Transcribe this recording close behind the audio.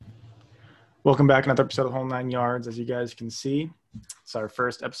Welcome back, another episode of Whole Nine Yards. As you guys can see, it's our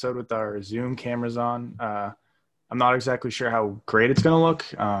first episode with our Zoom cameras on. I'm not exactly sure how great it's going to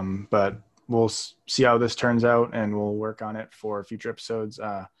look, but we'll see how this turns out, and we'll work on it for future episodes.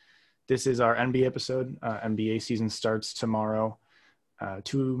 This is our NBA episode. NBA season starts tomorrow.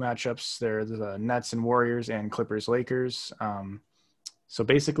 Two matchups. There's the Nets and Warriors and Clippers Lakers. So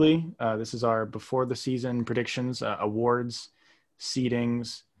basically, this is our before the season predictions, awards,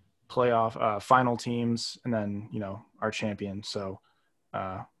 seedings, playoff final teams, and then our champion. So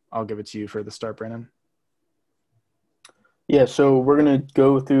I'll give it to you for the start, Brandon. Yeah, so we're gonna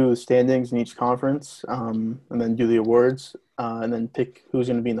go through the standings in each conference, and then do the awards, and then pick who's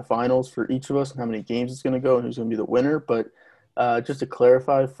gonna be in the finals for each of us and how many games it's gonna go and who's gonna be the winner. But just to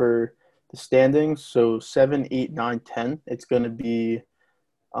clarify for the standings, so 7, 8, 9, 10, it's gonna be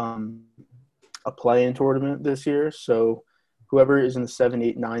um, a play-in tournament this year. So whoever is in the 7,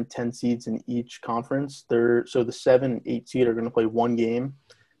 8, 9, 10 seeds in each conference, so the 7 and 8 seed are gonna play one game.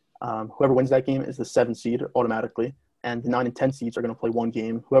 Whoever wins that game is the 7 seed automatically, and the 9 and 10 seeds are going to play one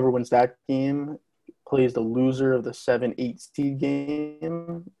game. Whoever wins that game plays the loser of the 7 8 seed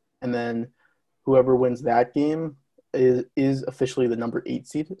game, and then whoever wins that game is officially the number 8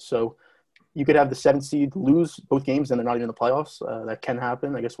 seed. So you could have the 7 seed lose both games and they're not even in the playoffs. That can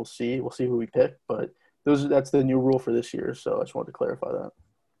happen. I guess we'll see. We'll see who we pick, but that's the new rule for this year. So I just wanted to clarify that.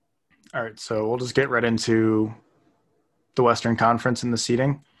 All right, so we'll just get right into the Western Conference and the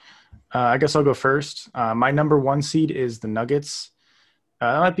seeding. I guess I'll go first. My number 1 seed is the Nuggets.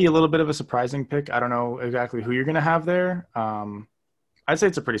 That might be a little bit of a surprising pick. I don't know exactly who you're going to have there. I'd say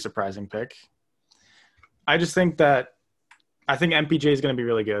it's a pretty surprising pick. I just think I think MPJ is going to be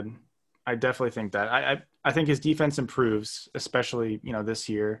really good. I definitely think that. I think his defense improves, especially this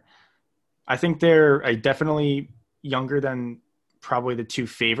year. I think they're definitely younger than probably the two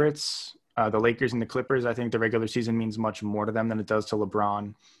favorites, the Lakers and the Clippers. I think the regular season means much more to them than it does to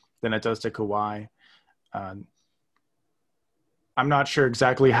LeBron, than it does to Kawhi. I'm not sure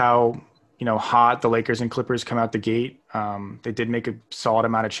exactly how hot the Lakers and Clippers come out the gate. They did make a solid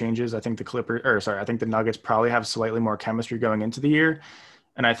amount of changes. I think the Nuggets probably have slightly more chemistry going into the year,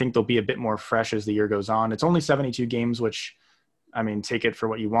 and I think they'll be a bit more fresh as the year goes on. It's only 72 games, which, I mean, take it for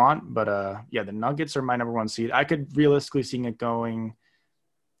what you want. But the Nuggets are my number 1 seed. I could realistically see it going.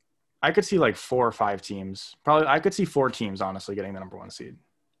 I could see like 4 or 5 teams. Probably I could see 4 teams honestly getting the number 1 seed,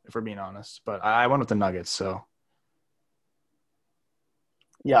 if we're being honest. But I went with the Nuggets, so.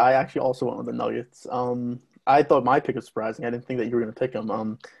 Yeah, I actually also went with the Nuggets. I thought my pick was surprising. I didn't think that you were going to pick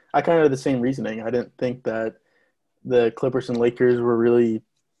them. I kind of had the same reasoning. I didn't think that the Clippers and Lakers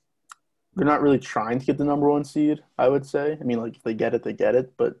they're not really trying to get the number 1 seed, I would say. I mean, like, if they get it, they get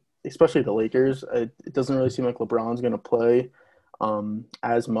it. But especially the Lakers, it doesn't really seem like LeBron's going to play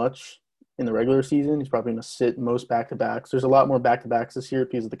as much in the regular season. He's probably going to sit most back-to-backs. There's a lot more back-to-backs this year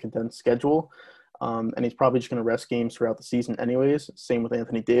because of the condensed schedule. And he's probably just going to rest games throughout the season anyways. Same with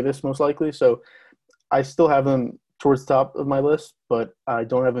Anthony Davis, most likely. So I still have him towards the top of my list, but I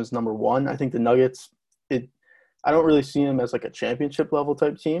don't have him as number 1. I think the Nuggets, I don't really see him as like a championship level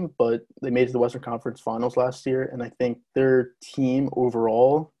type team, but they made it to the Western Conference Finals last year, and I think their team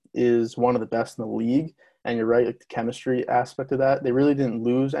overall is one of the best in the league. And you're right, like the chemistry aspect of that. They really didn't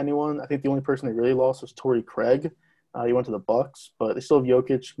lose anyone. I think the only person they really lost was Torrey Craig. He went to the Bucks, but they still have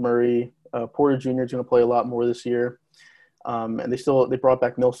Jokic, Murray. Porter Jr. is going to play a lot more this year, and they brought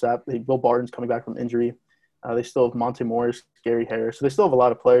back Millsap. Will Barton's coming back from injury. They still have Monte Morris, Gary Harris. So they still have a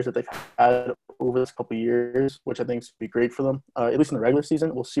lot of players that they've had over this couple of years, which I think is going to be great for them, at least in the regular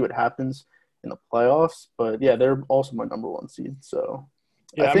season. We'll see what happens in the playoffs. But, yeah, they're also my number 1 seed. So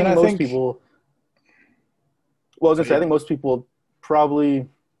I Yeah, I mean, think I most think. people – well, I was going to say, I think most people probably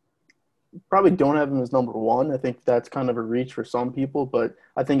don't have him as number 1. I think that's kind of a reach for some people, but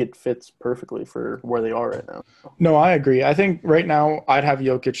I think it fits perfectly for where they are right now. No, I agree. I think right now I'd have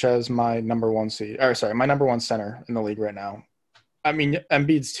Jokic as my number 1 seed. Or sorry, my number 1 center in the league right now. I mean,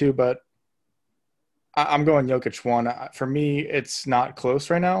 Embiid's too, but I'm going Jokic 1. For me, it's not close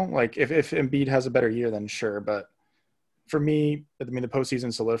right now. Like, if Embiid has a better year, then sure. But for me, I mean, the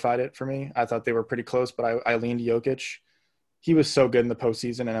postseason solidified it for me. I thought they were pretty close, but I leaned Jokic. He was so good in the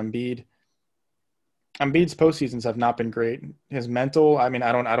postseason, and Embiid's postseasons have not been great. His mental, I mean,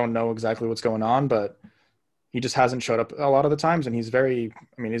 I don't know exactly what's going on, but he just hasn't showed up a lot of the times, and he's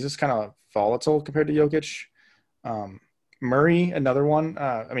just kind of volatile compared to Jokic. Murray, another one.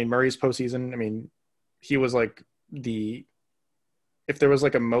 Murray's postseason, he was like if there was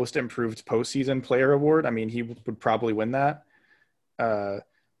like a most improved postseason player award, he would probably win that.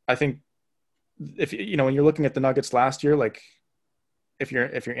 I think if when you're looking at the Nuggets last year, like if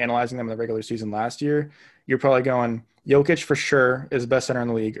you're analyzing them in the regular season last year, you're probably going Jokic for sure is the best center in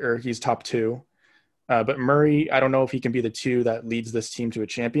the league, or he's top two. But Murray, I don't know if he can be the two that leads this team to a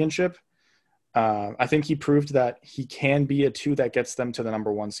championship. I think he proved that he can be a two that gets them to the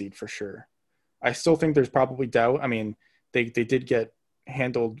number one seed for sure. I still think there's probably doubt. I mean, they did get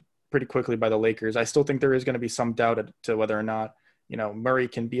handled pretty quickly by the Lakers. I still think there is going to be some doubt to whether or not, Murray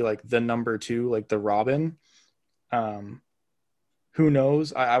can be like the number two, like the Robin. Who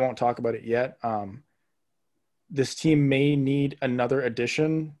knows? I won't talk about it yet. This team may need another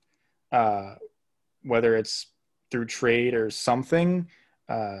addition, whether it's through trade or something.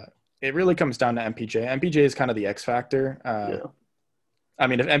 It really comes down to MPJ. MPJ is kind of the X factor. Yeah. I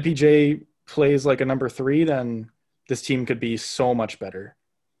mean, if MPJ plays like a number three, then this team could be so much better.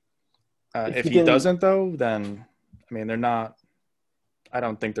 If he doesn't, though, then, I mean, they're not – I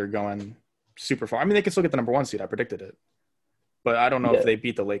don't think they're going super far. I mean, they can still get the number one seed. I predicted it. But I don't know if they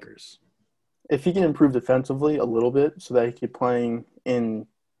beat the Lakers. If he can improve defensively a little bit so that he can playing in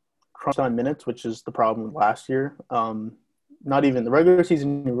crunch time minutes, which is the problem last year. Not even the regular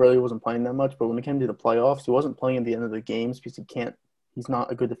season, he really wasn't playing that much. But when it came to the playoffs, he wasn't playing at the end of the games because he's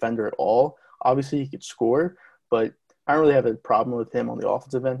not a good defender at all. Obviously, he could score, but I don't really have a problem with him on the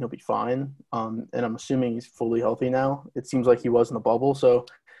offensive end. He'll be fine. And I'm assuming he's fully healthy now. It seems like he was in the bubble. So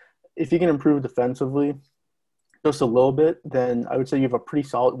if he can improve defensively just a little bit, then I would say you have a pretty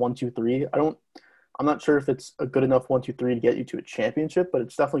solid 1-2-3. I'm not sure if it's a good enough 1-2-3 to get you to a championship, but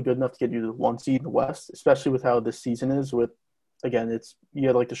it's definitely good enough to get you to the one seed in the West, especially with how this season is with, again, you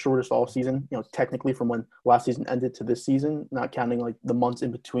had like the shortest off season, technically from when last season ended to this season, not counting like the months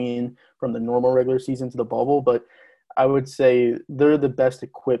in between from the normal regular season to the bubble. But I would say they're the best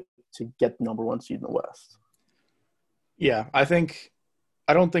equipped to get the number one seed in the West. Yeah, I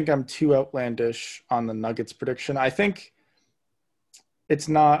don't think I'm too outlandish on the Nuggets prediction. I think it's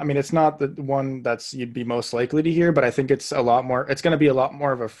not the one that's you'd be most likely to hear, but I think it's going to be a lot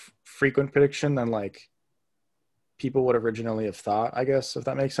more of a frequent prediction than like people would originally have thought, I guess, if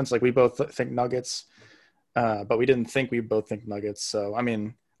that makes sense. Like we both think Nuggets, but we didn't think we both think Nuggets. So, I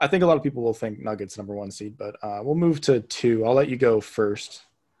mean, I think a lot of people will think Nuggets number one seed, but we'll move to two. I'll let you go first.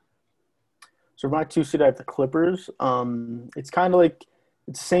 So for my 2 seed, I have the Clippers. It's kind of like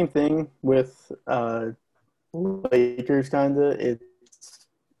it's the same thing with Lakers. Kind of,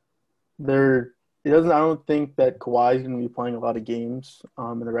 I don't think that Kawhi is going to be playing a lot of games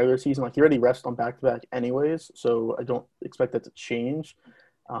in the regular season. Like he already rested on back-to-back anyways, so I don't expect that to change.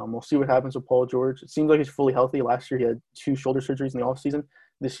 We'll see what happens with Paul George. It seems like he's fully healthy. Last year he had 2 shoulder surgeries in the offseason.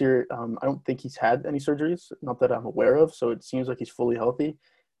 This year, I don't think he's had any surgeries, not that I'm aware of, so it seems like he's fully healthy.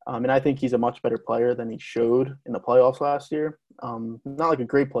 And I think he's a much better player than he showed in the playoffs last year. Not like a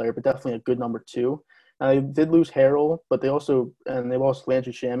great player, but definitely a good number 2. They did lose Harrell, but they lost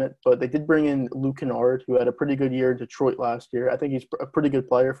Landry Shamet, but they did bring in Luke Kennard, who had a pretty good year in Detroit last year. I think he's a pretty good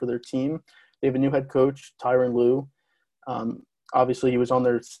player for their team. They have a new head coach, Tyronn Lue. Obviously, he was on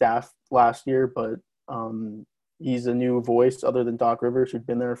their staff last year, but he's a new voice other than Doc Rivers, who'd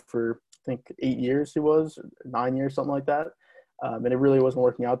been there for, I think, 8 years 9 years, something like that. And it really wasn't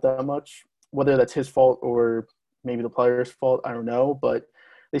working out that much. Whether that's his fault or maybe the player's fault, I don't know. But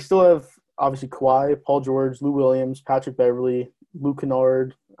they still have, obviously, Kawhi, Paul George, Lou Williams, Patrick Beverley, Luke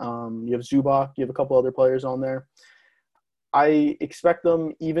Kennard. You have Zubac. You have a couple other players on there. I expect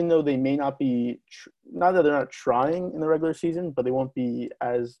them, even though they may not be not that they're not trying in the regular season, but they won't be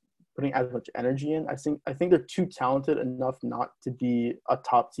putting as much energy in. I think they're too talented enough not to be a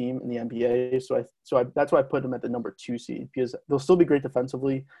top team in the NBA. So that's why I put them at the number 2 seed, because they'll still be great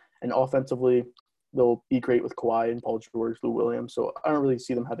defensively, and offensively they'll be great with Kawhi and Paul George, Lou Williams. So I don't really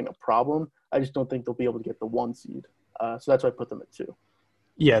see them having a problem. I just don't think they'll be able to get the 1 seed. So that's why I put them at 2.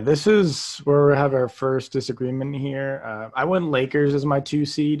 Yeah, this is where we have our first disagreement here. I went Lakers as my 2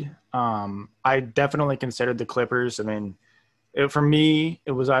 seed. I definitely considered the Clippers. I mean, for me,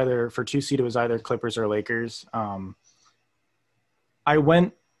 it was either for 2 seed, it was either Clippers or Lakers. I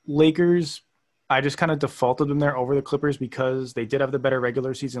went Lakers. I just kind of defaulted them there over the Clippers because they did have the better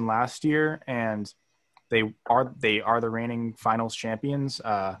regular season last year, and they are the reigning finals champions.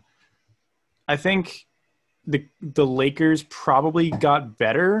 I think the Lakers probably got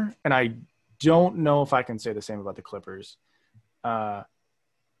better, and I don't know if I can say the same about the Clippers. I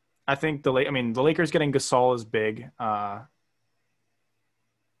think the Lakers getting Gasol is big.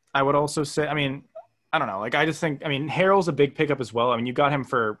 I would also say, I don't know. Like, I just think, Harrell's a big pickup as well. You got him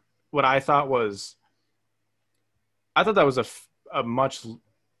for what I thought that was a much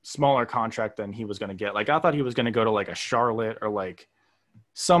smaller contract than he was going to get. Like, I thought he was going to go to like a Charlotte or like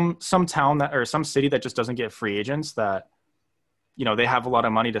some town that, or some city that just doesn't get free agents, that they have a lot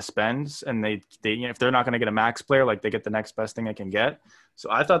of money to spend, and they if they're not going to get a max player, like they get the next best thing they can get. So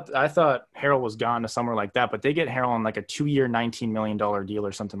I thought Harrell was gone to somewhere like that, but they get Harrell on like a 2-year, $19 million deal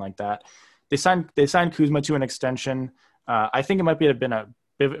or something like that. They signed Kuzma to an extension. I think it might have been a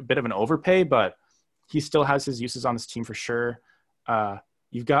bit of an overpay, but he still has his uses on this team for sure.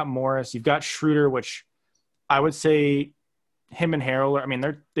 You've got Morris, you've got Schroeder, which I would say him and Harrell. I mean,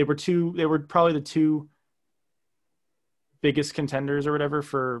 they were probably the two biggest contenders or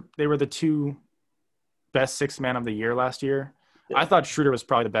whatever they were the two best sixth man of the year last year. Yeah. I thought Schroeder was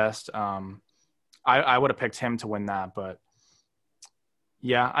probably the best. I would have picked him to win that, but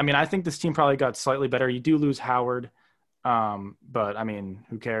yeah, I mean, I think this team probably got slightly better. You do lose Howard, but I mean,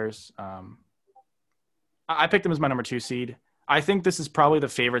 who cares? I picked them as my number 2 seed. I think this is probably the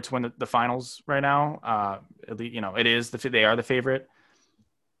favorite to win the finals right now. At least, it is they are the favorite.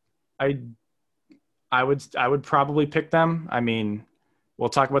 I would probably pick them. I mean, we'll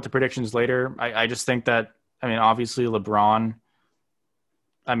talk about the predictions later. I just think that, I mean, obviously LeBron,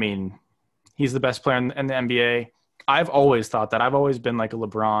 I mean, he's the best player in the NBA. I've always thought that. I've always been like not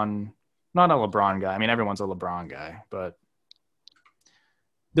a LeBron guy. I mean, everyone's a LeBron guy, but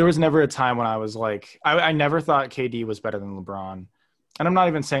there was never a time when I was like, I never thought KD was better than LeBron. And I'm not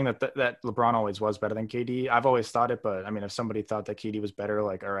even saying that LeBron always was better than KD. I've always thought it, but I mean, if somebody thought that KD was better,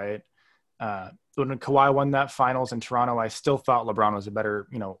 like, all right. When Kawhi won that finals in Toronto, I still thought LeBron was a better,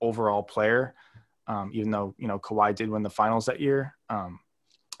 overall player, even though, Kawhi did win the finals that year.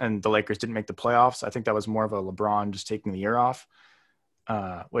 And the Lakers didn't make the playoffs. I think that was more of a LeBron just taking the year off,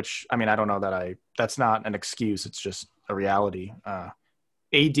 which, I mean, I don't know that's not an excuse. It's just a reality.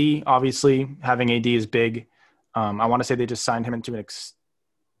 AD, obviously, having AD is big. I want to say they just signed him into an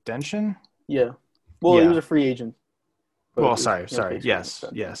extension. Yeah. Well, yeah. He was a free agent. Well, sorry. Yes.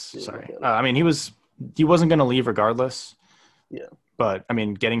 Sorry. I mean, he wasn't going to leave regardless. Yeah. But I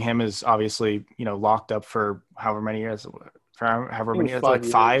mean, getting him is obviously, locked up for however many years, like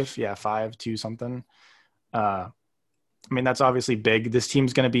 5. Yeah. 5 to something. I mean, that's obviously big. This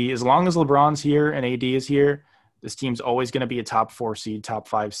team's going to be, as long as LeBron's here and AD is here, this team's always going to be a top 4 seed, top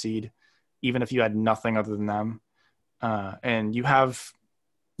 5 seed, even if you had nothing other than them. And you have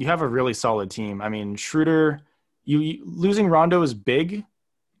a really solid team. I mean, Schroeder, you losing Rondo is big,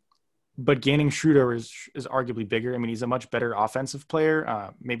 but gaining Schroeder is arguably bigger. I mean, he's a much better offensive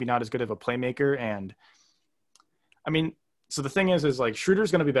player, maybe not as good of a playmaker. And I mean, so the thing is like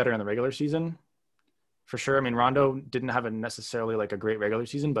Schroeder's going to be better in the regular season for sure. I mean, Rondo didn't have necessarily like a great regular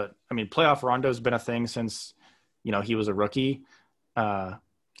season, but I mean, playoff Rondo's been a thing since, he was a rookie. I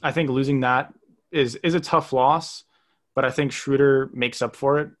think losing that is a tough loss, but I think Schroeder makes up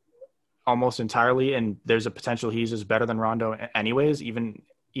for it almost entirely, and there's a potential he's just better than Rondo anyways, even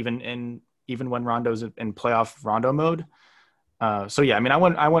when Rondo's in playoff Rondo mode. So yeah, I mean,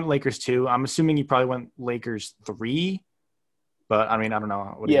 I went Lakers 2. I'm assuming you probably went Lakers 3, but I mean, I don't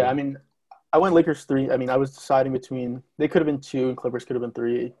know. Yeah, I mean, I went Lakers 3. I mean, I was deciding between, they could have been 2 and Clippers could have been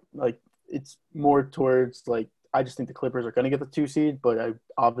 3. Like, it's more towards like, I just think the Clippers are going to get the 2 seed, but I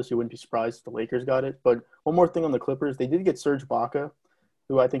obviously wouldn't be surprised if the Lakers got it. But one more thing on the Clippers, they did get Serge Ibaka,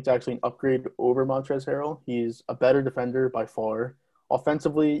 who I think is actually an upgrade over Montrezl Harrell. He's a better defender by far.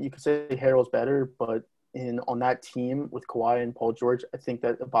 Offensively, you could say Harrell's better, but on that team with Kawhi and Paul George, I think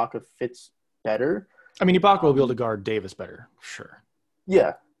that Ibaka fits better. I mean, Ibaka will be able to guard Davis better, sure.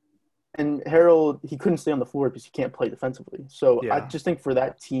 Yeah. And Harrell, he couldn't stay on the floor because he can't play defensively. So yeah. I just think for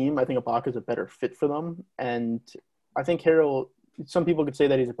that team, I think Ibaka is a better fit for them. And I think Harrell, some people could say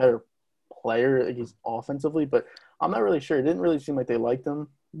that he's a better player, he's offensively, but I'm not really sure. It didn't really seem like they liked him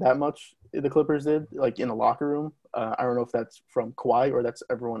that much, the Clippers did, like in the locker room. I don't know if that's from Kawhi or that's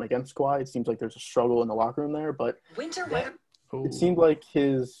everyone against Kawhi. It seems like there's a struggle in the locker room there, but it seemed like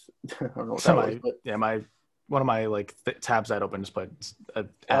his – I don't know what that was. But, yeah, one of my like tabs I'd open just put an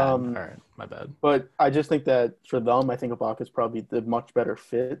ad. All right, my bad. But I just think that for them, I think Ibaka is probably the much better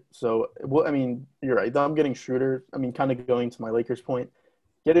fit. So, well, I mean, you're right. I'm getting Schroeder. I mean, kind of going to my Lakers point,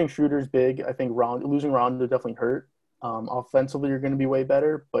 getting Schroeder's big. I think losing Rondo definitely hurt. Offensively, you're going to be way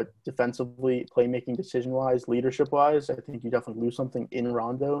better, but defensively, playmaking, decision-wise, leadership-wise, I think you definitely lose something in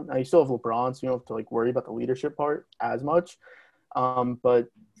Rondo. Now, you still have LeBron, so you don't have to like worry about the leadership part as much. But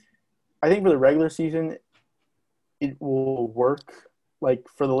I think for the regular season, it will work like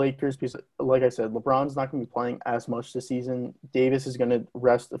for the Lakers because, like I said, LeBron's not going to be playing as much this season. Davis is going to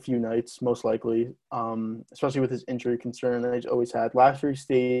rest a few nights, most likely, especially with his injury concern that he's always had. Last year, he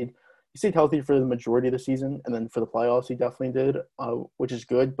stayed healthy for the majority of the season, and then for the playoffs, he definitely did, which is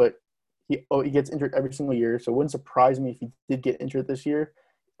good. But he gets injured every single year, so it wouldn't surprise me if he did get injured this year.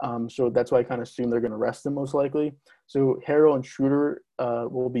 So that's why I kind of assume they're going to rest him most likely. So Harrell and Schroeder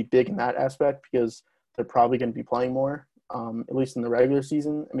will be big in that aspect because they're probably going to be playing more, at least in the regular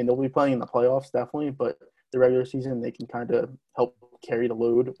season. I mean, they'll be playing in the playoffs definitely, but the regular season they can kind of help carry the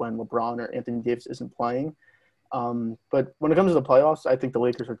load when LeBron or Anthony Davis isn't playing. But when it comes to the playoffs, I think the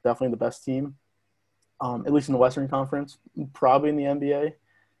Lakers are definitely the best team, at least in the Western Conference, probably in the NBA.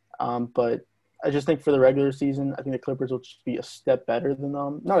 But I just think for the regular season, I think the Clippers will just be a step better than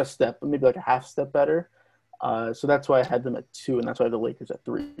them. Not a step, but maybe like a half step better. So that's why I had them at 2, and that's why I have the Lakers at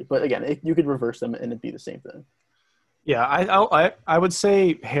 3. But again, you could reverse them, and it'd be the same thing. Yeah, I would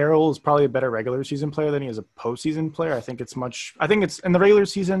say Harrell is probably a better regular season player than he is a postseason player. I think it's in the regular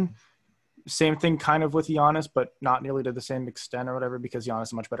season, same thing kind of with Giannis, but not nearly to the same extent or whatever because Giannis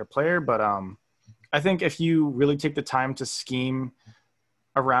is a much better player. But I think if you really take the time to scheme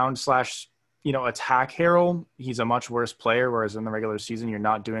around slash attack Harrell, he's a much worse player. Whereas in the regular season, you're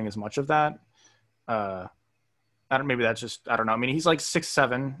not doing as much of that. Maybe that's just I don't know. I mean, he's like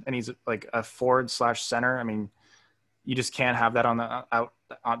 6'7", and he's like a forward slash center. I mean, you just can't have that out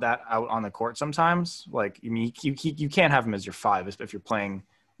on the court sometimes. Like, I mean, you can't have him as your 5 if you're playing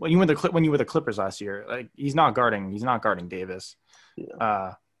when you were the Clippers last year. Like, he's not guarding Davis.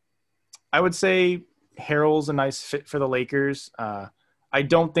 Yeah. I would say Harrell's a nice fit for the Lakers. I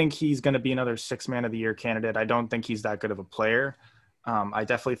don't think he's going to be another 6 man of the year candidate. I don't think he's that good of a player. I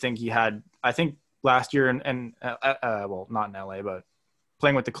definitely think I think last year well, not in LA, but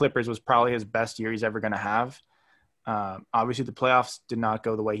playing with the Clippers was probably his best year he's ever going to have. Obviously the playoffs did not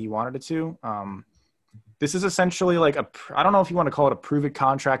go the way he wanted it to. This is essentially like I don't know if you want to call it a prove it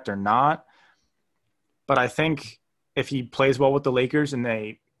contract or not, but I think if he plays well with the Lakers and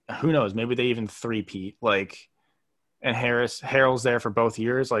who knows, maybe they even three-peat, like, and Harrell's there for both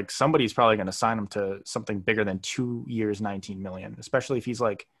years, like somebody's probably going to sign him to something bigger than 2 years, $19 million, especially if he's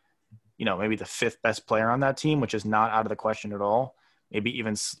like, maybe the 5th best player on that team, which is not out of the question at all. Maybe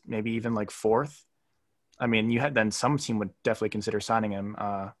even like 4th. I mean, then some team would definitely consider signing him.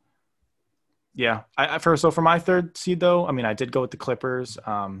 Yeah. For my 3rd seed though, I mean, I did go with the Clippers.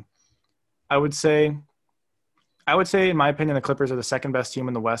 I would say in my opinion, the Clippers are the 2nd best team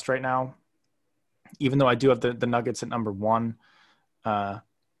in the West right now, even though I do have the Nuggets at number 1. I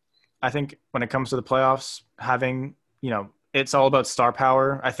think when it comes to the playoffs, having, it's all about star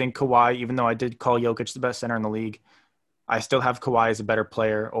power. I think Kawhi, even though I did call Jokic the best center in the league, I still have Kawhi as a better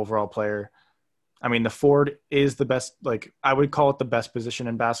player, overall player. I mean, the forward is the best, like, I would call it the best position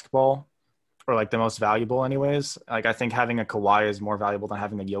in basketball, or like the most valuable anyways. Like, I think having a Kawhi is more valuable than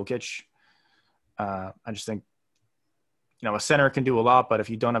having a Jokic. I just think, a center can do a lot, but if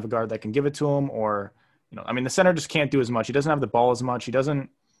you don't have a guard that can give it to him, or, I mean, the center just can't do as much. He doesn't have the ball as much.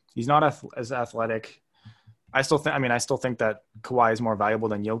 He's not as athletic. I still think that Kawhi is more valuable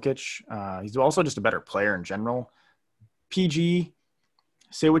than Jokic. He's also just a better player in general. PG,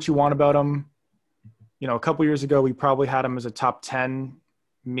 say what you want about him. A couple years ago, we probably had him as a top 10,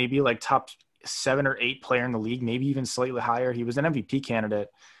 maybe like top 7 or 8 player in the league, maybe even slightly higher. He was an MVP candidate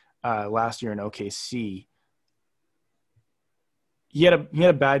last year in OKC. He had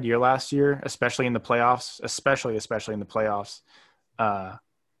a bad year last year, especially in the playoffs, especially in the playoffs.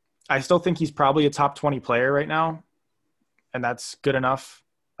 I still think he's probably a top 20 player right now, and that's good enough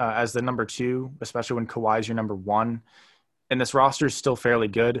as the number 2, especially when Kawhi's your number 1. And this roster is still fairly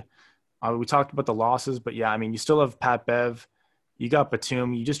good. We talked about the losses, but yeah, I mean, you still have Pat Bev. You got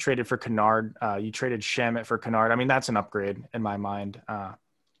Batum. You just traded for Kennard. You traded Shamet for Kennard. I mean, that's an upgrade in my mind.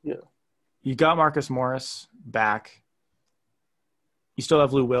 Yeah. You got Marcus Morris back. You still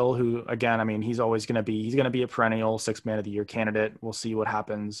have Lou Will, who, again, I mean, he's going to be a perennial 6 man of the year candidate. We'll see what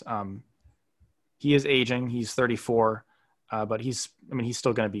happens. He is aging. He's 34, but he's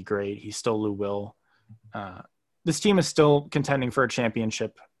still going to be great. He's still Lou Will. This team is still contending for a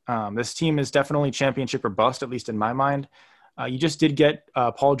championship. This team is definitely championship or bust, at least in my mind. You just did get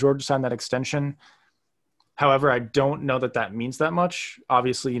Paul George to sign that extension. However, I don't know that means that much.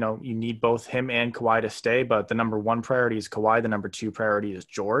 Obviously, you need both him and Kawhi to stay, but the number 1 priority is Kawhi. The number 2 priority is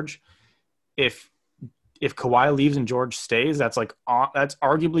George. If Kawhi leaves and George stays, that's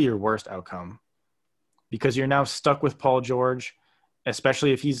arguably your worst outcome, because you're now stuck with Paul George,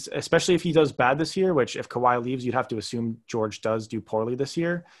 especially if he does bad this year, which if Kawhi leaves, you'd have to assume George does do poorly this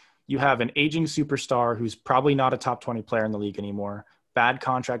year. You have an aging superstar who's probably not a top 20 player in the league anymore. Bad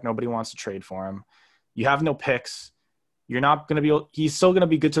contract. Nobody wants to trade for him. You have no picks. He's still going to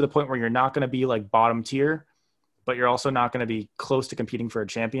be good to the point where you're not going to be like bottom tier, but you're also not going to be close to competing for a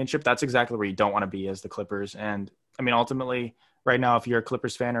championship. That's exactly where you don't want to be as the Clippers. And I mean, ultimately right now, if you're a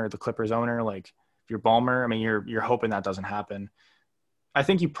Clippers fan or the Clippers owner, like if you're Ballmer, I mean, you're hoping that doesn't happen. I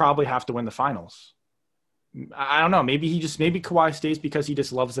think you probably have to win the finals. I don't know. Maybe Kawhi stays because he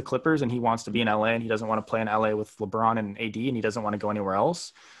just loves the Clippers and he wants to be in LA and he doesn't want to play in LA with LeBron and AD and he doesn't want to go anywhere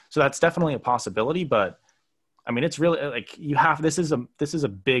else. So that's definitely a possibility. But I mean, it's really like this is a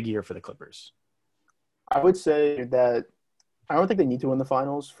big year for the Clippers. I would say that I don't think they need to win the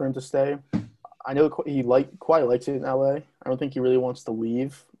finals for him to stay. I know Kawhi likes it in LA. I don't think he really wants to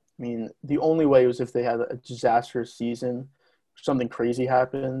leave. I mean, the only way was if they had a disastrous season, something crazy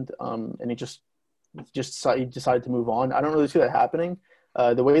happened, and he decided to move on. I don't really see that happening.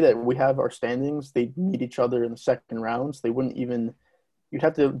 The way that we have our standings, they meet each other in the second rounds. They wouldn't even – you'd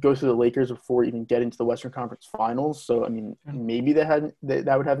have to go through the Lakers before even getting to the Western Conference Finals. So, I mean, maybe that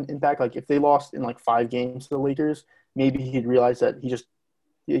would have an impact. Like, if they lost in, like, 5 games to the Lakers, maybe he'd realize that he just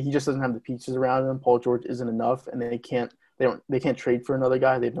doesn't have the pieces around him. Paul George isn't enough, and they can't trade for another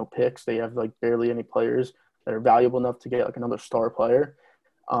guy. They have no picks. They have, like, barely any players that are valuable enough to get, like, another star player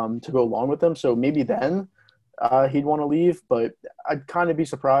to go along with them. So maybe then he'd want to leave, but I'd kind of be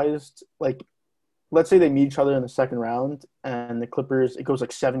surprised. Like, let's say they meet each other in the second round and the Clippers, it goes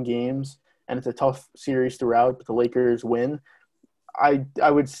like 7 games and it's a tough series throughout, but the Lakers win. I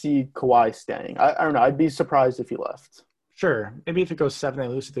would see Kawhi staying. I don't know. I'd be surprised if he left. Sure. Maybe if it goes 7, they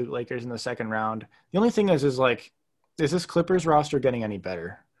lose to the Lakers in the second round. The only thing is like, is this Clippers roster getting any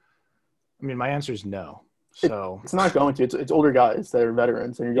better? I mean, my answer is no. So it's not going to. It's older guys that are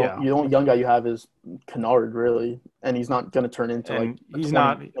veterans, and the only young guy you have is Kennard, really, and he's not going to turn into like. He's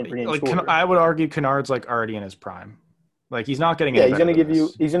not like. I would argue Kennard's like already in his prime. Like he's not getting. Yeah, he's going to give you.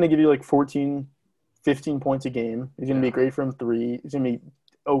 He's going to give you like 14, 15 points a game. He's going to be great from 3. He's going to be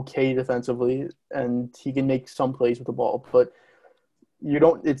okay defensively, and he can make some plays with the ball. But you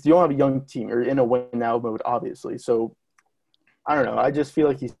don't have a young team. You're in a win now mode, obviously. So I don't know. I just feel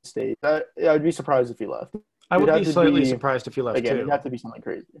like he stayed. I'd be surprised if he left. I would be slightly surprised if he left too. It'd have to be something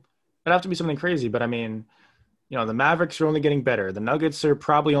crazy. It'd have to be something crazy, but I mean, the Mavericks are only getting better. The Nuggets are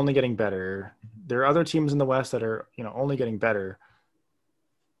probably only getting better. There are other teams in the West that are, only getting better.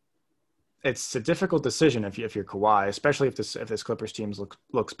 It's a difficult decision if you're Kawhi, especially if this Clippers team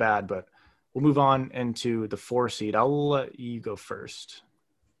looks bad. But we'll move on into the 4 seed. I'll let you go first.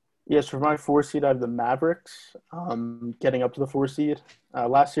 Yes, for my 4 seed, I have the Mavericks getting up to the 4 seed.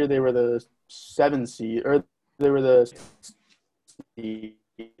 Last year, they were the 7 seed, or they were the 6 seed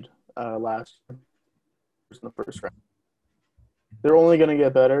last year in the first round. They're only going to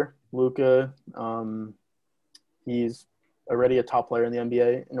get better. Luka, he's already a top player in the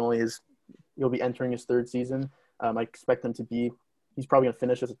NBA, and he'll be entering his 3rd season. I expect him to be. He's probably going to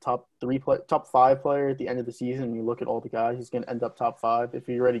finish as a top 5 player at the end of the season. And you look at all the guys, he's going to end up top 5 if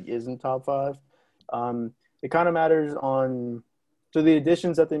he already isn't top 5. It kind of matters on – so the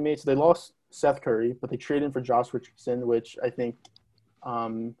additions that they made, so they lost Seth Curry, but they traded for Josh Richardson, which I think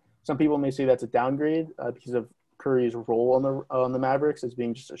some people may say that's a downgrade because of Curry's role on the Mavericks as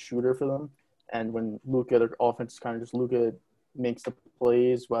being just a shooter for them. And when Luka, their offense is kind of just Luka makes the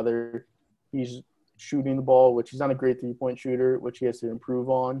plays, whether he's – shooting the ball, which he's not a great 3-point shooter, which he has to improve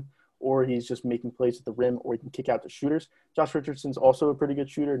on, or he's just making plays at the rim, or he can kick out to shooters. Josh Richardson's also a pretty good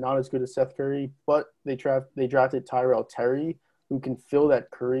shooter, not as good as Seth Curry, but they drafted Tyrell Terry, who can fill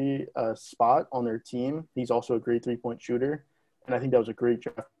that Curry spot on their team. He's also a great 3-point shooter, and I think that was a great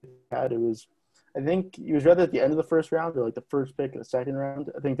draft they had. I think he was rather at the end of the first round or like the first pick of the second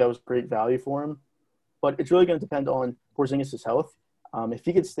round. I think that was great value for him, but it's really going to depend on Porzingis' health. If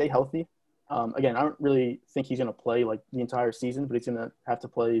he could stay healthy, again, I don't really think he's going to play like the entire season, but he's going to have to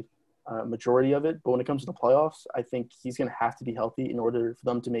play majority of it. But when it comes to the playoffs, I think he's going to have to be healthy in order for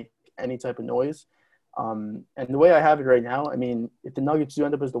them to make any type of noise. And the way I have it right now, I mean, if the Nuggets do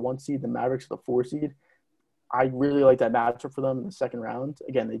end up as the 1 seed, the Mavericks are the 4 seed, I really like that matchup for them in the second round.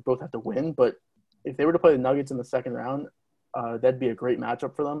 Again, they both have to win, but if they were to play the Nuggets in the second round, that'd be a great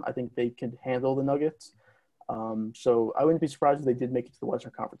matchup for them. I think they could handle the Nuggets. So I wouldn't be surprised if they did make it to the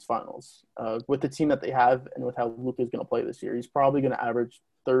Western Conference Finals. With the team that they have and with how Luka is going to play this year, he's probably going to average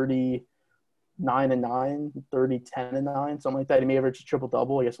 39-9, 30-10-9, something like that. He may average a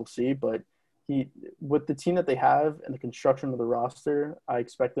triple-double. I guess we'll see. But with the team that they have and the construction of the roster, I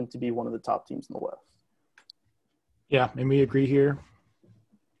expect them to be one of the top teams in the West. Yeah, and we agree here.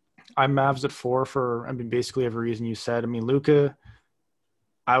 I'm Mavs at 4 for, basically every reason you said. Luka –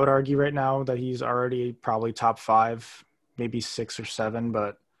 I would argue right now that he's already probably top 5, maybe 6 or 7.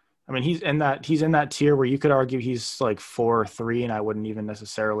 But he's in that tier where you could argue he's like 4 or 3, and I wouldn't even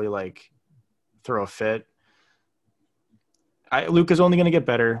necessarily like throw a fit. Luka's only going to get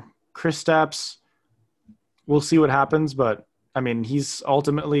better. Kristaps, we'll see what happens, but he's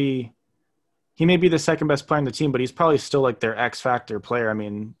ultimately he may be the second best player on the team, but he's probably still like their X factor player. I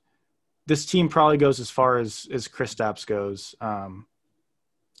mean, this team probably goes as far as Kristaps goes.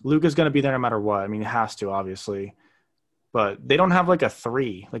 Luka's going to be there no matter what. I mean, he has to, obviously, but they don't have like a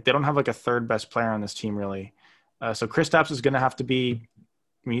three. Like they don't have like a third best player on this team really. So Kristaps is going to have to be.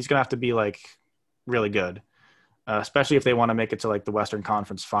 I mean, he's going to have to be like really good, especially if they want to make it to like the Western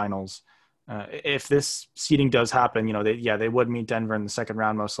Conference Finals. If this seeding does happen, they would meet Denver in the second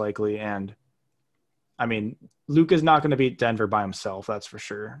round most likely, and I mean, Luka's not going to beat Denver by himself. That's for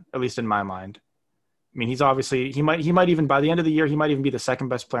sure. At least in my mind. I mean, he's obviously he might even by the end of the year he might even be the second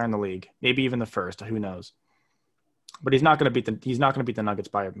best player in the league, maybe even the first. Who knows? But he's not going to beat the Nuggets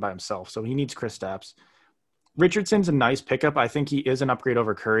by himself. So he needs Kristaps. Richardson's a nice pickup. I think he is an upgrade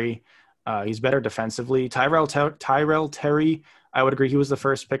over Curry. He's better defensively. Tyrell Terry, I would agree. He was the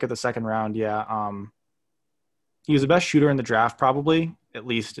first pick of the second round. Yeah. He was the best shooter in the draft, probably, at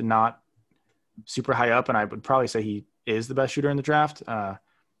least not super high up. And I would probably say he is the best shooter in the draft.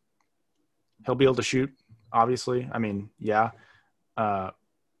 He'll be able to shoot, obviously. I mean, yeah. Other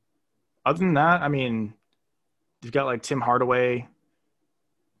than that, I mean, you've got like Tim Hardaway,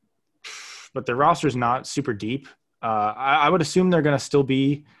 but their roster's not super deep. I would assume they're going to still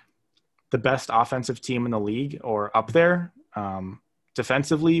be the best offensive team in the league or up there.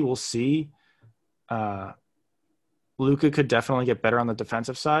 Defensively, we'll see. Luka could definitely get better on the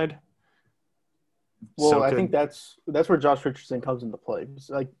defensive side. Well, I think that's where Josh Richardson comes into play. It's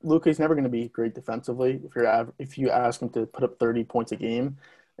like Luka's never going to be great defensively if you ask him to put up 30 points a game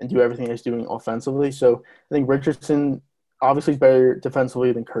and do everything he's doing offensively. So I think Richardson obviously is better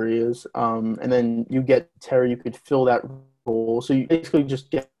defensively than Curry is. And then you get Terry, you could fill that role. So you basically just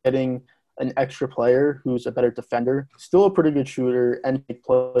getting an extra player who's a better defender, still a pretty good shooter, and make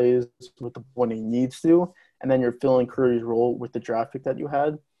plays with the when he needs to. And then you're filling Curry's role with the draft pick that you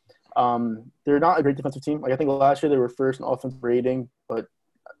had. They're not a great defensive team. Like I think last year they were first in offensive rating, but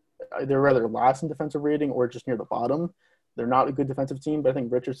they're rather last in defensive rating or just near the bottom. They're not a good defensive team, but I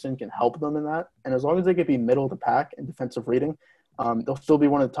think Richardson can help them in that. And as long as they could be middle of the pack in defensive rating, they'll still be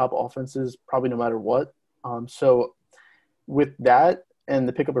one of the top offenses, probably no matter what. So with that and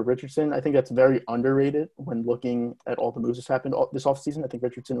the pickup of Richardson, I think that's very underrated when looking at all the moves that's happened this offseason. I think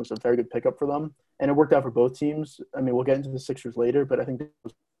Richardson was a very good pickup for them, and it worked out for both teams. I mean, we'll get into the Sixers later, but I think it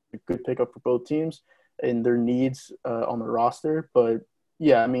was a good pickup for both teams and their needs on the roster. But,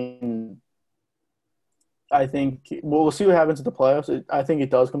 yeah, I mean – I think we'll see what happens at the playoffs. I think it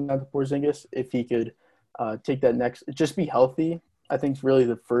does come down to Porzingis if he could take that next – just be healthy. I think it's really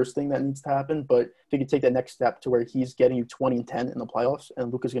the first thing that needs to happen. But if he could take that next step to where he's getting you 20 and 10 in the playoffs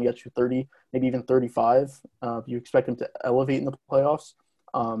and Luka's going to get you 30, maybe even 35, you expect him to elevate in the playoffs.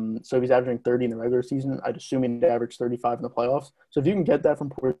 So if he's averaging 30 in the regular season, I'd assume he'd average 35 in the playoffs. So if you can get that from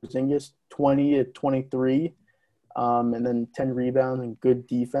Porzingis, 20 at 23 – and then 10 rebounds and good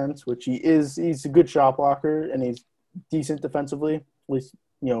defense, which he's a good shot blocker and he's decent defensively, at least,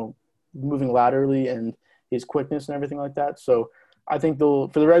 moving laterally and his quickness and everything like that. So I think for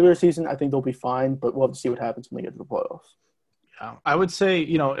the regular season, I think they'll be fine, but we'll have to see what happens when they get to the playoffs. Yeah, I would say,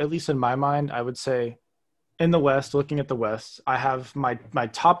 at least in my mind, I would say in the West, looking at the West, I have my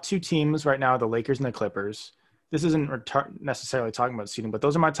top two teams right now, the Lakers and the Clippers. This isn't necessarily talking about seeding, but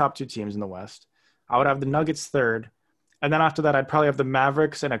those are my top two teams in the West. I would have the Nuggets third. And then after that, I'd probably have the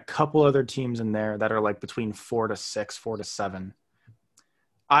Mavericks and a couple other teams in there that are like between 4 to 6, 4 to 7.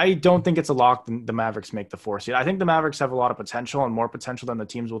 I don't think it's a lock the Mavericks make the 4 seed. I think the Mavericks have a lot of potential and more potential than the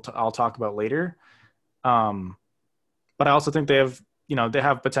teams I'll talk about later. But I also think they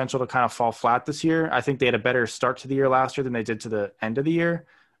have potential to kind of fall flat this year. I think they had a better start to the year last year than they did to the end of the year.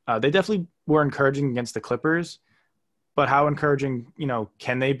 They definitely were encouraging against the Clippers. But how encouraging,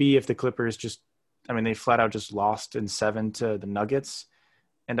 can they be if the Clippers they flat out just lost in 7 to the Nuggets.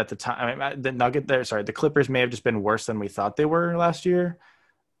 And at the time, the Clippers may have just been worse than we thought they were last year.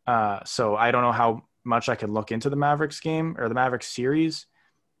 So I don't know how much I can look into the Mavericks game or the Mavericks series.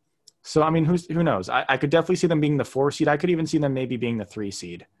 So, who knows? I could definitely see them being the 4 seed. I could even see them maybe being the 3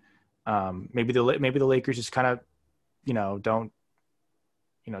 seed. Maybe the Lakers just kind of, don't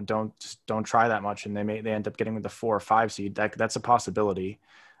try that much and they end up getting with the 4 or 5 seed. That's a possibility.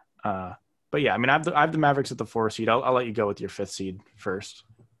 But yeah, I have the Mavericks at the 4 seed. I'll let you go with your 5th seed first.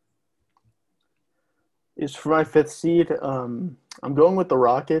 Is for my 5th seed, I'm going with the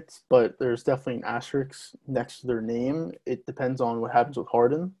Rockets, but there's definitely an asterisk next to their name. It depends on what happens with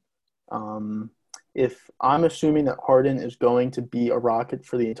Harden. If I'm assuming that Harden is going to be a Rocket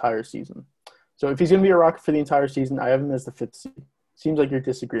for the entire season. So if he's going to be a Rocket for the entire season, I have him as the 5th seed. Seems like you're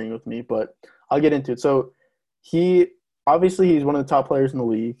disagreeing with me, but I'll get into it. So he Obviously, he's one of the top players in the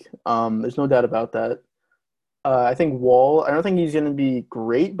league. There's no doubt about that. I think Wall. I don't think he's going to be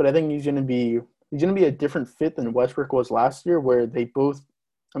great, but I think he's going to be a different fit than Westbrook was last year, where they both.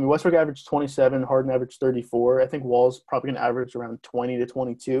 I mean, Westbrook averaged 27, Harden averaged 34. I think Wall's probably going to average around 20 to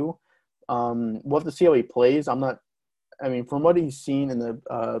 22. We'll have to see how he plays. I'm not. I mean, from what he's seen in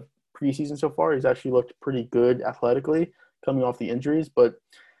the preseason so far, he's actually looked pretty good athletically coming off the injuries, but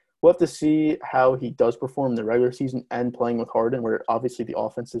we'll have to see how he does perform in the regular season and playing with Harden, where obviously the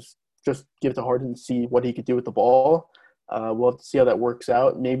offense is just give it to Harden and see what he could do with the ball. We'll have to see how that works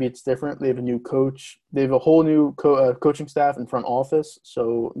out. Maybe it's different. They have a new coach. They have a whole new coaching staff and front office.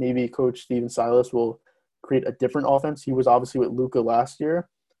 So maybe Coach Steven Silas will create a different offense. He was obviously with Luka last year.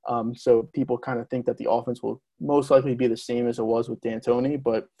 So people kind of think that the offense will most likely be the same as it was with D'Antoni.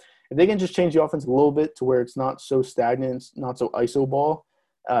 But if they can just change the offense a little bit to where it's not so stagnant, not so iso ball,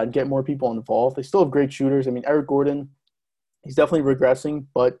 get more people involved. They still have great shooters. I mean, Eric Gordon, he's definitely regressing,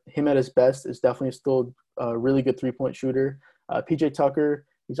 but him at his best is definitely still a really good three-point shooter. PJ Tucker,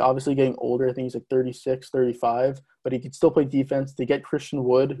 he's obviously getting older. I think he's like 36, 35, but he can still play defense. They get Christian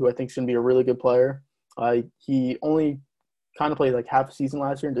Wood, who I think is going to be a really good player. He only kind of played like half a season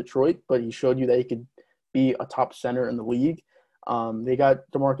last year in Detroit, but he showed you that he could be a top center in the league. They got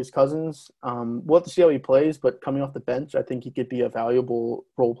DeMarcus Cousins. We'll have to see how he plays, but coming off the bench, I think he could be a valuable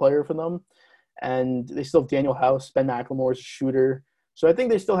role player for them. And they still have Daniel House, Ben McLemore's a shooter. So I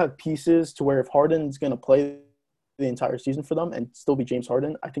think they still have pieces to where if Harden's going to play the entire season for them and still be James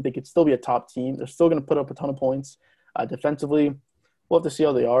Harden, I think they could still be a top team. They're still going to put up a ton of points. Defensively, we'll have to see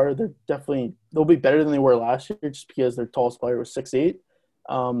how they are. They'll be better than they were last year just because their tallest player was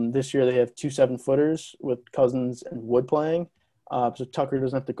 6'8". This year they have 2 7-footers with Cousins and Wood playing. So Tucker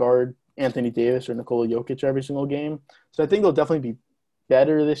doesn't have to guard Anthony Davis or Nikola Jokic every single game. So I think they'll definitely be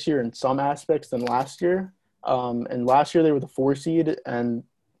better this year in some aspects than last year. And last year they were the 4 seed, and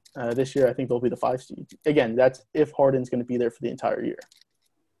this year I think they'll be the 5 seed. Again, that's if Harden's going to be there for the entire year.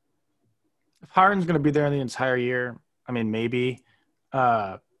 If Harden's going to be there the entire year, I mean, maybe.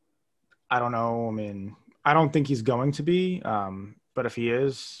 I don't know. I mean, I don't think he's going to be. But if he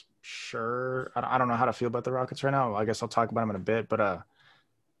is, sure. I don't know how to feel about the Rockets right now. I guess I'll talk about them in a bit. But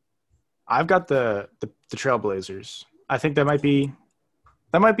I've got the Trailblazers. I think that might be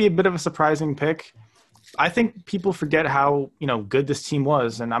a bit of a surprising pick. I think people forget how, good this team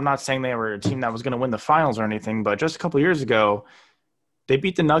was. And I'm not saying they were a team that was going to win the finals or anything, but just a couple of years ago, they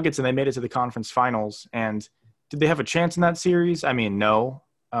beat the Nuggets and they made it to the conference finals. And did they have a chance in that series? I mean, no,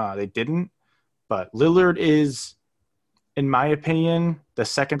 they didn't. But Lillard is, in my opinion, the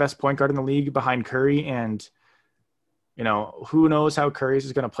second best point guard in the league behind Curry. And, who knows how Curry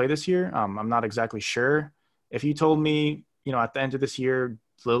is going to play this year? I'm not exactly sure. If you told me, at the end of this year,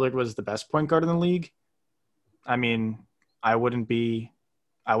 Lillard was the best point guard in the league, I mean, I wouldn't be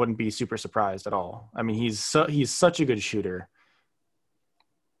super surprised at all. I mean, he's such a good shooter.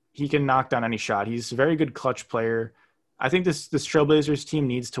 He can knock down any shot. He's a very good clutch player. I think this Trailblazers team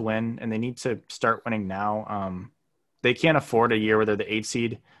needs to win, and they need to start winning now. They can't afford a year where they're the 8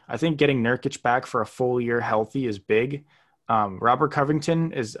 seed. I think getting Nurkic back for a full year healthy is big. Robert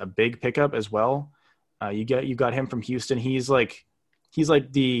Covington is a big pickup as well. You got him from Houston. He's like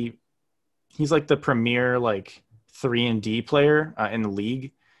the premier 3-and-D player in the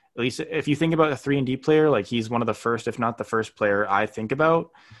league. At least if you think about a 3-and-D player, he's one of the first, if not the first player I think about.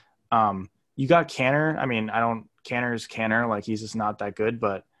 You got Canner. I mean, Canner's Canner. He's just not that good,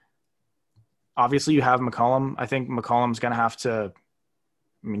 but obviously you have McCollum. I think McCollum's going to have to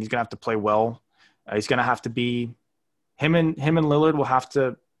 – he's going to have to play well. He's going to have to be – him and Lillard will have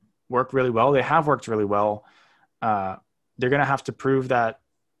to work really well. They have worked really well. They're going to have to prove that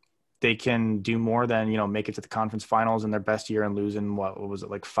they can do more than, make it to the conference finals in their best year and losing, what was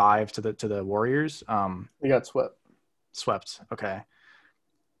it, 5 to the Warriors? They got swept. Swept, okay.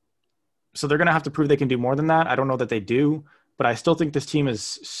 So they're going to have to prove they can do more than that. I don't know that they do, but I still think this team is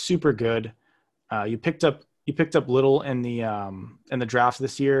super good. You picked up Little in the draft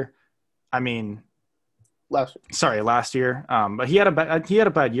this year. I mean, last year. But he had a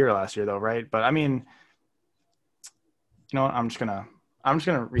bad year last year though, right? But I mean, you know what? I'm just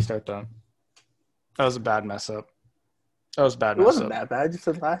gonna restart that. That was a bad mess up. It wasn't that bad. I just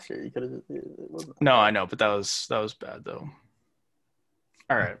said last year. You could have. It wasn't. No, I know, but that was bad though.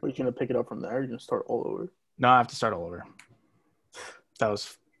 All right. Are you gonna pick it up from there? You're gonna start all over. No, I have to start all over.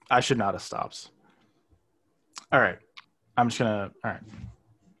 I should not have stopped. All right. All right.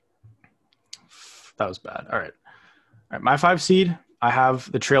 That was bad. All right. My 5 seed, I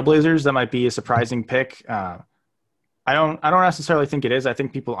have the Trailblazers. That might be a surprising pick. I don't necessarily think it is. I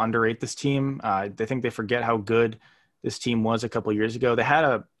think people underrate this team. They think they forget how good this team was a couple years ago. They had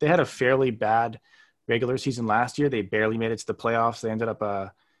a fairly bad regular season last year. They barely made it to the playoffs. They ended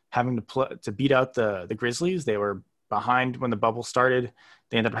up having to beat out the Grizzlies. They were behind when the bubble started.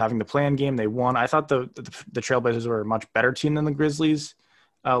 They ended up having the play-in game. They won. I thought the Trailblazers were a much better team than the Grizzlies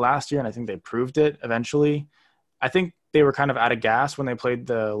last year, and I think they proved it eventually. I think they were kind of out of gas when they played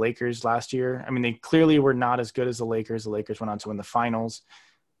the Lakers last year. I mean, they clearly were not as good as the Lakers. The Lakers went on to win the finals.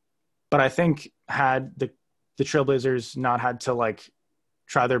 But I think had the Trailblazers not had to like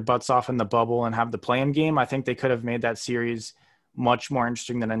try their butts off in the bubble and have the play-in game, I think they could have made that series much more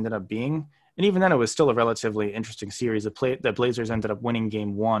interesting than it ended up being. And even then, it was still a relatively interesting series. The Blazers ended up winning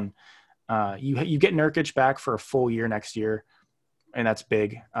game one. You get Nurkic back for a full year next year, and that's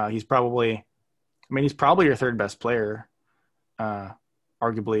big. He's probably your third best player,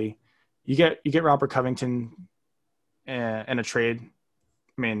 arguably. You get Robert Covington in a trade.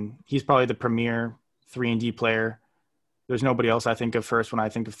 I mean, he's probably the premier 3-and-D player. There's nobody else I think of first when I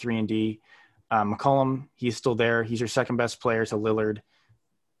think of 3-and-D. McCollum, he's still there. He's your second best player to Lillard.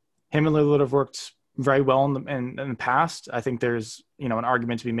 Him and Lillard have worked very well in the past. I think there's, an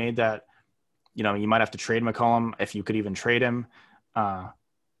argument to be made that, you might have to trade McCollum if you could even trade him.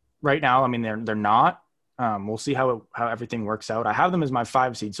 Right now, I mean, they're not. We'll see how everything works out. I have them as my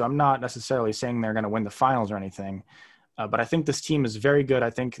 5 seed, so I'm not necessarily saying they're going to win the finals or anything. But I think this team is very good. I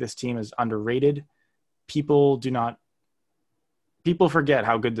think this team is underrated. People forget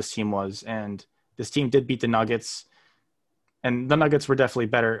how good this team was, and this team did beat the Nuggets. And the Nuggets are definitely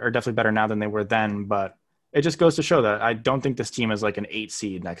better now than they were then. But it just goes to show that I don't think this team is like an 8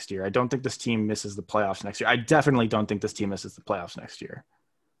 seed next year. I don't think this team misses the playoffs next year. I definitely don't think this team misses the playoffs next year.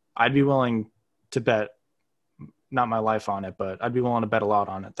 I'd be willing to bet, not my life on it, but I'd be willing to bet a lot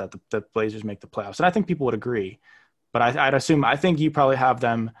on it that the Blazers make the playoffs. And I think people would agree. But I think you probably have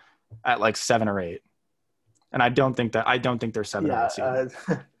them at like 7 or 8. And I don't think they're 7 or 8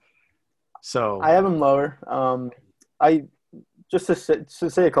 seed. So I have them lower. Just to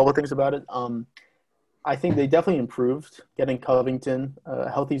say a couple of things about it. I think they definitely improved getting Covington, a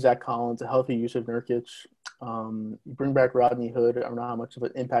healthy Zach Collins, a healthy Yusuf Nurkic. You bring back Rodney Hood. I don't know how much of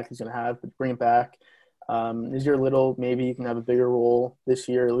an impact he's going to have, but bring him back. Nassir Little, maybe he can have a bigger role this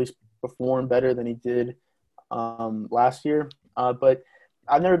year, at least perform better than he did last year. But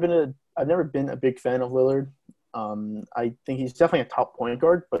I've never been a big fan of Lillard. I think he's definitely a top point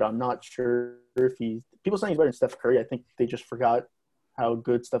guard, but I'm not sure if people saying he's better than Steph Curry. I think they just forgot how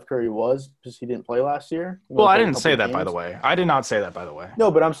good Steph Curry was because he didn't play last year. Well, I didn't say that, by the way. I did not say that, by the way. No,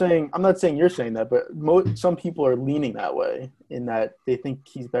 but I'm not saying you're saying that, but some people are leaning that way in that they think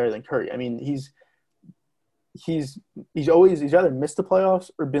he's better than Curry. I mean, he's either missed the playoffs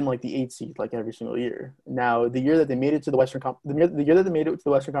or been like the 8 seed like every single year. Now, the year that they made it to the Western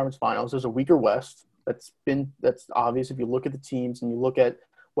Conference Finals, there's a weaker West. That's obvious if you look at the teams and you look at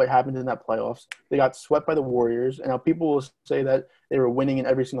what happened in that playoffs. They got swept by the Warriors, and now people will say that they were winning in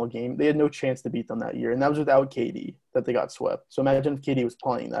every single game. They had no chance to beat them that year, and that was without KD that they got swept. So imagine if KD was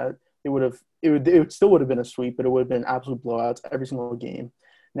playing that, it still would have been a sweep, but it would have been absolute blowouts every single game.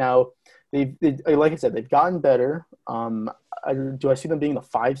 Now, they like I said, they've gotten better. Do I see them being the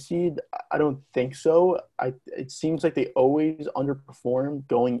 5 seed? I don't think so. It seems like they always underperform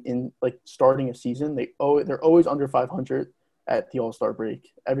going in, like starting a season. They're always under 500 at the All-Star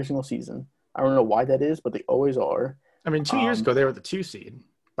break every single season. I don't know why that is, but they always are. I mean, 2 years ago they were the 2 seed.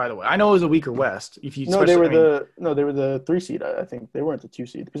 By the way, I know it was a weaker West. They were the 3 seed. I think they weren't the 2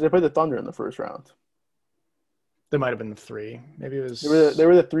 seed because they played the Thunder in the first round. They might have been the 3. Maybe it was. They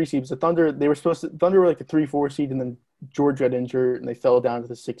were the 3 seeds. The Thunder. Thunder were like the 3-4 seed, and then George got injured, and they fell down to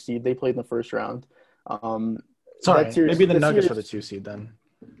the 6 seed. They played in the first round. Maybe the Nuggets were the 2 seed then.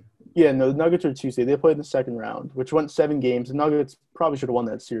 Yeah, no, the Nuggets are 2 seed. They played in the second round, which went 7 games. The Nuggets probably should have won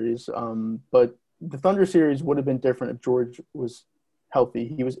that series. But the Thunder series would have been different if George was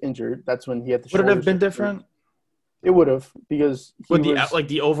healthy. He was injured. That's when he had the. Would it have been different? It would have because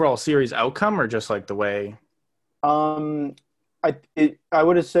the overall series outcome or just like the way. I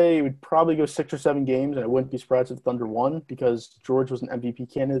would say it would probably go 6 or 7 games, and I wouldn't be surprised if Thunder won because George was an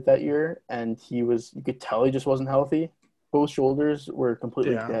MVP candidate that year, and you could tell he just wasn't healthy. Both shoulders were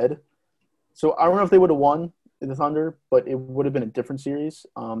completely dead. So I don't know if they would have won the Thunder, but it would have been a different series.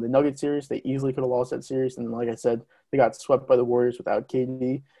 The Nuggets series, they easily could have lost that series, and like I said, they got swept by the Warriors without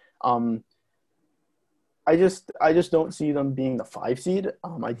KD. I just don't see them being the 5 seed.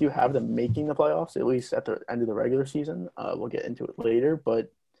 I do have them making the playoffs, at least at the end of the regular season. We'll get into it later,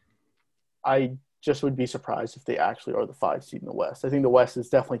 but I just would be surprised if they actually are the 5 seed in the West. I think the West is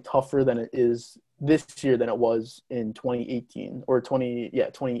definitely tougher than it is this year than it was in 2018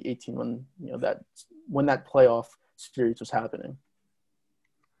 when that playoff series was happening.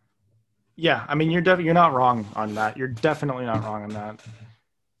 Yeah, I mean, you're not wrong on that. You're definitely not wrong on that.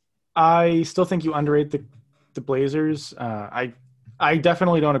 I still think you underrate the Blazers. I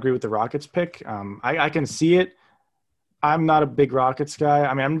definitely don't agree with the Rockets pick. I can see it. I'm not a big Rockets guy.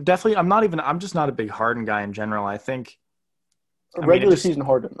 I mean, I'm just not a big Harden guy in general. A I mean, it regular just season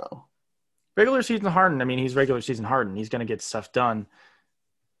Harden though. regular season Harden. I mean, he's regular season Harden. He's going to get stuff done,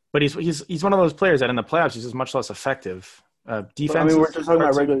 but he's one of those players that in the playoffs he's just much less effective. But, I Defense mean, we're is just talking hard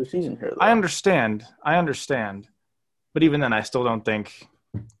about to. regular season here I though. understand, but even then, I still don't think.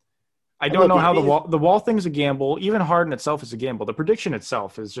 I And don't look, know how it is, the wall thing's a gamble. Even Harden itself is a gamble. The prediction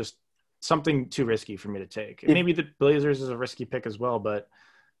itself is just something too risky for me to take. if Maybe the Blazers is a risky pick as well, but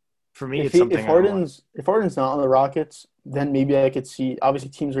for me, if it's he, if something I don't want. Harden's not on the Rockets, then maybe I could see. Obviously,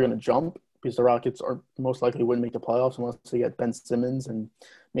 teams are going to jump because the Rockets are most likely wouldn't make the playoffs unless they get Ben Simmons, and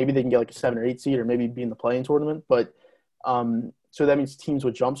maybe they can get like a 7 or 8 seed, or maybe be in the play-in tournament. But so that means teams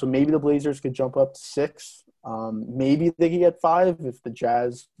would jump. So maybe the Blazers could jump up to 6. Maybe they could get 5 if the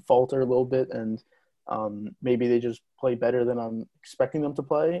Jazz falter a little bit, and maybe they just play better than I'm expecting them to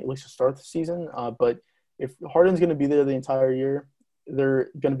play, at least to start the season. But if Harden's going to be there the entire year, they're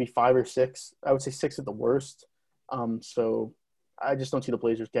going to be 5 or 6. I would say 6 at the worst. So I just don't see the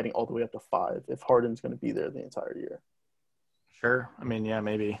Blazers getting all the way up to 5 if Harden's going to be there the entire year. Sure. I mean, yeah,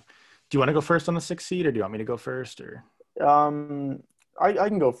 maybe. Do you want to go first on the 6th seed, or do you want me to go first? Or Um, I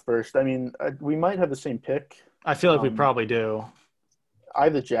can go first. I mean, we might have the same pick. I feel like we Um, probably do. I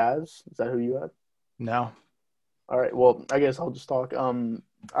have the Jazz. Is that who you had? No. All right. Well, I guess I'll just talk.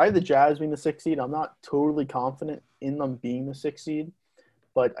 I have the Jazz being the 6th seed. I'm not totally confident in them being the 6th seed,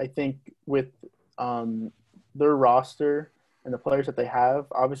 but I think with um, their roster and the players that they have,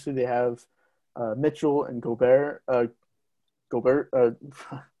 obviously they have Mitchell and Gobert. Gobert.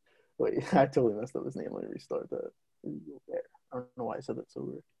 Wait, I totally messed up his name. Let me restart that. Gobert. I don't know why I said that so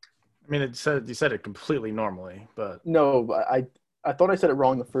weird. I mean, you said it completely normally, but No, but I thought I said it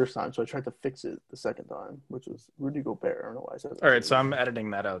wrong the first time, so I tried to fix it the second time, which was Rudy Gobert. I don't know why I said that. all right. So I'm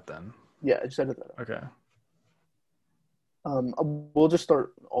editing that out then. Yeah, I just edited that. Okay. We'll just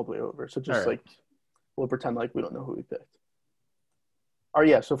start all the way over. So All just right. like we'll pretend like we don't know who we picked. Oh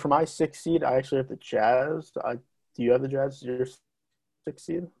yeah. So for my 6th seed, I actually have the Jazz. Do you have the Jazz as your 6th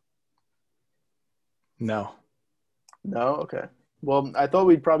seed? No. No. Okay. Well, I thought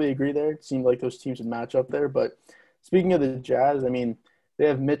we'd probably agree there. It seemed like those teams would match up there. But speaking of the Jazz, I mean, they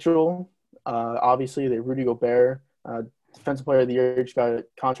have Mitchell. Obviously, they have Rudy Gobert. Defensive Player of the Year just got a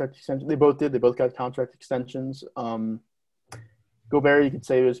contract extension. They both did. They both got contract extensions. Gobert, you could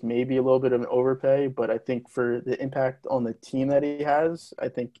say, was maybe a little bit of an overpay, but I think for the impact on the team that he has, I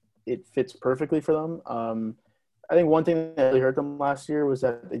think it fits perfectly for them. I think one thing that really hurt them last year was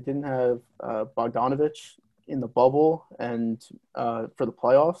that they didn't have Bogdanovich in the bubble and for the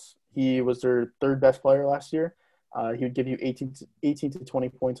playoffs. He was their third best player last year. He would give you 18 to 20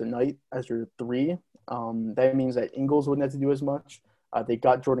 points a night as your 3. That means that Ingles wouldn't have to do as much. They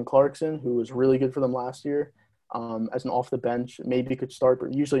got Jordan Clarkson, who was really good for them last year. As an off the bench, maybe could start,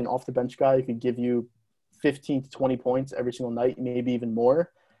 but usually an off the bench guy could give you 15 to 20 points every single night, maybe even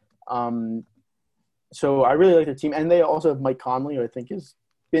more. So I really like their team, and they also have Mike Conley, who I think has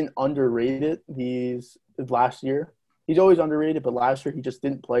been underrated these last year. He's always underrated, but last year he just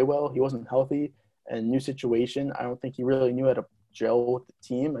didn't play well. He wasn't healthy, and new situation. I don't think he really knew how to gel with the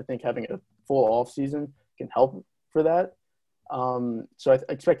team. I think having a full off season can help for that. So I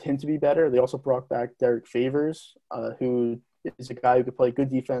expect him to be better. They also brought back Derek Favors, who is a guy who could play good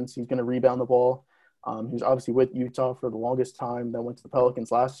defense. He's going to rebound the ball. He was obviously with Utah for the longest time, then went to the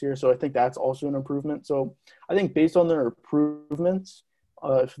Pelicans last year. So I think that's also an improvement. So I think based on their improvements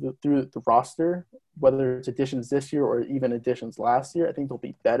through the roster, whether it's additions this year or even additions last year, I think they'll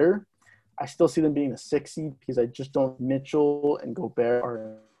be better. I still see them being a 6 seed because I just don't – Mitchell and Gobert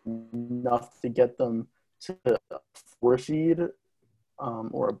are enough to get them to a 4 seed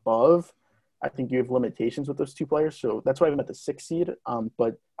or above. I think you have limitations with those two players, so that's why I'm at the 6 seed.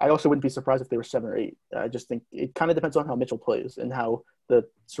 But I also wouldn't be surprised if they were 7 or 8. I just think it kind of depends on how Mitchell plays and how the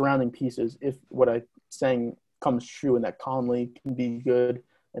surrounding pieces, if what I'm saying comes true and that Conley can be good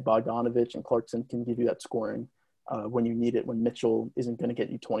and Bogdanovich and Clarkson can give you that scoring when you need it, when Mitchell isn't going to get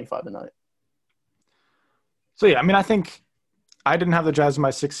you 25 a night. So, yeah, I mean, I think I didn't have the Jazz in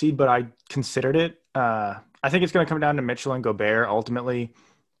my 6th seed, but I considered it. I think it's going to come down to Mitchell and Gobert ultimately.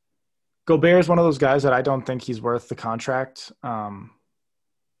 Gobert is one of those guys that I don't think he's worth the contract.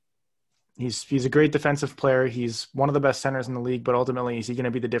 He's a great defensive player. He's one of the best centers in the league, but ultimately, is he going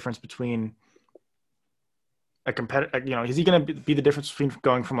to be the difference between a competitor? Is he going to be the difference between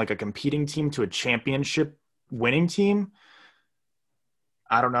going from like a competing team to a championship winning team,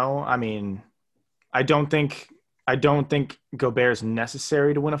 I don't know. I mean, I don't think Gobert is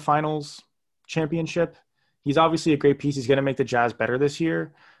necessary to win a finals championship. He's obviously a great piece. He's going to make the Jazz better this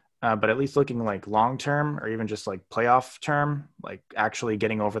year. But at least looking like long term or even just like playoff term, like actually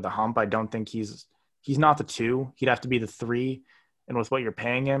getting over the hump, I don't think he's not the two. He'd have to be the three. And with what you're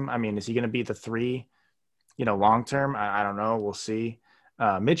paying him, I mean, is he going to be the three, long term? I don't know. We'll see.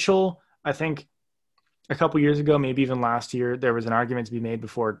 Mitchell, I think a couple years ago, maybe even last year, there was an argument to be made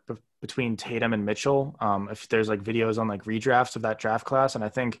between Tatum and Mitchell. If there's like videos on like redrafts of that draft class, and I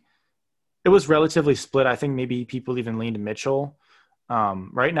think it was relatively split. I think maybe people even leaned Mitchell.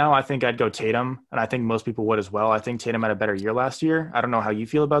 Right now, I think I'd go Tatum, and I think most people would as well. I think Tatum had a better year last year. I don't know how you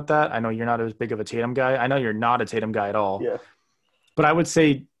feel about that. I know you're not as big of a Tatum guy. I know you're not a Tatum guy at all. Yeah. But I would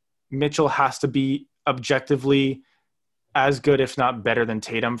say Mitchell has to be objectively as good, if not better than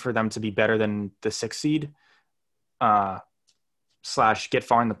Tatum, for them to be better than the 6 seed / get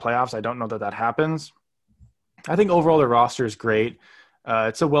far in the playoffs. I don't know that happens. I think overall the roster is great.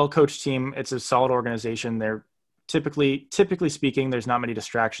 It's a well-coached team. It's a solid organization. They're typically speaking, there's not many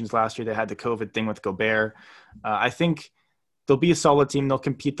distractions. Last year they had the COVID thing with Gobert. I think they'll be a solid team. They'll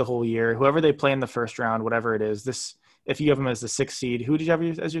compete the whole year. Whoever they play in the first round, whatever it is, if you have them as the 6 seed, who did you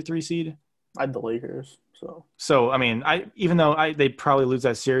have as your 3 seed? I had the Lakers. So I mean, even though they'd probably lose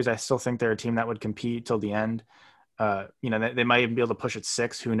that series, I still think they're a team that would compete till the end. They might even be able to push at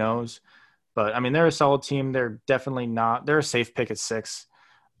 6. Who knows? But I mean, they're a solid team. They're definitely not. They're a safe pick at 6.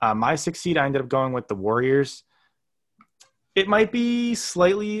 My 6 seed, I ended up going with the Warriors. It might be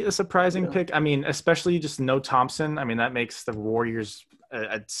slightly a surprising pick. I mean, especially just no Thompson. I mean, that makes the Warriors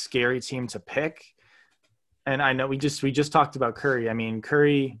a scary team to pick. And I know we just talked about Curry. I mean,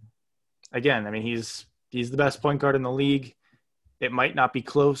 Curry, again, I mean, he's the best point guard in the league. It might not be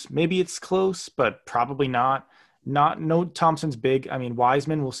close. Maybe it's close, but probably not. No Thompson's big. I mean,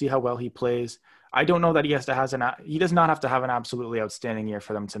 Wiseman, we'll see how well he plays. I don't know that he does not have to have an absolutely outstanding year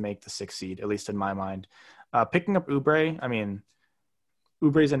for them to make the 6 seed, at least in my mind. Picking up Oubre, I mean,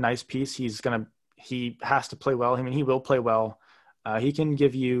 Oubre's a nice piece. He has to play well. I mean, he will play well. He can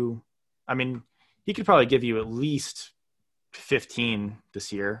give you, I mean, he could probably give you at least 15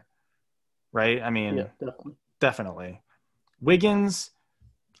 this year, right? I mean, yeah, definitely. Wiggins,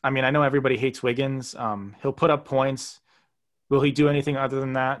 I mean, I know everybody hates Wiggins. He'll put up points. Will he do anything other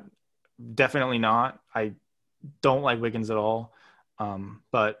than that? Definitely not. I don't like Wiggins at all.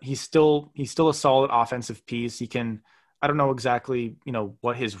 But he's still a solid offensive piece. He can, I don't know exactly,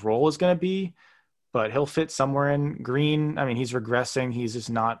 what his role is going to be, but he'll fit somewhere in. Green, I mean, he's regressing. He's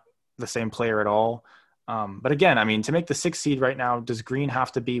just not the same player at all. But again, I mean, to make the 6 seed right now, does Green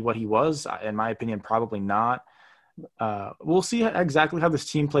have to be what he was? In my opinion, probably not. We'll see exactly how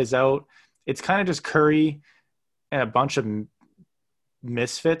this team plays out. It's kind of just Curry and a bunch of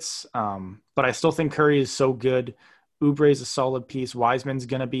misfits. But I still think Curry is so good. Oubre is a solid piece. Wiseman's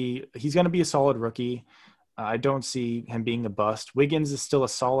going to be a solid rookie. I don't see him being a bust. Wiggins is still a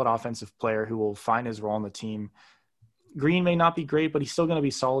solid offensive player who will find his role on the team. Green may not be great, but he's still going to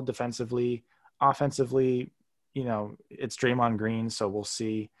be solid defensively. Offensively, it's Draymond Green, so we'll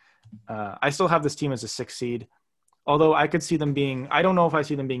see. I still have this team as a 6 seed, although I could see them being – I don't know if I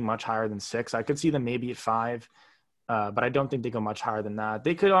see them being much higher than 6. I could see them maybe at 5, but I don't think they go much higher than that.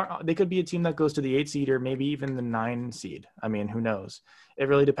 They could be a team that goes to the 8 seed or maybe even the 9 seed. I mean, who knows? It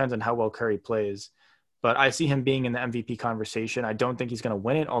really depends on how well Curry plays. But I see him being in the MVP conversation. I don't think he's going to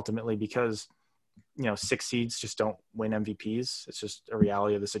win it ultimately because, 6 seeds just don't win MVPs. It's just a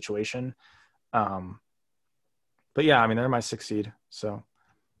reality of the situation. But yeah, I mean, they're my 6 seed. So.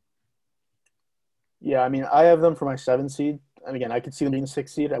 Yeah, I mean, I have them for my 7 seed. And again, I could see them being the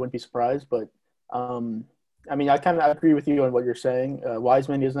 6 seed. I wouldn't be surprised. But, I mean, I kind of agree with you on what you're saying.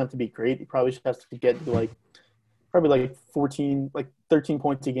 Wiseman doesn't have to be great. He probably just has to get to probably 14, 13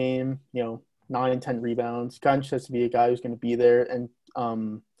 points a game, 9, 10 rebounds. Kind of just has to be a guy who's going to be there. And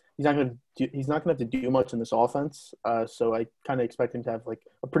he's not going to have to do much in this offense. So I kind of expect him to have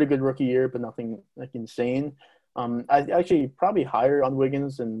a pretty good rookie year, but nothing insane. I actually probably higher on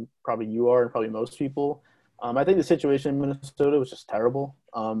Wiggins than probably you are and probably most people. I think the situation in Minnesota was just terrible.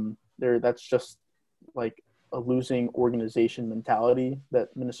 That's just a losing organization mentality that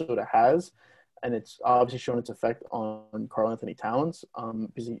Minnesota has. And it's obviously shown its effect on Karl Anthony Towns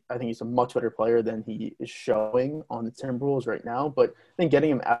because I think he's a much better player than he is showing on the Timberwolves right now. But I think getting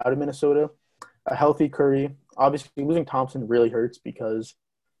him out of Minnesota, a healthy Curry, obviously losing Thompson really hurts because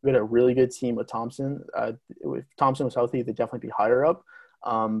we had a really good team with Thompson. If Thompson was healthy, they'd definitely be higher up.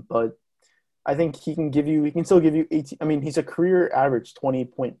 But I think he can still give you 18. I mean, he's a career average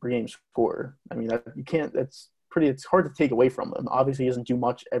 20-point per game scorer. I mean, it's hard to take away from him. Obviously, he doesn't do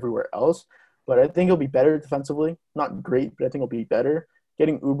much everywhere else, but I think he'll be better defensively. Not great, but I think he'll be better.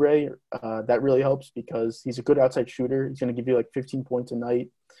 Getting Oubre, that really helps because he's a good outside shooter. He's going to give you like 15 points a night.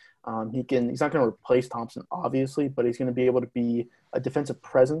 He's not going to replace Thompson, obviously, but he's going to be able to be a defensive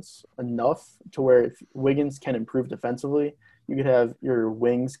presence enough to where if Wiggins can improve defensively, you could have your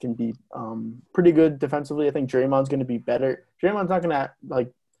wings can be pretty good defensively. I think Draymond's going to be better. Draymond's not going to I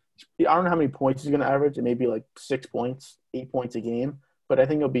don't know how many points he's going to average. It may be like 6 points, 8 points a game, but I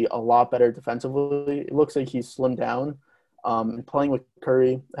think he'll be a lot better defensively. It looks like he's slimmed down. Playing with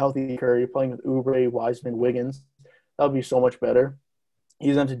Curry, healthy Curry, playing with Oubre, Wiseman, Wiggins, that'll be so much better. He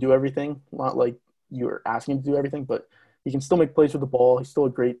doesn't have to do everything, not like you're asking him to do everything, but he can still make plays with the ball. He's still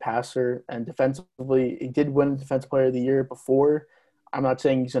a great passer, and defensively, he did win Defensive Player of the Year before. I'm not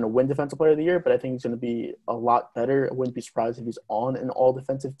saying he's going to win Defensive Player of the Year, but I think he's going to be a lot better. I wouldn't be surprised if he's on an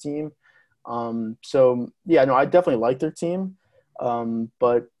all-defensive team. I definitely like their team,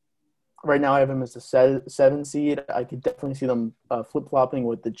 but right now I have him as the 7 seed. I could definitely see them flip-flopping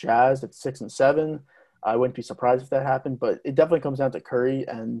with the Jazz at 6 and 7. I wouldn't be surprised if that happened, but it definitely comes down to Curry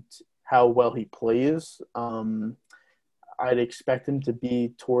and how well he plays. I'd expect him to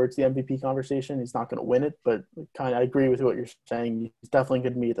be towards the MVP conversation. He's not going to win it, but I agree with what you're saying. He's definitely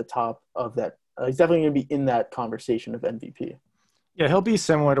going to be at the top of that. He's definitely going to be in that conversation of MVP. Yeah, he'll be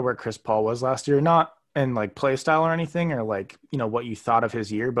similar to where Chris Paul was last year, not in like play style or anything, or like, what you thought of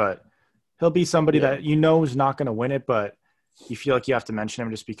his year, but he'll be somebody that is not going to win it, but you feel like you have to mention him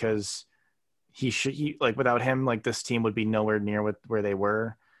just because without him, like this team would be nowhere near where they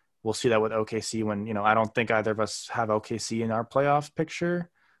were. We'll see that with OKC when, I don't think either of us have OKC in our playoff picture.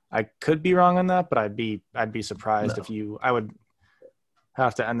 I could be wrong on that, but I'd be surprised if I would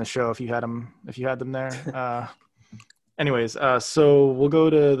have to end the show if you had them there. Anyways, so we'll go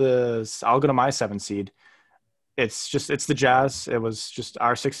to I'll go to my 7 seed. It's the Jazz. It was just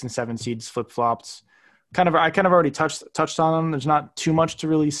our 6 and 7 seeds flip-flopped. I kind of already touched on them. There's not too much to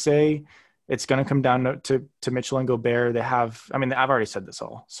really say. It's going to come down to Mitchell and Gobert. I've already said this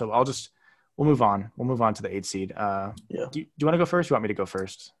all. So we'll move on. We'll move on to the 8 seed. Do you want to go first? You want me to go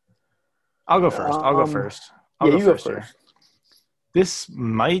first? I'll go first. I'll go first. You go first. Here. This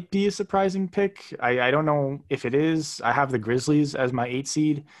might be a surprising pick. I don't know if it is. I have the Grizzlies as my 8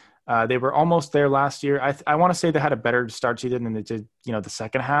 seed. They were almost there last year. I want to say they had a better start to them than they did, the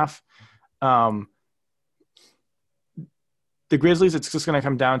second half. The Grizzlies, it's just going to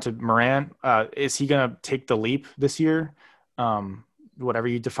come down to Morant. Is he going to take the leap this year? Whatever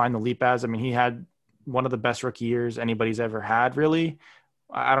you define the leap as. I mean, he had one of the best rookie years anybody's ever had, really.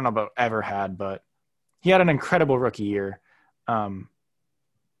 I don't know about ever had, but he had an incredible rookie year.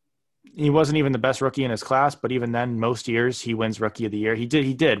 He wasn't even the best rookie in his class, but even then, most years he wins Rookie of the Year. He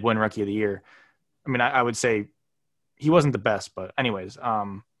did win Rookie of the Year. I mean, I would say he wasn't the best, but anyways,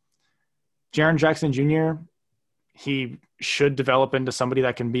 Jaren Jackson Jr., he should develop into somebody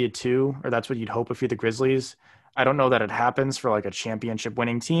that can be a 2, or that's what you'd hope if you're the Grizzlies. I don't know that it happens for like a championship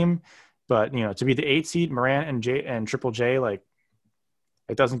winning team, but to be the 8 seed, Morant and Triple J, like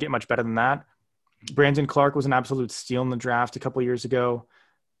it doesn't get much better than that. Brandon Clark was an absolute steal in the draft a couple years ago.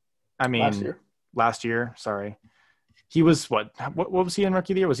 I mean, last year, sorry. He was what was he in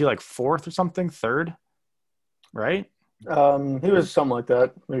Rookie of the Year? Was he like 4th or something? 3rd? Right? He was something like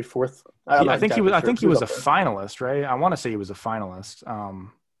that, maybe 4th. I think he was a finalist, right? I want to say he was a finalist.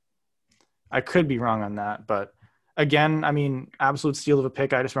 I could be wrong on that, but again, I mean, absolute steal of a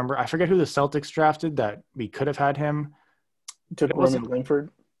pick. I just remember, I forget who the Celtics drafted that we could have had him. Took Romeo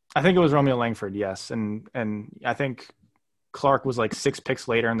Langford. I think it was Romeo Langford, yes, and I think Clark was like 6 picks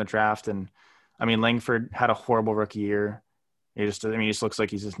later in the draft, and I mean, Langford had a horrible rookie year. He just looks like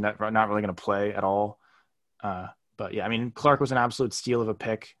he's just not really going to play at all. But yeah, I mean, Clark was an absolute steal of a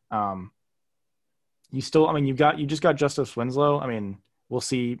pick. You just got Justice Winslow. I mean, we'll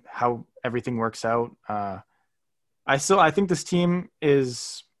see how everything works out. I think this team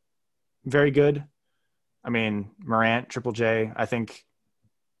is very good. I mean, Morant, Triple J. I think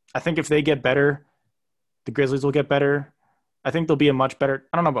if they get better, the Grizzlies will get better. I think they'll be a much better.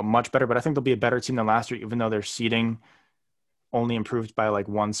 I don't know about much better, but I think they'll be a better team than last year, even though their seeding only improved by like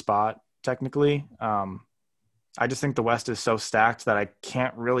 1 spot technically. I just think the West is so stacked that I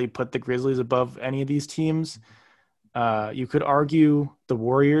can't really put the Grizzlies above any of these teams. You could argue the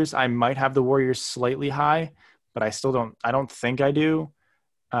Warriors. I might have the Warriors slightly high, but I don't think I do.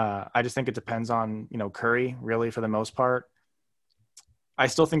 I just think it depends on, Curry really for the most part. I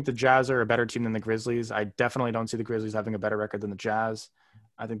still think the Jazz are a better team than the Grizzlies. I definitely don't see the Grizzlies having a better record than the Jazz.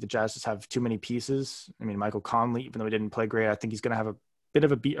 I think the Jazz just have too many pieces. I mean, Michael Conley, even though he didn't play great, I think he's going to have a bit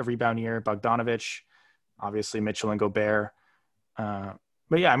of a rebound year. Bogdanovich, obviously Mitchell and Gobert.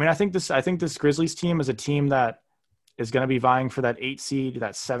 But yeah, I mean, I think this Grizzlies team is a team that is going to be vying for that 8 seed,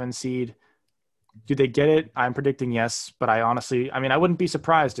 that 7 seed. Do they get it? I'm predicting yes, but I mean, I wouldn't be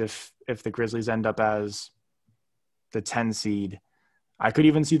surprised if the Grizzlies end up as the 10 seed. I could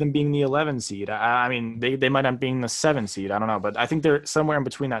even see them being the 11 seed. I mean, they might end up being the 7 seed. I don't know, but I think they're somewhere in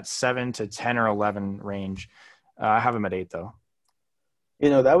between that 7 to 10 or 11 range. I have them at 8 though.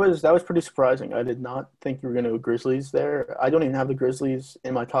 That was pretty surprising. I did not think you were going to go Grizzlies there. I don't even have the Grizzlies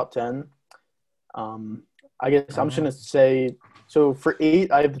in my top 10. I guess I'm just going to say so for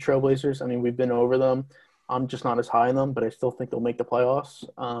 8, I have the Trailblazers. I mean, we've been over them. I'm just not as high on them, but I still think they'll make the playoffs.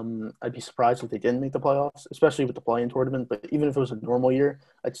 I'd be surprised if they didn't make the playoffs, especially with the play-in tournament. But even if it was a normal year,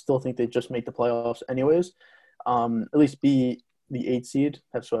 I'd still think they'd just make the playoffs anyways. At least be the 8 seed,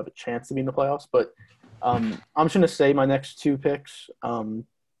 so have a chance to be in the playoffs. But I'm just going to say my next 2 picks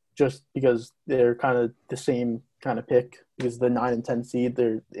just because they're kind of the same kind of pick because the 9 and 10 seed,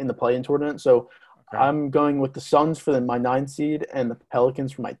 they're in the play-in tournament. So okay. I'm going with the Suns for my 9 seed and the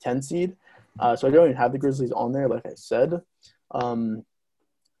Pelicans for my 10 seed. So I don't even have the Grizzlies on there, like I said.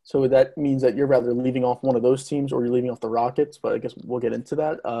 So that means that you're rather leaving off one of those teams or you're leaving off the Rockets, but I guess we'll get into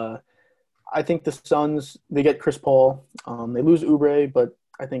that. I think the Suns, they get Chris Paul. They lose Oubre, but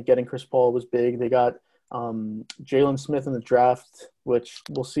I think getting Chris Paul was big. They got Jalen Smith in the draft, which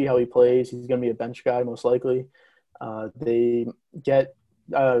we'll see how he plays. He's going to be a bench guy most likely. They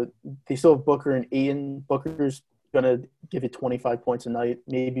still have Booker and Ayton. Booker's going to give you 25 points a night,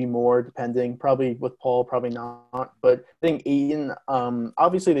 maybe more, depending. Probably with Paul, probably not. But I think Ayton,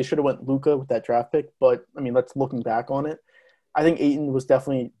 obviously they should have went Luka with that draft pick. But, I mean, let's looking back on it. I think Ayton was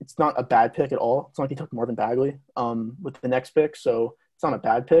definitely – it's not a bad pick at all. It's not like he took Marvin Bagley with the next pick. So it's not a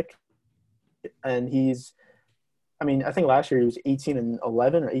bad pick. And he's – I mean, I think last year he was 18 and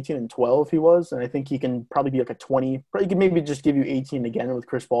 11 or 18 and 12 he was. And I think he can probably be like a 20. He could maybe just give you 18 again with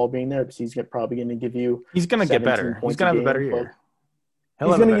Chris Paul being there because he's probably going to give you – He's going to get better. He's going to have a better year.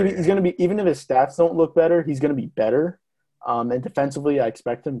 He's going to be – even if his stats don't look better, he's going to be better. And defensively, I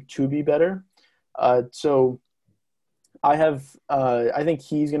expect him to be better. So I think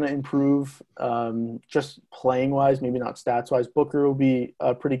he's going to improve just playing-wise, maybe not stats-wise. Booker will be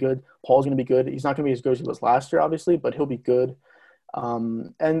pretty good. Paul's going to be good. He's not going to be as good as he was last year, obviously, but he'll be good.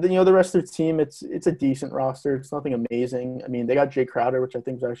 And then, the rest of the team, it's a decent roster. It's nothing amazing. I mean, they got Jay Crowder, which I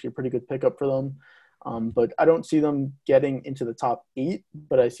think is actually a pretty good pickup for them. But I don't see them getting into the top 8,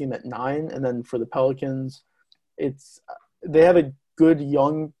 but I see them at 9. And then for the Pelicans, they have a good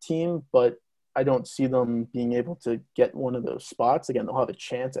young team, but I don't see them being able to get one of those spots. Again, they'll have a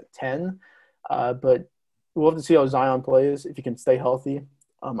chance at 10. But we'll have to see how Zion plays, if he can stay healthy.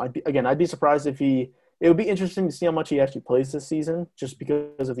 I'd be surprised if it would be interesting to see how much he actually plays this season just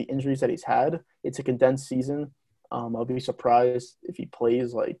because of the injuries that he's had. It's a condensed season. I'll be surprised if he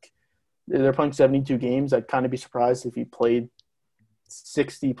plays they're playing 72 games. I'd kind of be surprised if he played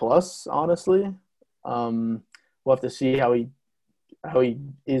 60 plus, honestly. We'll have to see how he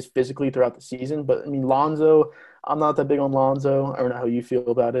is physically throughout the season. But, I mean, Lonzo, I'm not that big on Lonzo. I don't know how you feel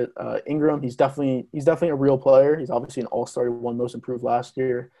about it. Ingram, he's definitely a real player. He's obviously an all-star. He won most improved last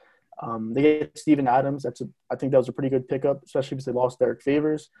year. They get Steven Adams. I think that was a pretty good pickup, especially because they lost Derek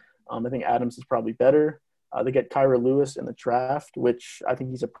Favors. I think Adams is probably better. They get Kyra Lewis in the draft, which I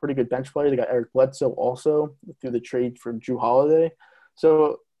think he's a pretty good bench player. They got Eric Bledsoe also through the trade for Jrue Holiday.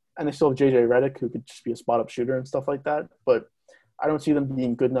 So, and they still have JJ Redick, who could just be a spot-up shooter and stuff like that. But I don't see them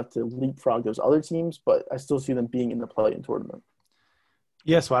being good enough to leapfrog those other teams, but I still see them being in the play-in tournament.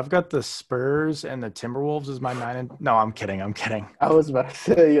 Yeah, so I've got the Spurs and the Timberwolves as my 9 and – no, I'm kidding. I was about to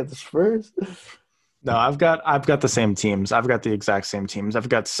say you got the Spurs. No, I've got the same teams. I've got the exact same teams. I've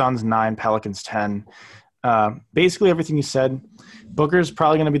got Suns 9, Pelicans 10. Basically everything you said. Booker's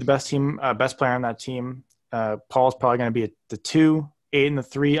probably going to be the best player on that team. Paul's probably going to be the 2. Ayton the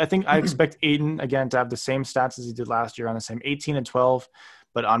 3. I think I expect Ayton, again, to have the same stats as he did last year on the same 18 and 12,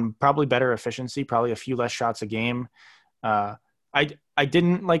 but on probably better efficiency, probably a few less shots a game. I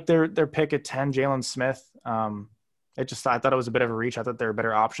didn't like their pick at 10, Jalen Smith. I thought it was a bit of a reach. I thought there were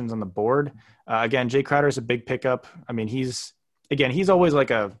better options on the board. Again, Jay Crowder is a big pickup. I mean, he's always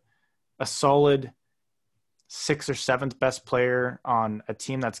like a solid 6th or 7th best player on a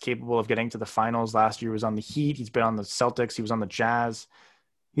team that's capable of getting to the finals. Last year he was on the Heat. He's been on the Celtics. He was on the Jazz.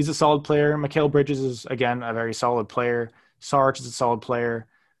 He's a solid player. Mikal Bridges is, again, a very solid player. Sarge is a solid player.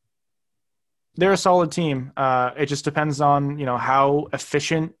 They're a solid team. It just depends on, how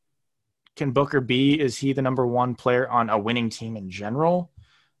efficient can Booker be? Is he the number one player on a winning team in general?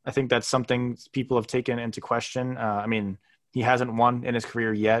 I think that's something people have taken into question. I mean, he hasn't won in his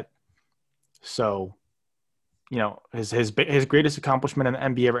career yet. So, his greatest accomplishment in the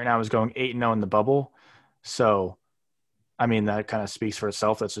NBA right now is going 8-0 in the bubble. So, I mean, that kind of speaks for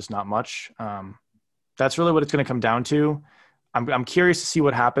itself. That's just not much. That's really what it's going to come down to. I'm curious to see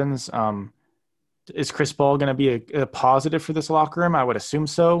what happens. Is Chris Paul going to be a positive for this locker room? I would assume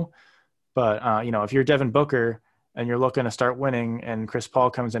so. But, if you're Devin Booker and you're looking to start winning and Chris Paul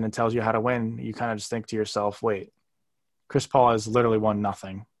comes in and tells you how to win, you kind of just think to yourself, wait, Chris Paul has literally won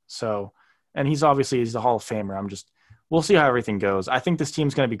nothing. So, and he's the Hall of Famer. We'll see how everything goes. I think this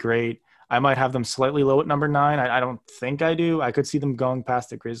team's going to be great. I might have them slightly low at number 9. I don't think I do. I could see them going past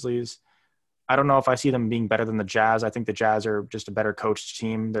the Grizzlies. I don't know if I see them being better than the Jazz. I think the Jazz are just a better coached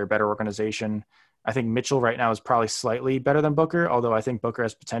team. They're a better organization. I think Mitchell right now is probably slightly better than Booker, although I think Booker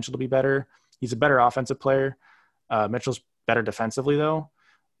has potential to be better. He's a better offensive player. Mitchell's better defensively, though.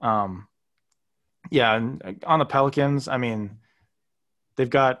 Yeah, and on the Pelicans, I mean, they've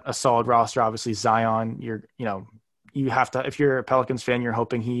got a solid roster. Obviously, Zion. You have to. If you're a Pelicans fan, you're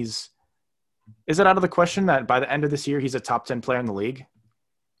hoping he's. Is it out of the question that by the end of this year he's a top 10 player in the league?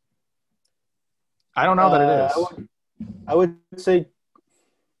 I don't know that it is. I would say.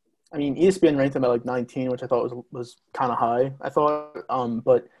 I mean, ESPN ranked him at like 19, which I thought was kind of high. I thought,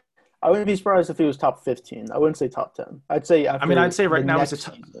 but I wouldn't be surprised if he was top 15. I wouldn't say top 10. I'd say right now he's a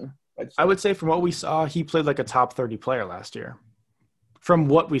top. I would say from what we saw, he played like a top 30 player last year. From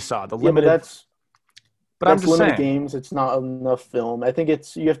what we saw, the limited. But I'm just limited saying, games. It's not enough film. I think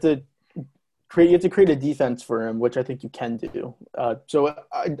you have to create a defense for him, which I think you can do. So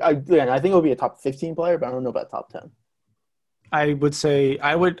I think it'll be a top 15 player, but I don't know about top 10. I would say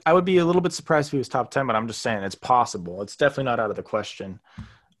I would be a little bit surprised if he was top 10, but I'm just saying it's possible. It's definitely not out of the question.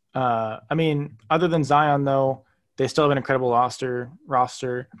 I mean, other than Zion, though, they still have an incredible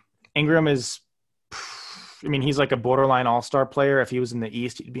roster. Ingram is, I mean, he's like a borderline all-star player. If he was in the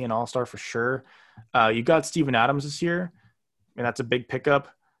East, he'd be an all-star for sure. You got Steven Adams this year. I mean, that's a big pickup.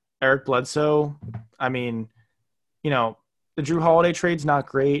 Eric Bledsoe. I mean, the Drew Holiday trade's not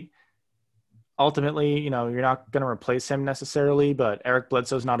great. Ultimately, you're not going to replace him necessarily, but Eric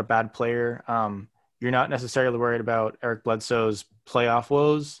Bledsoe's not a bad player. You're not necessarily worried about Eric Bledsoe's playoff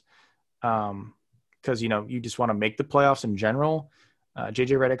woes because, you just want to make the playoffs in general.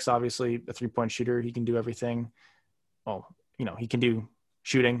 JJ Redick's obviously a three-point shooter. He can do everything. Well, he can do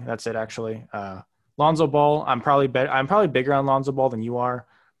shooting. That's it, actually. Lonzo Ball, I'm probably bigger on Lonzo Ball than you are.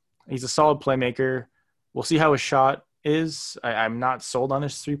 He's a solid playmaker. We'll see how his shot is. I'm not sold on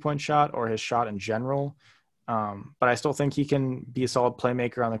his three-point shot or his shot in general, but I still think he can be a solid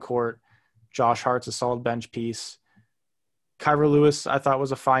playmaker on the court. Josh Hart's a solid bench piece. Kyra Lewis, I thought,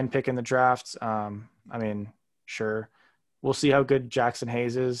 was a fine pick in the draft. I mean, sure. We'll see how good Jackson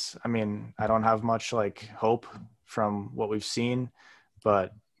Hayes is. I mean, I don't have much hope from what we've seen,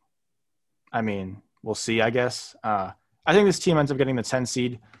 but I mean, we'll see, I guess. I think this team ends up getting the 10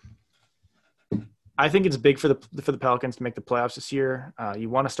 seed. I think it's big for the Pelicans to make the playoffs this year. You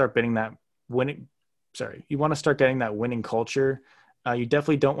want to start getting that winning culture. You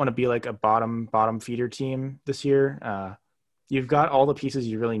definitely don't want to be like a bottom feeder team this year. You've got all the pieces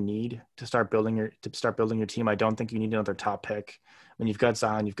you really need to start building your team. I don't think you need another top pick. When you've got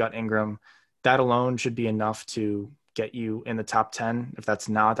Zion, you've got Ingram, that alone should be enough to get you in the top 10. If that's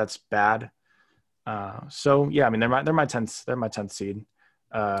not, that's bad. So yeah, I mean, they're my 10th seed.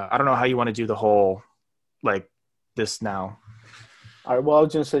 I don't know how you want to do the whole this now. All right. Well, I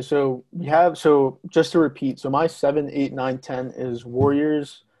was going to say, so just to repeat, so my 7, 8, 9, 10 is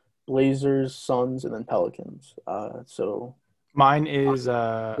Warriors, Blazers, Suns, and then Pelicans. So mine is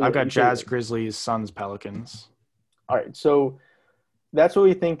I've got Jazz, Grizzlies, Suns, Pelicans. All right. So that's what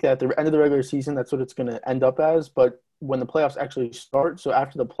we think at the end of the regular season. That's what it's going to end up as. But when the playoffs actually start, so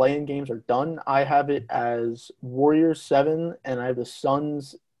after the play-in games are done, I have it as Warriors 7, and I have the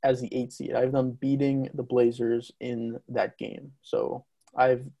Suns as the 8 seed. I have them beating the Blazers in that game. So I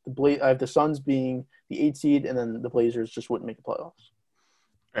have the Suns being the 8 seed, and then the Blazers just wouldn't make the playoffs.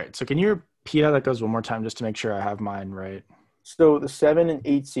 All right. So can you repeat how that goes one more time just to make sure I have mine right? So the 7 and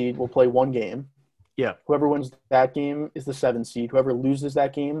 8 seed will play one game. Yeah. Whoever wins that game is the 7 seed. Whoever loses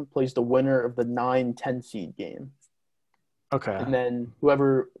that game plays the winner of the 9-10 seed game. Okay. And then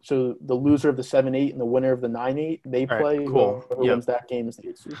so the loser of the 7-8 and the winner of the 9-8, they play. Right, cool. Whoever wins that game is the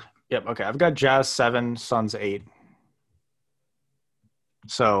 8 seed. Yep. Okay. I've got Jazz 7, Suns 8.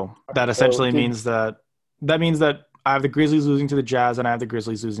 So that essentially means that I have the Grizzlies losing to the Jazz, and I have the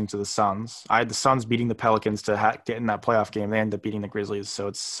Grizzlies losing to the Suns. I had the Suns beating the Pelicans to get in that playoff game. They ended up beating the Grizzlies, so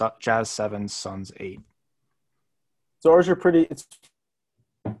it's Jazz 7, Suns 8. So ours are pretty. It's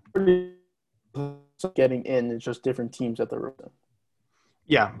pretty getting in. It's just different teams at the room.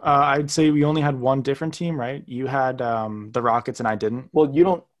 Yeah, I'd say we only had one different team, right? You had the Rockets, and I didn't. Well, you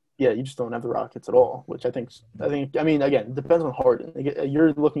don't. Yeah, you just don't have the Rockets at all, which I think. I mean, again, it depends on Harden.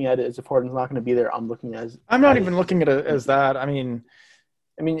 You're looking at it as if Harden's not going to be there. I'm looking as. I'm not even looking at it as that. I mean,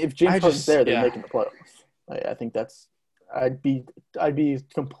 if James Harden's there, they're making the playoffs. I think that's. I'd be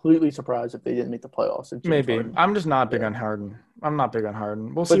completely surprised if they didn't make the playoffs. Maybe. Harden. I'm just not big on Harden. I'm not big on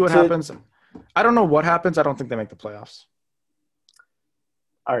Harden. We'll see what happens. I don't know what happens. I don't think they make the playoffs.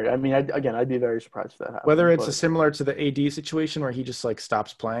 All right. I mean, I'd be very surprised if that happens. Whether it's similar to the AD situation where he just like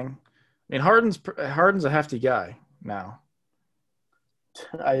stops playing. I mean, Harden's a hefty guy now.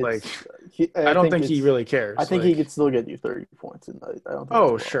 I don't think he really cares. I think he could still get you 30 points, and I don't.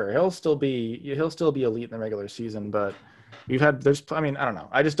 Oh, sure, he'll still be elite in the regular season, but I don't know.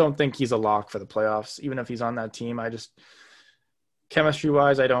 I just don't think he's a lock for the playoffs, even if he's on that team.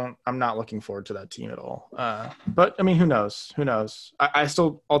 Chemistry-wise, I'm not looking forward to that team at all. But I mean, who knows? I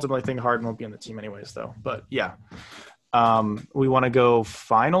still ultimately think Harden will be on the team anyways, though. But yeah, we want to go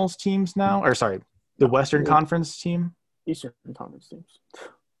finals teams now, or sorry, the Western Conference team. Eastern Conference teams.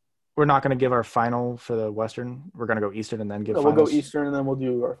 We're not going to give our final for the Western. We're going to go Eastern and then give. We'll go Eastern and then we'll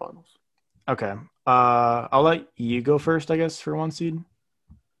do our finals. Okay. I'll let you go first, I guess, for 1 seed.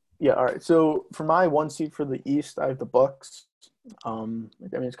 Yeah. All right. So for my 1 seed for the East, I have the Bucks. I mean,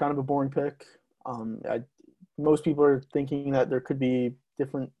 it's kind of a boring pick. Most people are thinking that there could be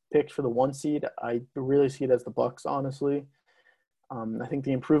different picks for the 1 seed. I really see it as the Bucks, honestly. I think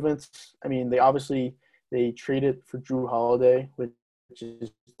the improvements. I mean, they traded for Jrue Holiday, which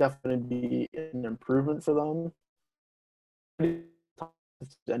is definitely an improvement for them.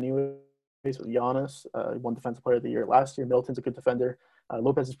 Anyways, with Giannis, won Defensive Player of the Year last year. Middleton's a good defender.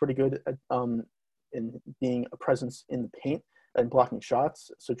 Lopez is pretty good at in being a presence in the paint and blocking shots.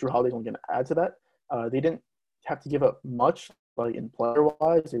 So Jrue Holiday's only going to add to that. They didn't have to give up much, like in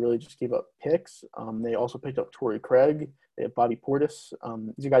player-wise. They really just gave up picks. They also picked up Torrey Craig. They have Bobby Portis.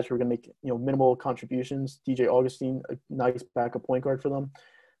 These are guys who are going to make minimal contributions. DJ Augustine, a nice backup point guard for them.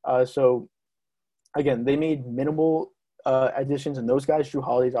 So again, they made minimal additions, and those guys. Jrue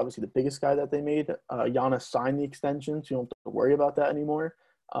Holiday is obviously the biggest guy that they made. Giannis signed the extension, so you don't have to worry about that anymore.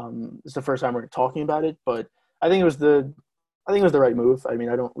 It's the first time we're talking about it, but I think it was the right move. I mean,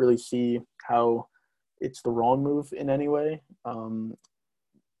 I don't really see how it's the wrong move in any way. No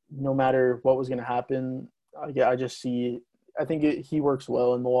matter what was going to happen, I think he works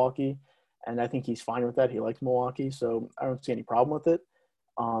well in Milwaukee, and I think he's fine with that. He likes Milwaukee, so I don't see any problem with it.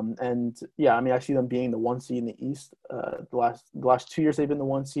 And yeah, I mean, I see them being the 1 seed in the East. The last 2 years they've been the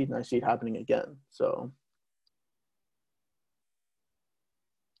 1 seed, and I see it happening again. So.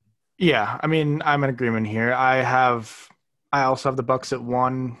 Yeah, I mean, I'm in agreement here. I also have the Bucks at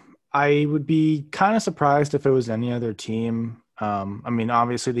 1. I would be kind of surprised if it was any other team. I mean,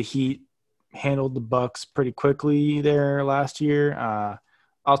 obviously the Heat handled the Bucks pretty quickly there last year.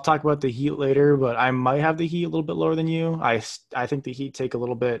 I'll talk about the Heat later, but I might have the Heat a little bit lower than you. I think the Heat take a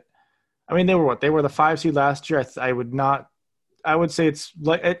little bit. I mean, they were the 5 seed last year. I would say it's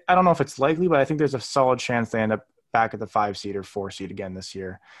like, I don't know if it's likely, but I think there's a solid chance they end up back at the 5 seed or 4 seed again this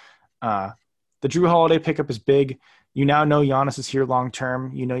year. The Jrue Holiday pickup is big. You now know Giannis is here long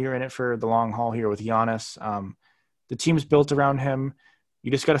term. You know you're in it for the long haul here with Giannis. The team's built around him. You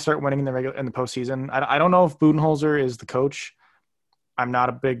just got to start winning in the postseason. I don't know if Budenholzer is the coach. I'm not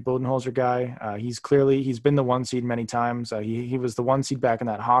a big Budenholzer guy. He's been the 1 seed many times. He was the 1 seed back in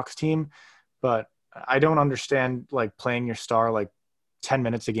that Hawks team, but I don't understand like playing your star like 10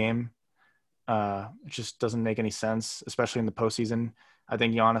 minutes a game. It just doesn't make any sense, especially in the postseason. I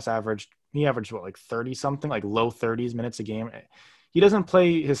think Giannis averaged what, like 30 something, like low 30s minutes a game. He doesn't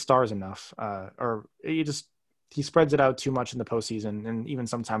play his stars enough, or he spreads it out too much in the postseason and even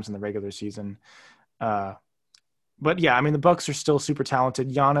sometimes in the regular season. But yeah, I mean, the Bucks are still super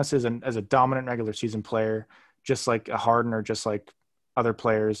talented. Giannis is as a dominant regular season player, just like a Harden or just like other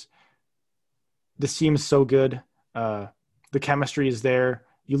players. This team is so good. The chemistry is there.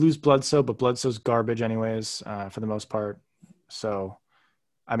 You lose Bledsoe, but Bledsoe's garbage anyways, for the most part. So,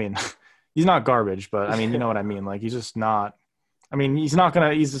 I mean, he's not garbage, but I mean, you know what I mean? Like, he's just not – I mean, he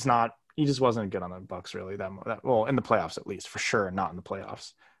just wasn't good on the Bucks really well, in the playoffs at least, for sure, not in the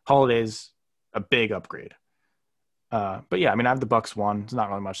playoffs. Holiday's a big upgrade. But yeah, I mean, I have the Bucks 1. There's not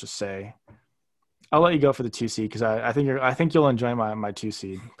really much to say. I'll let you go for the 2 seed because I think you'll enjoy my 2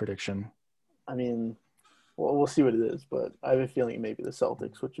 seed prediction. I mean, well, we'll see what it is, but I have a feeling maybe the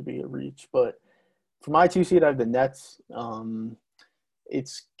Celtics, which would be a reach. But for my 2 seed, I have the Nets.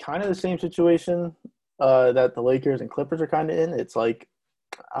 It's kind of the same situation that the Lakers and Clippers are kind of in. It's like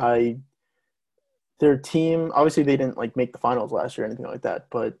I their team obviously they didn't like make the finals last year or anything like that,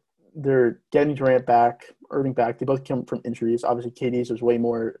 but they're getting Durant back, Irving back. They both come from injuries. Obviously, KD's was way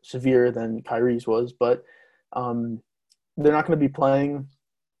more severe than Kyrie's was, but um, they're not going to be playing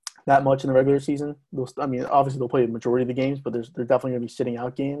that much in the regular season. I mean, obviously they'll play the majority of the games, but they're definitely going to be sitting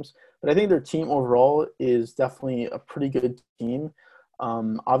out games. But I think their team overall is definitely a pretty good team.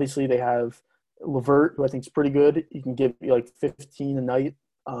 Obviously, they have Levert, who I think is pretty good. He can give you like 15 a night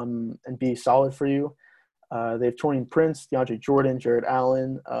and be solid for you. They have Torian Prince, DeAndre Jordan, Jared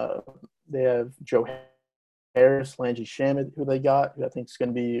Allen. They have Joe Harris, Landry Shamet, who they got, who I think is going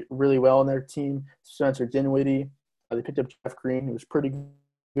to be really well on their team. Spencer Dinwiddie. They picked up Jeff Green, who was pretty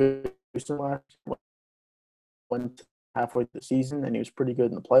good last went halfway through the season, and he was pretty good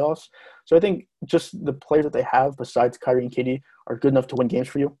in the playoffs. So I think just the players that they have besides Kyrie and KD are good enough to win games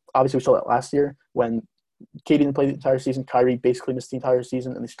for you. Obviously, we saw that last year when KD didn't play the entire season. Kyrie basically missed the entire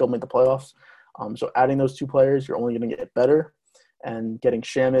season, and they still made the playoffs. So adding those two players, you're only going to get better. And getting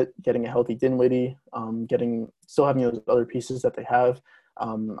Shamet, getting a healthy Dinwiddie, still having those other pieces that they have.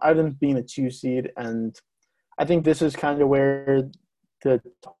 I have them being the 2 seed, and I think this is kind of where the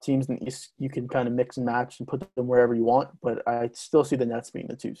top teams in the East, you can kind of mix and match and put them wherever you want, but I still see the Nets being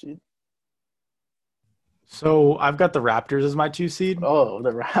the 2 seed. So I've got the Raptors as my 2 seed. Oh,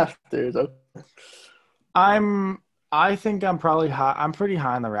 the Raptors. Okay. I think I'm probably high. I'm pretty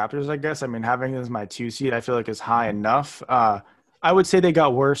high on the Raptors, I guess. I mean, having them as my 2 seed, I feel like is high enough. I would say they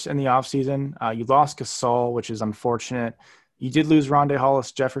got worse in the offseason. You lost Gasol, which is unfortunate. You did lose Rondae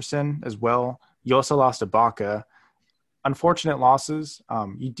Hollis Jefferson as well. You also lost Ibaka. Unfortunate losses.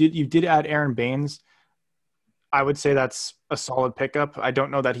 You did add Aaron Baines. I would say that's a solid pickup. I don't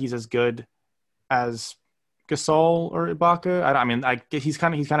know that he's as good as Gasol or Ibaka. He's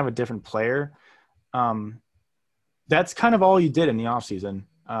kind of a different player. That's kind of all you did in the offseason.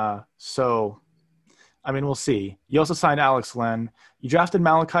 So, I mean, we'll see. You also signed Alex Len. You drafted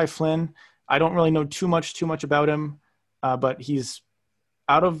Malachi Flynn. I don't really know too much about him, but he's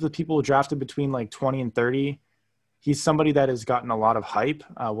out of the people drafted between like 20 and 30. He's somebody that has gotten a lot of hype.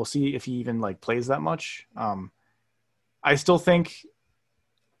 We'll see if he even like plays that much. I still think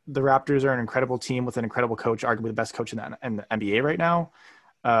the Raptors are an incredible team with an incredible coach, arguably the best coach in the NBA right now.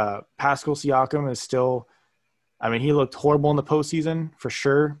 Pascal Siakam is still, I mean, he looked horrible in the postseason for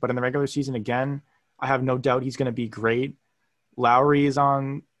sure, but in the regular season, again, I have no doubt he's going to be great. Lowry,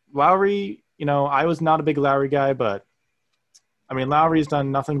 I was not a big Lowry guy, but I mean, Lowry's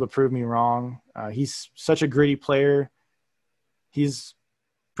done nothing but prove me wrong. He's such a gritty player. He's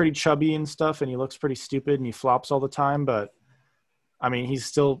pretty chubby and stuff, and he looks pretty stupid, and he flops all the time. But, I mean,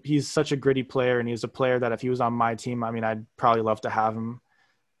 he's such a gritty player, and he's a player that if he was on my team, I mean, I'd probably love to have him.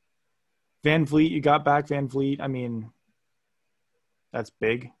 Van Vliet, you got back Van Vliet. I mean, that's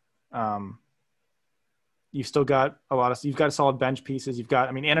big. You've still got you've got solid bench pieces.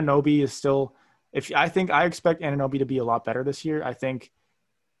 Anunoby is still – I expect Anunoby to be a lot better this year. I think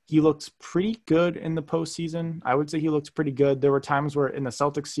he looks pretty good in the postseason. I would say he looks pretty good. There were times where in the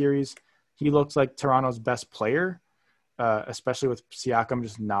Celtics series, he looks like Toronto's best player, especially with Siakam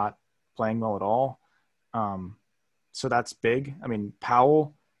just not playing well at all. So that's big. I mean,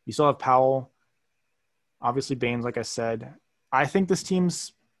 Powell, you still have Powell. Obviously, Baines, like I said. I think this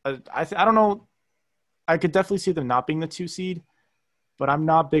team's I don't know. I could definitely see them not being the 2 seed, but I'm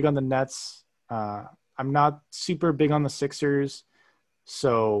not big on the Nets. I'm not super big on the Sixers,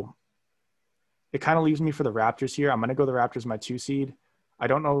 so it kind of leaves me for the Raptors here. I'm going to go the Raptors my 2 seed. I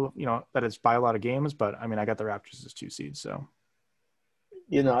don't know, that it's by a lot of games, but I mean, I got the Raptors as 2 seeds. So,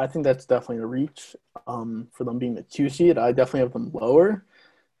 I think that's definitely a reach for them being the 2 seed. I definitely have them lower,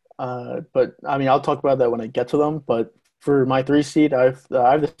 but I mean, I'll talk about that when I get to them. But for my 3 seed, I have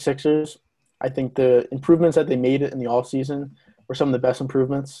the Sixers. I think the improvements that they made in the offseason were some of the best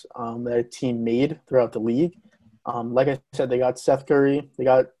improvements that a team made throughout the league. Like I said, they got Seth Curry. They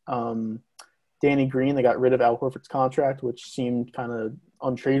got Danny Green. They got rid of Al Horford's contract, which seemed kind of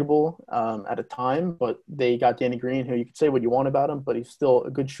untradeable at a time. But they got Danny Green, who you could say what you want about him, but he's still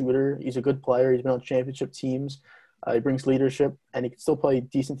a good shooter. He's a good player. He's been on championship teams. He brings leadership, and he can still play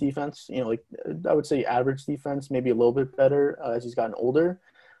decent defense. I would say average defense, maybe a little bit better as he's gotten older.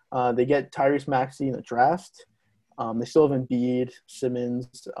 They get Tyrese Maxey in the draft. They still have Embiid,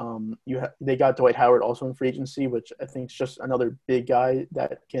 Simmons. They got Dwight Howard also in free agency, which I think is just another big guy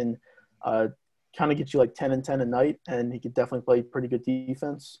that can kind of get you like 10 and 10 a night, and he could definitely play pretty good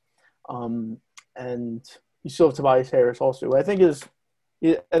defense. And You still have Tobias Harris also. I think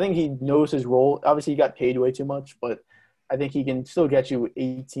he knows his role. Obviously, he got paid way too much, but I think he can still get you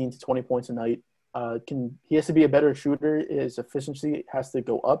 18 to 20 points a night. He has to be a better shooter. His efficiency has to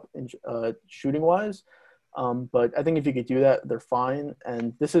go up in shooting wise. But I think if you could do that, they're fine.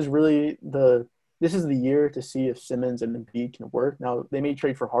 And this is the year to see if Simmons and Embiid can work. Now they may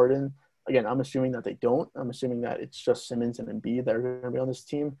trade for Harden. Again, I'm assuming that they don't. I'm assuming that it's just Simmons and Embiid that are going to be on this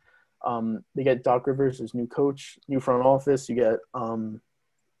team. They get Doc Rivers as new coach, new front office. You get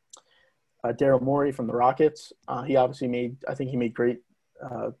Daryl Morey from the Rockets. He obviously I think he made great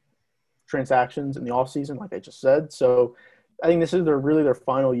transactions in the offseason, like I just said. So I think this is their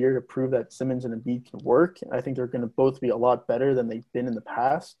final year to prove that Simmons and Embiid can work. And I think they're going to both be a lot better than they've been in the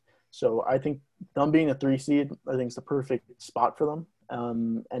past. So I think them being a 3 seed, I think it's the perfect spot for them.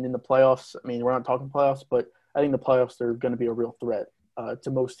 And in the playoffs, I mean, we're not talking playoffs, but I think the playoffs, they're going to be a real threat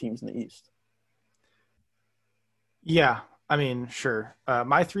to most teams in the East. Yeah, I mean, sure.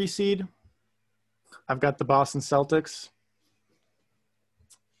 My 3 seed, I've got the Boston Celtics.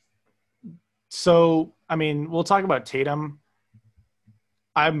 So, I mean, we'll talk about Tatum.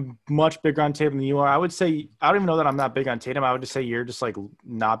 I'm much bigger on Tatum than you are. I would say I don't even know that I'm not big on Tatum. I would just say you're just like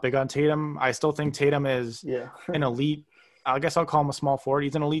not big on Tatum. I still think Tatum is an elite. I guess I'll call him a small forward.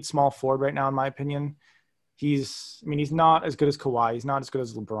 He's an elite small forward right now, in my opinion. He's not as good as Kawhi. He's not as good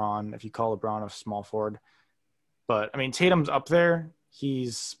as LeBron, if you call LeBron a small forward. But I mean, Tatum's up there.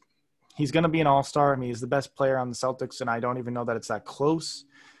 He's going to be an all-star. I mean, he's the best player on the Celtics, and I don't even know that it's that close.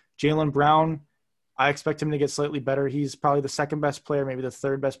 Jaylen Brown, I expect him to get slightly better. He's probably the second best player, maybe the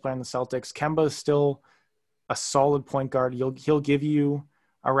third best player in the Celtics. Kemba is still a solid point guard. He'll give you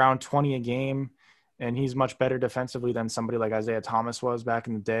around 20 a game, and he's much better defensively than somebody like Isaiah Thomas was back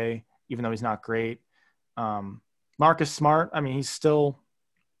in the day, even though he's not great. Marcus Smart, I mean,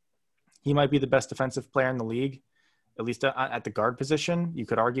 he might be the best defensive player in the league, at least at the guard position. You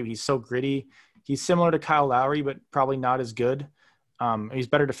could argue he's so gritty. He's similar to Kyle Lowry, but probably not as good. He's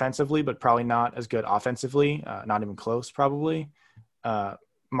better defensively, but probably not as good offensively. Not even close, probably.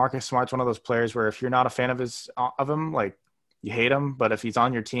 Marcus Smart's one of those players where if you're not a fan of him, like you hate him, but if he's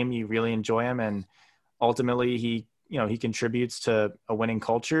on your team, you really enjoy him, and ultimately he contributes to a winning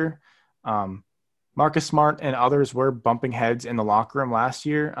culture. Marcus Smart and others were bumping heads in the locker room last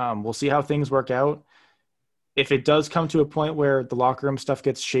year. We'll see how things work out. If it does come to a point where the locker room stuff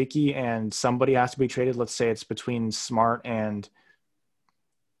gets shaky and somebody has to be traded, let's say it's between Smart and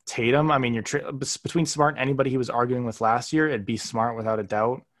Tatum. I mean, between Smart and anybody he was arguing with last year, it'd be Smart without a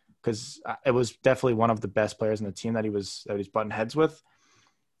doubt, because it was definitely one of the best players in the team that he's butting heads with.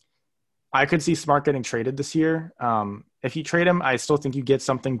 I could see Smart getting traded this year. If you trade him, I still think you get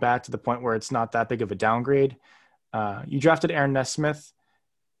something back to the point where it's not that big of a downgrade. You drafted Aaron Nesmith,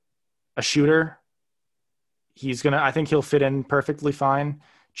 a shooter. I think he'll fit in perfectly fine.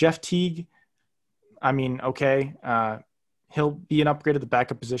 Jeff Teague, I mean, okay. He'll be an upgrade at the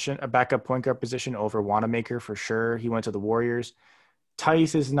backup point guard position over Wanamaker for sure. He went to the Warriors.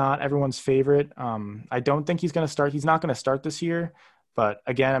 Tice is not everyone's favorite. I don't think he's going to start. He's not going to start this year. But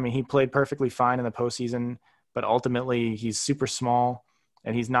again, I mean, he played perfectly fine in the postseason, but ultimately he's super small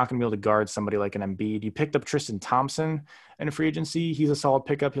and he's not going to be able to guard somebody like an Embiid. You picked up Tristan Thompson in free agency. He's a solid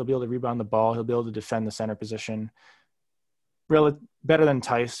pickup. He'll be able to rebound the ball. He'll be able to defend the center position. Really better than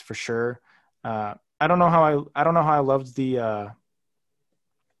Tice for sure. I don't know how I loved the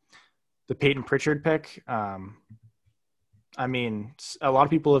Peyton Pritchard pick. I mean, a lot of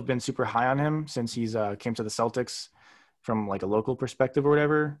people have been super high on him since he's came to the Celtics from like a local perspective or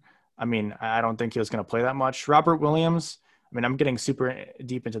whatever. I mean, I don't think he was going to play that much. Robert Williams, I mean, I'm getting super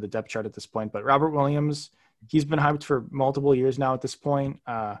deep into the depth chart at this point, but Robert Williams, he's been hyped for multiple years now at this point.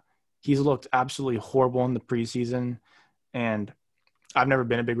 He's looked absolutely horrible in the preseason, and I've never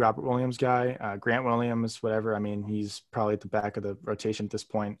been a big Robert Williams guy. Grant Williams, whatever. I mean, he's probably at the back of the rotation at this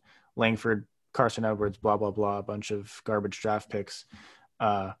point. Langford, Carson Edwards, blah, blah, blah, a bunch of garbage draft picks.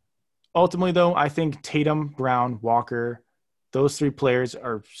 Ultimately, though, I think Tatum, Brown, Walker, those 3 players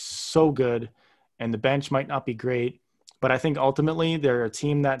are so good, and the bench might not be great. But I think ultimately they're a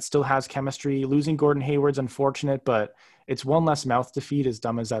team that still has chemistry. Losing Gordon Hayward's unfortunate, but it's one less mouth to feed, as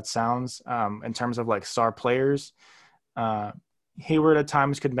dumb as that sounds, in terms of like star players. Hayward at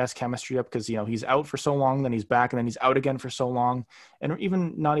times could mess chemistry up because, he's out for so long, then he's back, and then he's out again for so long. And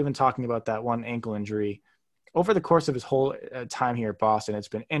not even talking about that one ankle injury. Over the course of his whole time here at Boston, it's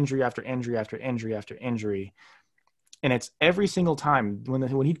been injury after injury after injury after injury. And it's every single time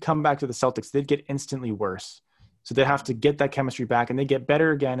when he'd come back to the Celtics, they'd get instantly worse. So they'd have to get that chemistry back, and they get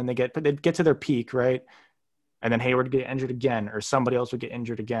better again, and they'd get to their peak, right? And then Hayward would get injured again, or somebody else would get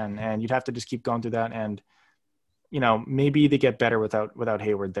injured again. And you'd have to just keep going through that. And maybe they get better without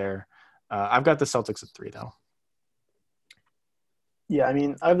Hayward there. I've got the Celtics at 3 though. Yeah, I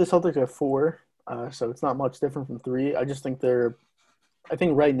mean, I have the Celtics at 4, so it's not much different from 3. I just think I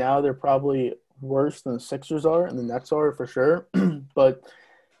think right now they're probably worse than the Sixers are and the Nets are for sure. But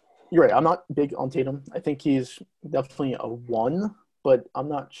you're right. I'm not big on Tatum. I think he's definitely a 1, but I'm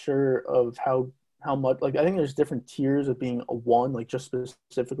not sure of how much. Like, I think there's different tiers of being a 1, like just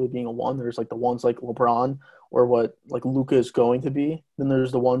specifically being a 1. There's like the ones like LeBron or what like Luka is going to be. Then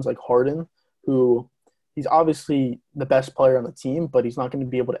there's the ones like Harden, who he's obviously the best player on the team, but he's not going to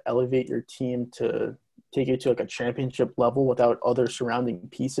be able to elevate your team to take you to like a championship level without other surrounding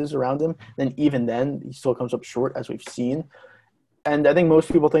pieces around him. And even then, he still comes up short, as we've seen. And I think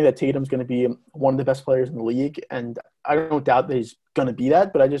most people think that Tatum's going to be one of the best players in the league. And I don't doubt that he's going to be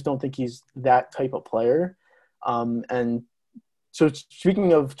that, but I just don't think he's that type of player. And so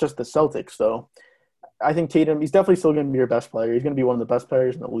speaking of just the Celtics, though, I think Tatum, he's definitely still going to be your best player. He's going to be one of the best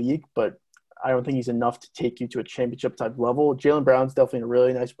players in the league, but I don't think he's enough to take you to a championship type level. Jaylen Brown's definitely a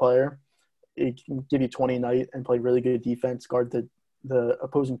really nice player. He can give you 20 a night and play really good defense, guard the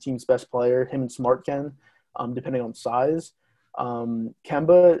opposing team's best player. Him and Smart can, depending on size.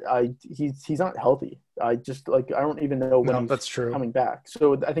 Kemba, he's not healthy. I don't even know when That's true. coming back.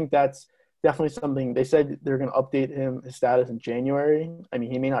 So I think that's definitely something. They said they're going to update his status in January. I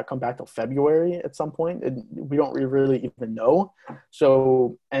mean, he may not come back till February at some point. And we don't really even know.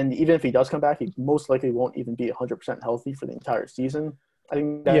 So, and even if he does come back, he most likely won't even be 100% healthy for the entire season. I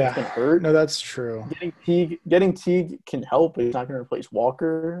think that's going to hurt. No, that's true. Getting Teague can help, but he's not going to replace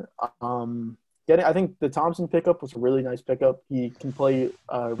Walker. I think the Thompson pickup was a really nice pickup. He can play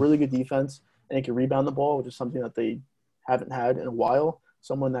really good defense, and he can rebound the ball, which is something that they haven't had in a while.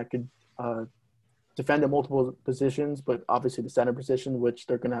 Someone that could defend at multiple positions, but obviously the center position, which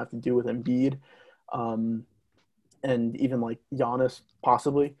they're going to have to do with Embiid, and even like Giannis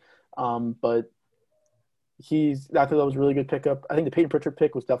possibly. But I think that was a really good pickup. I think the Peyton Pritchard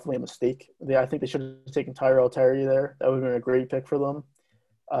pick was definitely a mistake. I think they should have taken Tyrell Terry there. That would have been a great pick for them.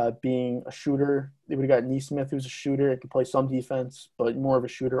 Being a shooter, they would have got Neesmith, who's a shooter. It could play some defense, but more of a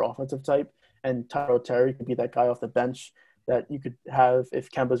shooter, offensive type. And Tyrell Terry could be that guy off the bench that you could have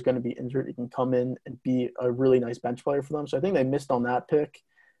if Kemba's going to be injured. He can come in and be a really nice bench player for them. So I think they missed on that pick.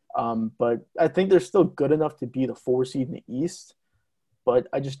 But I think they're still good enough to be the 4 seed in the East. But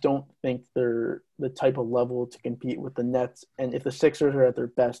I just don't think they're the type of level to compete with the Nets. And if the Sixers are at their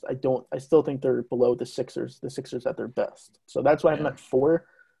best, I still think they're below the Sixers at their best. So that's why I'm at 4.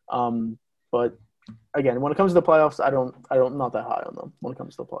 But again, when it comes to the playoffs, I'm not that high on them when it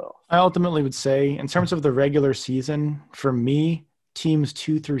comes to the playoffs. I ultimately would say, in terms of the regular season, for me, teams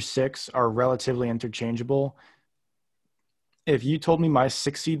 2 through 6 are relatively interchangeable. If you told me my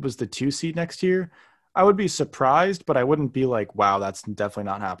 6 seed was the 2 seed next year, I would be surprised, but I wouldn't be like, wow, that's definitely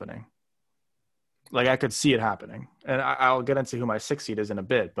not happening. Like, I could see it happening. And I'll get into who my 6 seed is in a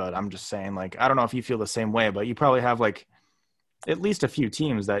bit, but I'm just saying, like, I don't know if you feel the same way, but you probably have, like, at least a few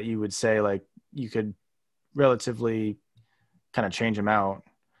teams that you would say, like, you could relatively kind of change them out.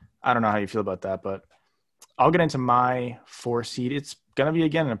 I don't know how you feel about that, but I'll get into my 4 seed. It's going to be,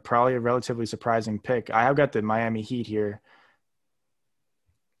 again, probably a relatively surprising pick. I have got the Miami Heat here.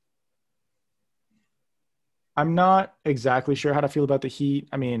 I'm not exactly sure how to feel about the Heat.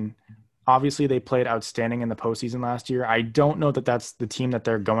 I mean, obviously they played outstanding in the postseason last year. I don't know that that's the team that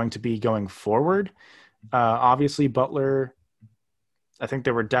they're going to be going forward. Obviously Butler, I think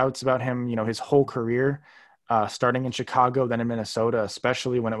there were doubts about him, his whole career, starting in Chicago, then in Minnesota,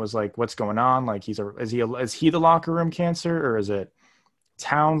 especially when it was like, what's going on? Like, is he the locker room cancer, or is it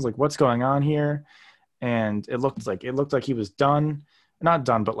Towns? Like, what's going on here? And it looked like he was done, not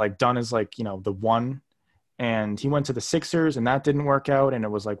done, but like done as like, the one. And he went to the Sixers, and that didn't work out. And it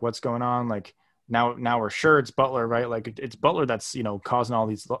was like, what's going on? Like, now we're sure it's Butler, right? Like, it's Butler that's, causing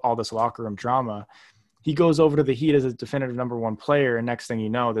all this locker room drama. He goes over to the Heat as a definitive number 1 player, and next thing you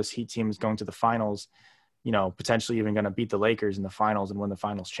know, this Heat team is going to the finals, potentially even going to beat the Lakers in the finals and win the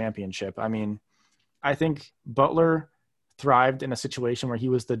finals championship. I mean, I think Butler thrived in a situation where he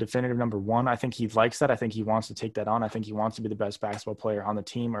was the definitive number 1. I think he likes that. I think he wants to take that on. I think he wants to be the best basketball player on the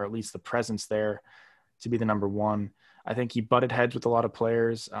team, or at least the presence there to be the number 1. I think he butted heads with a lot of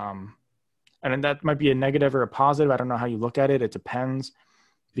players. And that might be a negative or a positive. I don't know how you look at it. It depends.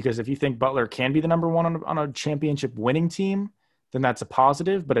 Because if you think Butler can be the number 1 on a championship winning team, then that's a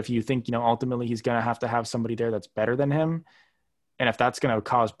positive. But if you think, ultimately he's going to have somebody there that's better than him, and if that's going to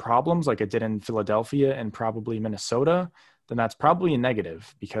cause problems like it did in Philadelphia and probably Minnesota, then that's probably a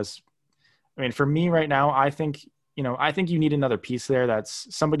negative. Because, I mean, for me right now, I think, I think you need another piece there that's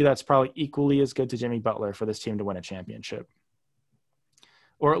somebody that's probably equally as good to Jimmy Butler for this team to win a championship,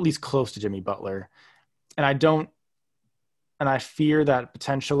 or at least close to Jimmy Butler. And I fear that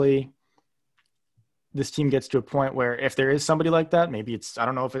potentially this team gets to a point where if there is somebody like that, maybe I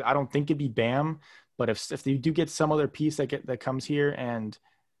don't think it'd be Bam, but if you do get some other piece that comes here and,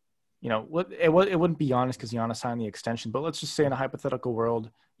 it wouldn't be Giannis because Giannis signed the extension, but let's just say in a hypothetical world,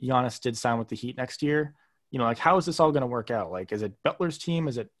 Giannis did sign with the Heat next year. How is this all going to work out? Like, is it Butler's team?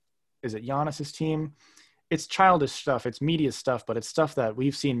 Is it Giannis's team? It's childish stuff. It's media stuff, but it's stuff that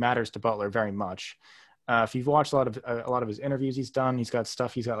we've seen matters to Butler very much. If you've watched a lot of his interviews he's done, he's got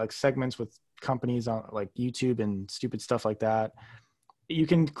like segments with companies on like YouTube and stupid stuff like that. You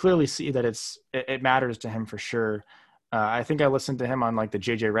can clearly see that it matters to him for sure. I think I listened to him on like the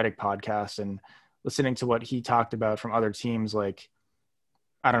JJ Redick podcast, and listening to what he talked about from other teams. Like,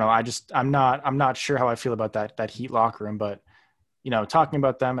 I don't know. I'm not sure how I feel about that Heat locker room, but talking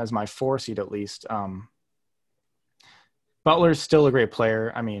about them as my 4 seed at least. Butler's still a great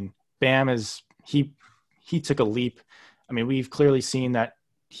player. I mean, Bam he took a leap. I mean, we've clearly seen that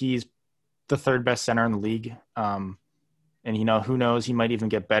he's the 3rd best center in the league. And who knows, he might even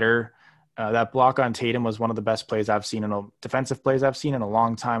get better. That block on Tatum was one of the best defensive plays I've seen in a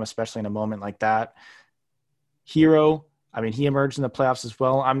long time, especially in a moment like that. Hero, I mean, he emerged in the playoffs as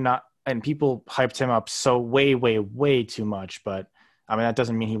well. And people hyped him up so way, way, way too much, but I mean, that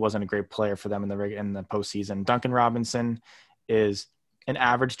doesn't mean he wasn't a great player for them in the postseason. Duncan Robinson is an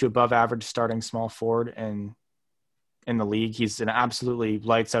average to above average starting small forward in the league. He's an absolutely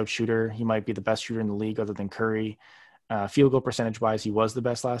lights out shooter. He might be the best shooter in the league other than Curry. Field goal percentage wise, he was the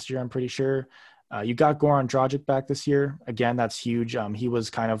best last year, I'm pretty sure. You got Goran Dragic back this year. Again, that's huge. He was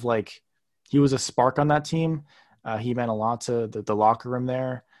kind of like, he was a spark on that team. He meant a lot to the locker room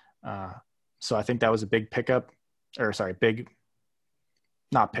there. So I think that was a big pickup,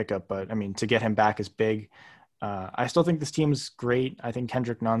 not pickup, but I mean, to get him back is big. I still think this team is great. I think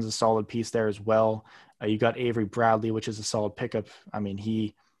Kendrick Nunn's a solid piece there as well. You got Avery Bradley, which is a solid pickup. I mean,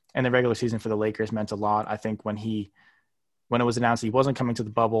 he, in the regular season for the Lakers, meant a lot. I think when it was announced he wasn't coming to the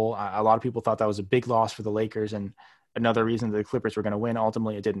bubble, a lot of people thought that was a big loss for the Lakers and another reason that the Clippers were going to win.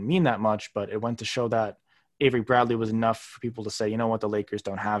 Ultimately, it didn't mean that much, but it went to show that Avery Bradley was enough for people to say, you know what, the Lakers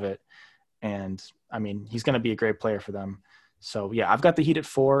don't have it. And I mean, he's going to be a great player for them. So yeah, I've got the Heat at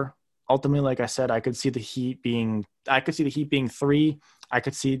 4. Ultimately, like I said, I could see the Heat being 3. I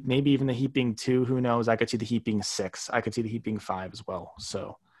could see maybe even the Heat being 2. Who knows? I could see the Heat being 6. I could see the Heat being 5 as well.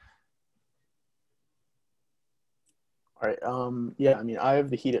 So. All right. Yeah, I mean, I have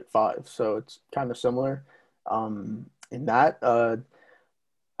the Heat at 5, so it's kind of similar in that. I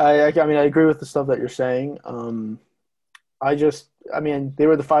mean, I agree with the stuff that you're saying. I mean, they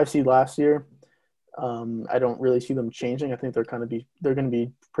were the 5 seed last year. I don't really see them changing. I think they're going to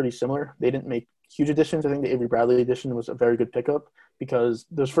be pretty similar. They didn't make huge additions. I think the Avery Bradley addition was a very good pickup because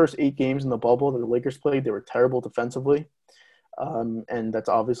those first 8 games in the bubble that the Lakers played, they were terrible defensively. And that's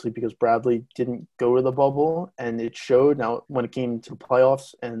obviously because Bradley didn't go to the bubble, and it showed. Now, when it came to the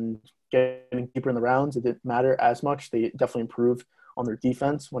playoffs and getting deeper in the rounds, it didn't matter as much. They definitely improved on their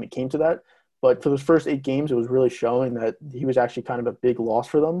defense when it came to that. But for those first 8 games, it was really showing that he was actually kind of a big loss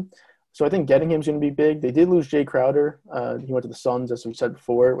for them. So I think getting him is going to be big. They did lose Jay Crowder. He went to the Suns, as we said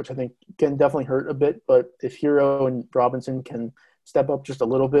before, which I think can definitely hurt a bit. But if Hero and Robinson can step up just a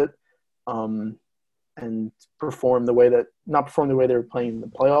little bit and not perform the way they were playing in the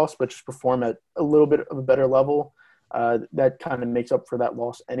playoffs, but just perform at a little bit of a better level, that kind of makes up for that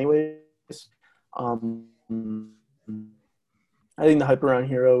loss anyways. I think the hype around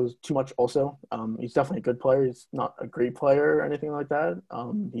Hero is too much also. He's definitely a good player. He's not a great player or anything like that.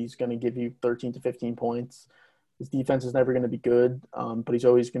 He's going to give you 13 to 15 points. His defense is never going to be good, but he's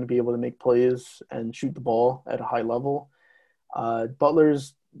always going to be able to make plays and shoot the ball at a high level.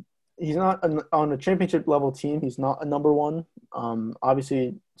 He's not on a championship level team. He's not a number 1.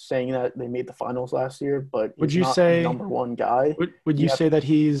 Obviously, saying that they made the finals last year, but he's not a number 1 guy. Would you say that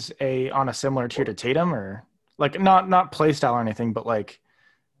he's on a similar tier to Tatum, or like not play style or anything, but like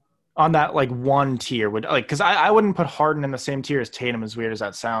on that like 1 tier? Because I wouldn't put Harden in the same tier as Tatum, as weird as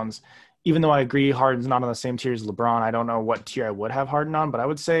that sounds. Even though I agree Harden's not on the same tier as LeBron, I don't know what tier I would have Harden on, but I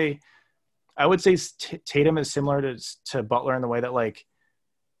would say Tatum is similar to Butler in the way that like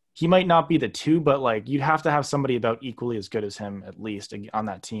he might not be the 2, but like you'd have to have somebody about equally as good as him at least on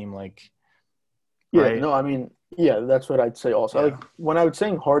that team. Like, yeah, right? No, I mean, yeah, that's what I'd say also. Yeah. Like when I was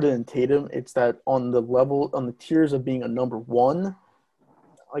saying Harden and Tatum, it's that on the tiers of being a number 1,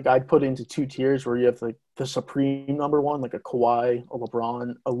 like I'd put into 2 tiers where you have like the supreme number 1, like a Kawhi, a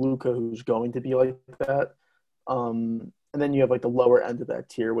LeBron, a Luka who's going to be like that. And then you have like the lower end of that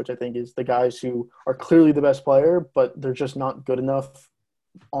tier, which I think is the guys who are clearly the best player, but they're just not good enough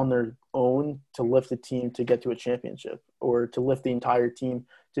on their own to lift the team to get to a championship or to lift the entire team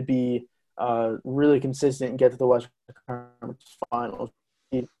to be really consistent and get to the Western Conference Finals.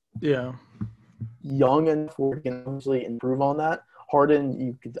 Yeah. Young enough where he can obviously improve on that. Harden,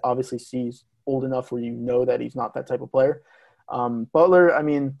 you could obviously see he's old enough where you know that he's not that type of player. Butler, I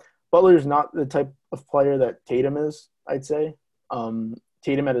mean, Butler's not the type of player that Tatum is, I'd say.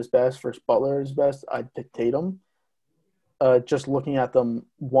 Tatum at his best versus Butler at his best, I'd pick Tatum. Just looking at them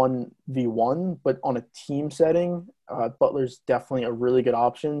 1v1, but on a team setting, Butler's definitely a really good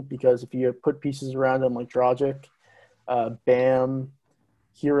option because if you put pieces around him like Dragic, Bam,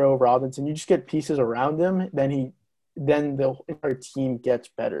 Hero, Robinson, you just get pieces around him, then the entire team gets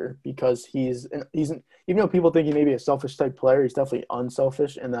better because he's even though people think he may be a selfish type player, he's definitely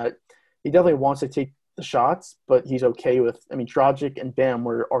unselfish in that he definitely wants to take the shots, but he's okay with. I mean, Dragic and Bam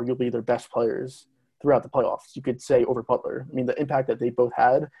were arguably their best players throughout the playoffs. You could say over Butler. I mean, the impact that they both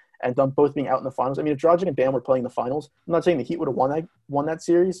had and them both being out in the finals. I mean, if Dragic and Bam were playing the finals, I'm not saying the Heat would have won that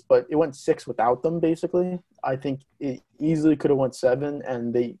series, but it went 6 without them. Basically, I think it easily could have won 7,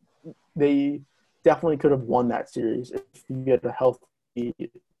 and they definitely could have won that series if you get a healthy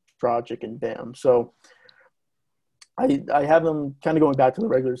Dragic and Bam. So I have them kind of going back to the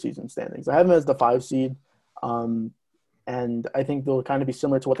regular season standings. I have them as the 5 seed. And I think they'll kind of be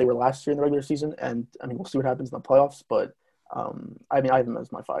similar to what they were last year in the regular season. And I mean, we'll see what happens in the playoffs. But I mean, I have them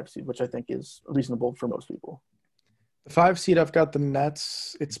as my 5 seed, which I think is reasonable for most people. The 5 seed, I've got the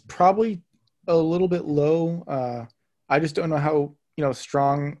Nets. It's probably a little bit low. I just don't know how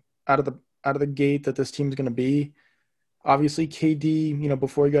strong out of the gate that this team's going to be. Obviously, KD,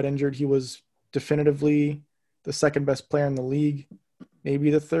 before he got injured, he was definitively the second best player in the league, maybe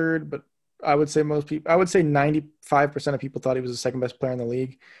the third, but I would say 95% of people thought he was the second best player in the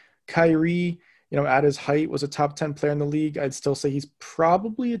league. Kyrie, at his height was a top 10 player in the league. I'd still say he's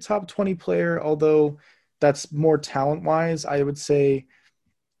probably a top 20 player, although that's more talent wise. I would say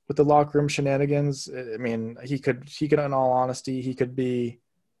with the locker room shenanigans, I mean, he could, in all honesty, he could be,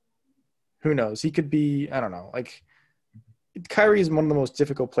 who knows? He could be, I don't know. Like Kyrie is one of the most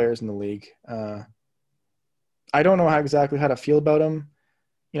difficult players in the league. I don't know exactly how to feel about him.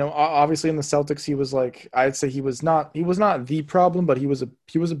 Obviously in the Celtics, he was like, I'd say he was not the problem, but he was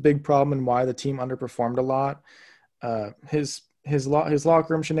a big problem and why the team underperformed a lot. His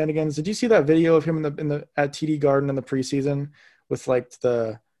locker room shenanigans. Did you see that video of him at TD Garden in the preseason with like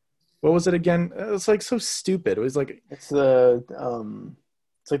what was it again? It was like so stupid. It was like it's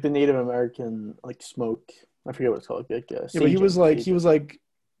like the Native American like smoke. I forget what it's called. Like, yeah, but he was like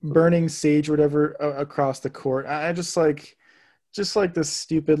burning sage or whatever across the court. I just like this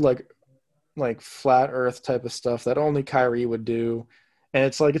stupid like flat earth type of stuff that only Kyrie would do. And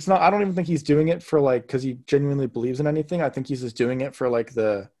it's like, it's not, I don't even think he's doing it for like, cause he genuinely believes in anything. I think he's just doing it for like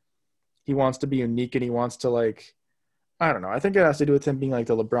he wants to be unique and he wants to like, I don't know. I think it has to do with him being like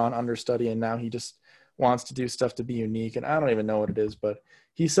the LeBron understudy. And now he just wants to do stuff to be unique. And I don't even know what it is, but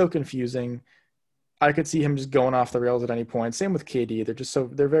he's so confusing. I could see him just going off the rails at any point. Same with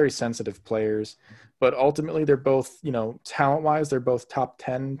KD. They're very sensitive players, but ultimately they're both, talent wise, they're both top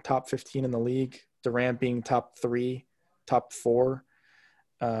 10, top 15 in the league. Durant being top 3, top 4.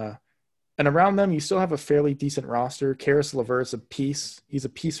 And around them, you still have a fairly decent roster. Karis LeVert's a piece. He's a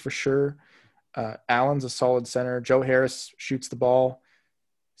piece for sure. Allen's a solid center. Joe Harris shoots the ball.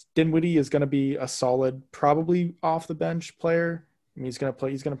 Dinwiddie is going to be a solid, probably off the bench player. I mean, he's going to play.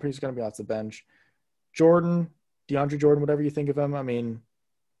 He's going to be off the bench. DeAndre Jordan, whatever you think of him. I mean,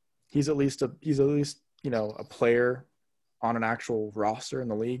 he's at least a player on an actual roster in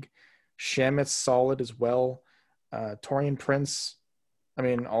the league. Shamit's solid as well. Taurean Prince, I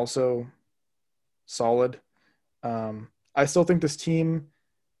mean, also solid. I still think this team,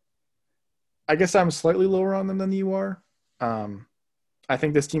 I guess I'm slightly lower on them than you are. I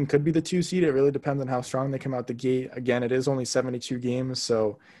think this team could be the 2 seed. It really depends on how strong they come out the gate. Again, it is only 72 games.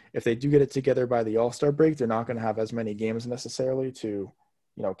 So if they do get it together by the All-Star break, they're not going to have as many games necessarily to,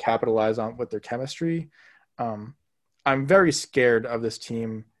 capitalize on with their chemistry. I'm very scared of this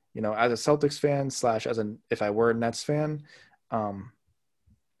team, as a Celtics fan / if I were a Nets fan,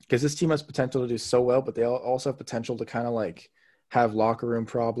 because this team has potential to do so well, but they also have potential to kind of like have locker room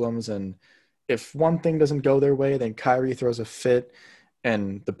problems. And if one thing doesn't go their way, then Kyrie throws a fit.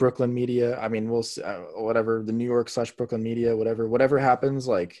 And the Brooklyn media, I mean, we'll whatever, the New York / Brooklyn media, whatever happens,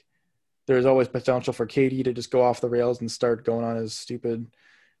 like there's always potential for KD to just go off the rails and start going on his stupid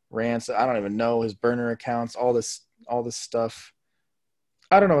rants. I don't even know his burner accounts, all this stuff.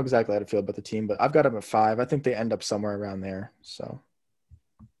 I don't know exactly how to feel about the team, but I've got them at 5. I think they end up somewhere around there. So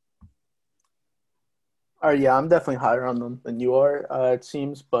All right, yeah, I'm definitely higher on them than you are, it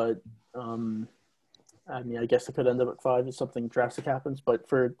seems, but um, I mean, I guess it could end up at 5 if something drastic happens. But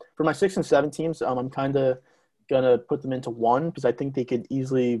for my 6 and 7 teams, I'm kind of gonna put them into 1 because I think they could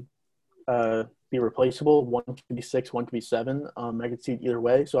easily be replaceable. One could be 6, one could be 7. I could see it either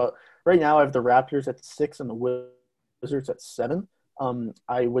way. So right now, I have the Raptors at 6 and the Wizards at 7.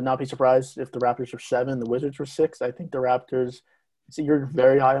 I would not be surprised if the Raptors were 7, the Wizards were 6. I think the Raptors. So you're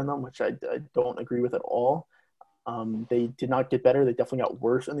very high on them, which I don't agree with at all. They did not get better. They definitely got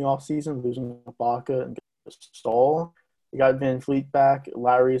worse in the offseason, losing Ibaka and Stall. They got Van Fleet back.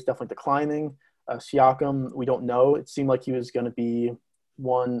 Lowry is definitely declining. Siakam, we don't know. It seemed like he was going to be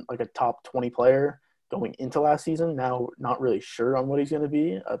like a top 20 player going into last season. Now, not really sure on what he's going to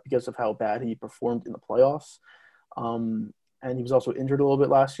be because of how bad he performed in the playoffs. And he was also injured a little bit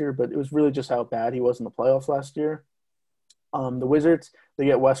last year, but it was really just how bad he was in the playoffs last year. The Wizards, they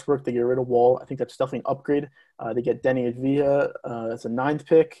get Westbrook, they get rid of Wall. I think that's definitely an upgrade. They get Denny Advia. That's a 9th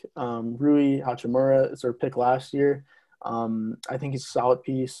pick. Rui Hachimura is their pick last year. I think he's a solid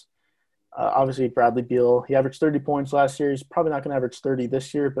piece. Obviously, Bradley Beal, he averaged 30 points last year. He's probably not going to average 30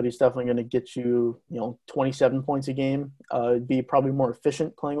 this year, but he's definitely going to get you, 27 points a game. Be probably more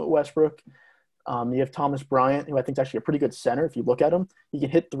efficient playing with Westbrook. You have Thomas Bryant, who I think is actually a pretty good center. If you look at him, he can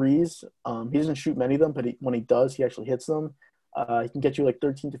hit threes. He doesn't shoot many of them, but when he does, he actually hits them. He can get you like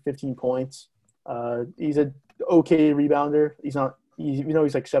 13 to 15 points. He's an okay rebounder. He's not,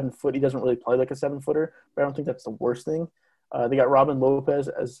 he's like 7 foot. He doesn't really play like a 7-footer, but I don't think that's the worst thing. They got Robin Lopez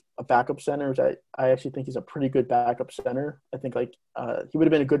as a backup center, which I actually think he's a pretty good backup center. I think he would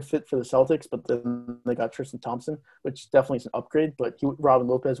have been a good fit for the Celtics, but then they got Tristan Thompson, which definitely is an upgrade. But Robin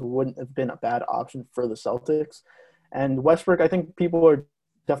Lopez wouldn't have been a bad option for the Celtics. And Westbrook, I think people are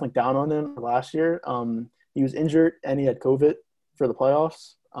definitely down on him last year. He was injured and he had COVID for the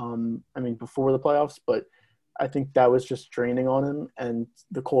playoffs. Before the playoffs, but I think that was just draining on him. And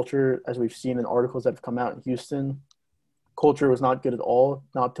the culture, as we've seen in articles that have come out in Houston, culture was not good at all,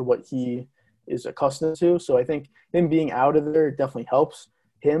 not to what he is accustomed to. So I think him being out of there definitely helps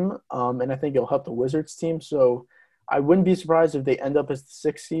him, and I think it'll help the Wizards team. So I wouldn't be surprised if they end up as the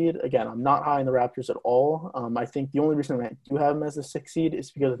 6th seed. Again, I'm not high in the Raptors at all. I think the only reason I do have them as the 6th seed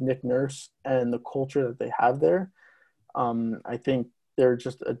is because of Nick Nurse and the culture that they have there. I think they're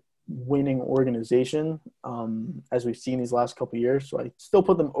just a winning organization, as we've seen these last couple of years. So I still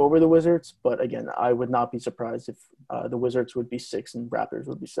put them over the Wizards, but again, I would not be surprised if the Wizards would be 6 and Raptors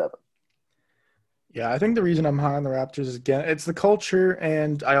would be 7. yeah, I think the reason I'm high on the Raptors is, again, it's the culture,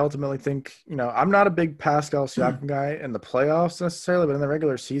 and I ultimately think, I'm not a big Pascal Siakam guy in the playoffs necessarily, but in the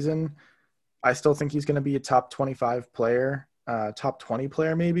regular season, I still think he's going to be a top 25 player, top 20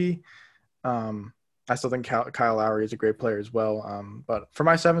 player maybe. I still think Kyle Lowry is a great player as well. But for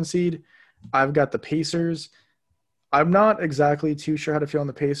my 7 seed, I've got the Pacers. I'm not exactly too sure how to feel on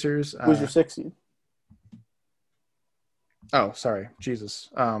the Pacers. Who's your 6th seed? Oh, sorry. Jesus.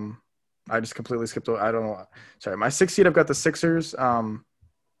 I just completely skipped over. I don't know. Sorry. My 6th seed, I've got the Sixers. That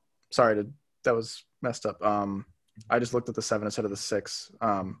was messed up. I just looked at the 7 instead of the 6.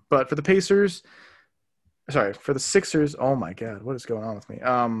 But for the Sixers, oh my God, what is going on with me?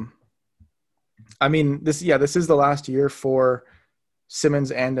 This is the last year for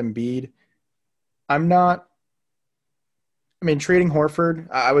Simmons and Embiid. Trading Horford,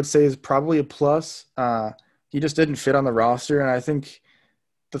 I would say, is probably a plus. He just didn't fit on the roster, and I think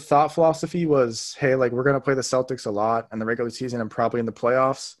the thought philosophy was, hey, like, we're going to play the Celtics a lot in the regular season and probably in the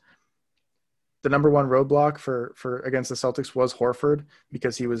playoffs. The number one roadblock for against the Celtics was Horford,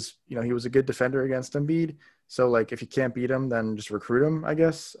 because he was a good defender against Embiid. So, like, if you can't beat him, then just recruit him, I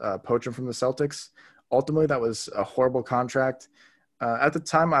guess, poach him from the Celtics. Ultimately, that was a horrible contract. At the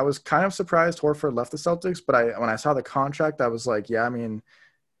time, I was kind of surprised Horford left the Celtics, but when I saw the contract, I was like, yeah,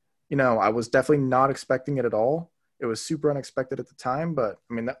 I was definitely not expecting it at all. It was super unexpected at the time, but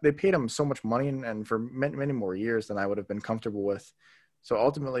they paid him so much money and for many, many more years than I would have been comfortable with. So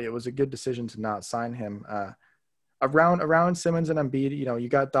ultimately, it was a good decision to not sign him. Around Simmons and Embiid, you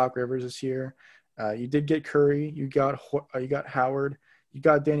got Doc Rivers this year. You did get Curry. You got Howard. You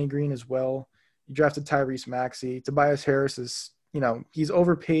got Danny Green as well. You drafted Tyrese Maxey. Tobias Harris is, he's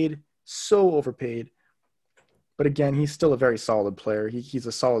overpaid, so overpaid. But again, he's still a very solid player. He's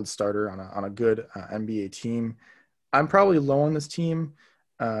a solid starter on a good NBA team. I'm probably low on this team.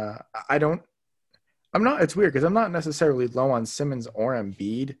 It's weird because I'm not necessarily low on Simmons or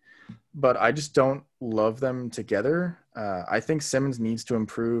Embiid, but I just don't love them together. I think Simmons needs to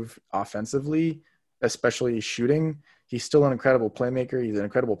improve offensively, especially shooting. He's still an incredible playmaker. He's an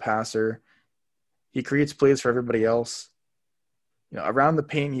incredible passer. He creates plays for everybody else. Around the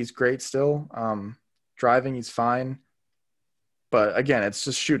paint, he's great still. Driving, he's fine. But again, it's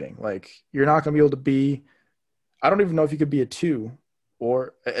just shooting. Like, you're not going to be able to be – I don't even know if you could be a 2,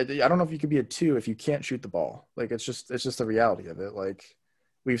 or I don't know if you could be a 2 if you can't shoot the ball. Like, it's just the reality of it. Like,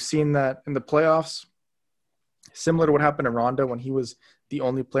 we've seen that in the playoffs, similar to what happened to Rondo when he was the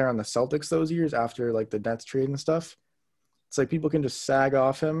only player on the Celtics those years after, like, the Nets trade and stuff. It's like people can just sag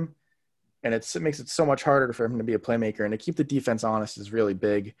off him, and it makes it so much harder for him to be a playmaker. And to keep the defense honest is really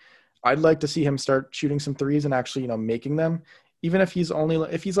big. I'd like to see him start shooting some threes and actually, making them. Even if he's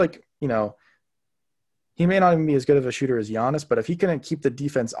like, he may not even be as good of a shooter as Giannis, but if he can keep the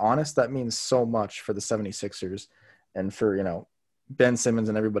defense honest, that means so much for the 76ers and for, Ben Simmons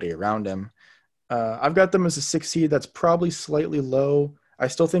and everybody around him. I've got them as a 6 seed. That's probably slightly low. I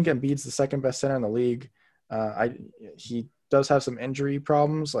still think Embiid's the second best center in the league. He does have some injury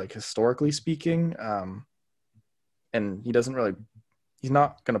problems, like historically speaking. And he's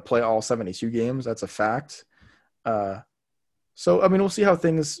not going to play all 72 games. That's a fact. So, I mean, we'll see how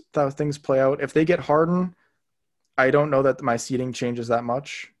things play out. If they get Harden, I don't know that my seeding changes that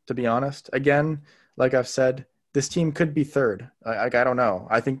much, to be honest. Again, like I've said, this team could be third. I don't know.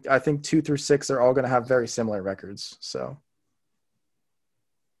 I think 2 through 6 are all going to have very similar records. So,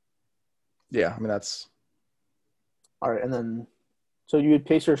 yeah, I mean, that's All right, and then so you had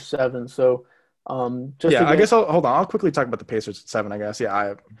Pacers 7. So I guess hold on. I'll quickly talk about the Pacers at 7. I guess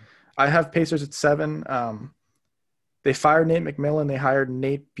I have Pacers at 7. They fired Nate McMillan. They hired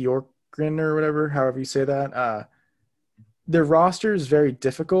Nate Bjorkgren or whatever, however you say that. Their roster is very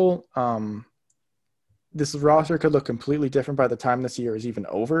difficult. This roster could look completely different by the time this year is even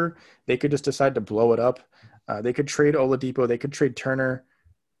over. They could just decide to blow it up. They could trade Oladipo. They could trade Turner.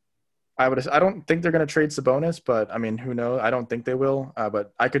 I don't think they're going to trade Sabonis, but I mean, who knows? I don't think they will.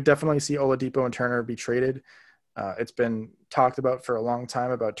 But I could definitely see Oladipo and Turner be traded. It's been talked about for a long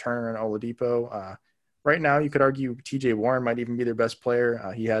time about Turner and Oladipo. Right now, you could argue T.J. Warren might even be their best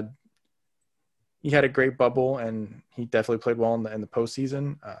player. He had a great bubble, and he definitely played well in the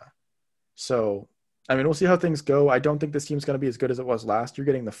postseason. So, I mean, we'll see how things go. I don't think this team's going to be as good as it was last year,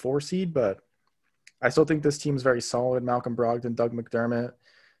 getting the 4 seed, but I still think this team's very solid. Malcolm Brogdon, Doug McDermott.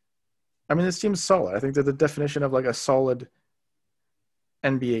 I mean, this team's solid. I think they're the definition of like a solid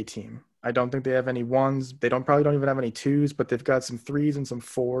NBA team. I don't think they have any 1s. They probably don't even have any 2s, but they've got some 3s and some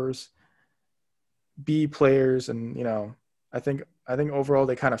 4s. B players, and I think overall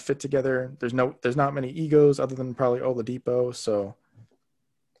they kind of fit together. There's not many egos other than probably Oladipo, so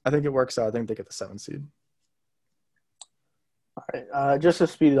I think it works out. I think they get the 7 seed. All right, just to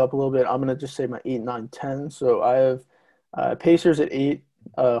speed it up a little bit, I'm gonna just say my 8, 9, 10. So I have Pacers at 8,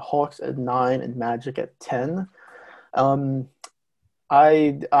 Hawks at 9, and Magic at 10. I'm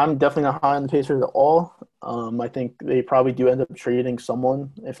definitely not high on the Pacers at all. I think they probably do end up trading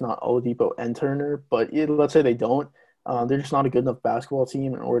someone, if not Oladipo and Turner. But let's say they don't. They're just not a good enough basketball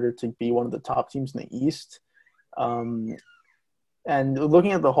team in order to be one of the top teams in the East. And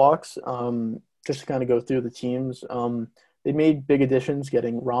looking at the Hawks, just to kind of go through the teams, they made big additions,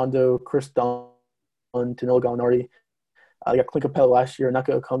 getting Rondo, Chris Dunn, Danilo Gallinari. They got Clint Capella last year,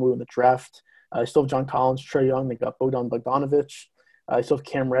 Naka Okongwu in the draft. They still have John Collins, Trae Young. They got Bogdan Bogdanovic. I still have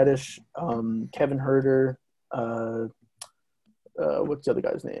Cam Reddish, Kevin Huerter. What's the other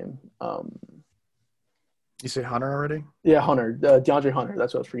guy's name? You say Hunter already? Yeah, Hunter. DeAndre Hunter.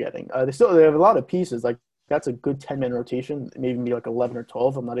 That's what I was forgetting. They have a lot of pieces. Like, that's a good 10-man rotation. It may even be like 11 or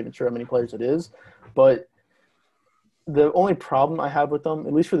 12. I'm not even sure how many players it is. But the only problem I have with them,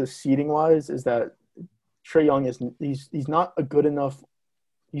 at least for the seeding wise, is that Trae Young he's not a good enough.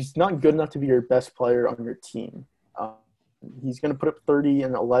 He's not good enough to be your best player on your team. He's going to put up 30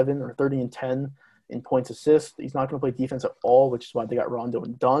 and 11 or 30 and 10 in points assists. He's not going to play defense at all, which is why they got Rondo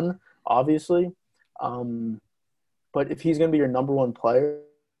and Dunn, obviously. But if he's going to be your number one player,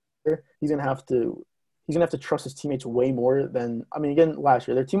 he's going to have to trust his teammates way more than – I mean, again, last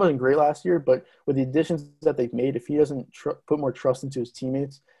year. Their team wasn't great last year, but with the additions that they've made, if he doesn't put more trust into his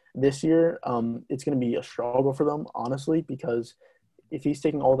teammates this year, it's going to be a struggle for them, honestly, because – if he's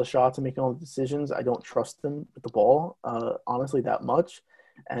taking all the shots and making all the decisions, I don't trust him with the ball, honestly, that much.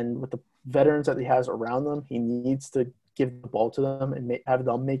 And with the veterans that he has around them, he needs to give the ball to them and have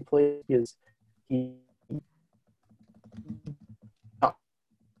them make plays because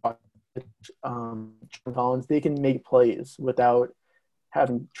Collins, they can make plays without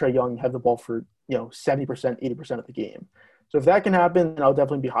having Trae Young have the ball for 70%, 80% of the game. So if that can happen, then I'll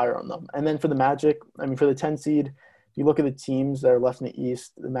definitely be higher on them. And then for the Magic, I mean, for the 10 seed, you look at the teams that are left in the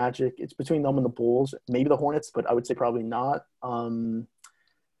East, the Magic, it's between them and the Bulls, maybe the Hornets, but I would say probably not.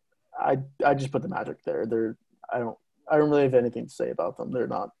 I just put the Magic there. I don't I don't really have anything to say about them. They're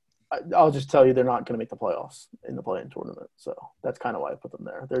not. I'll just tell you they're not going to make the playoffs in the play-in tournament. So that's kind of why I put them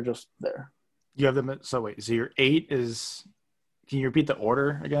there. They're just there. You have them. So wait. So your 8 is. Can you repeat the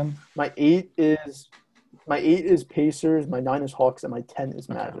order again? My eight is Pacers. My 9 is Hawks, and my 10 is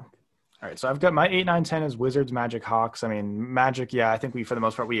Magic. Okay. All right. So I've got my 8, 9, 10 is Wizards, Magic, Hawks. I mean, Magic. Yeah, I think for the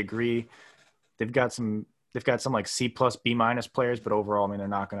most part we agree. They've got some like C plus B minus players, but overall, I mean,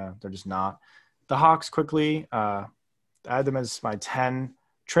 they're just not. The Hawks quickly. I had them as my 10.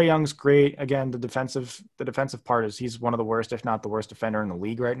 Trae Young's great. Again, the defensive part is he's one of the worst, if not the worst defender in the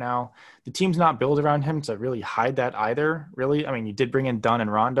league right now. The team's not built around him to really hide that either, really. I mean, you did bring in Dunn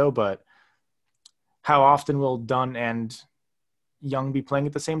and Rondo, but how often will Dunn and Young be playing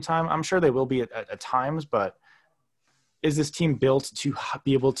at the same time? I'm sure they will be at times, but is this team built to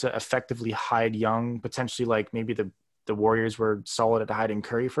be able to effectively hide Young, potentially like maybe the Warriors were solid at hiding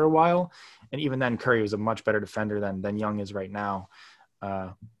Curry for a while, and even then Curry was a much better defender than Young is right now.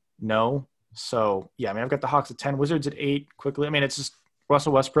 No. So yeah, I mean, I've got the Hawks at 10, Wizards at 8 quickly. I mean, it's just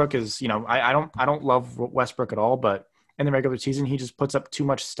Russell Westbrook is, I don't love Westbrook at all, but in the regular season, he just puts up too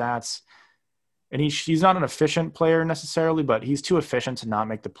much stats, and he's not an efficient player necessarily, but he's too efficient to not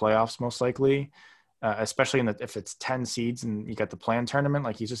make the playoffs most likely, especially if it's 10 seeds and you got the play-in tournament,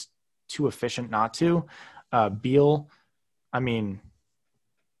 like he's just too efficient not to. Beal, I mean,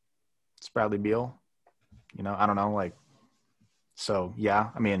 it's Bradley Beal, I don't know, like, so yeah,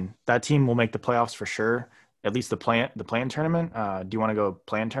 I mean, that team will make the playoffs for sure. At least the play-in tournament. Do you want to go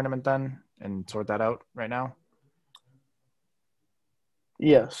play-in tournament then and sort that out right now?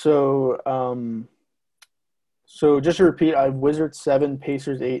 Yeah. So just to repeat, I have Wizards 7,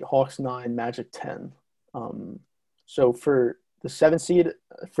 Pacers 8, Hawks 9, Magic 10. So for the 7 seed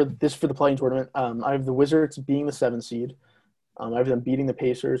for the play-in tournament, I have the Wizards being the 7 seed. I have them beating the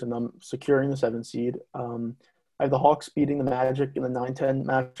Pacers and them securing the 7 seed. I have the Hawks beating the Magic in the 9-10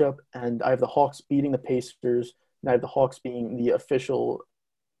 matchup, and I have the Hawks beating the Pacers, and I have the Hawks being the official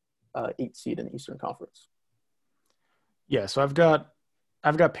 8 seed in the Eastern Conference. Yeah, so I've got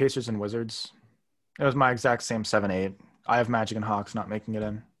Pacers and Wizards. It was my exact same 7-8. I have Magic and Hawks not making it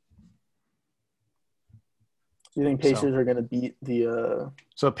in. Do you think Pacers are going to beat the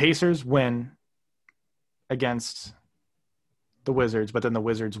So Pacers win against the Wizards, but then the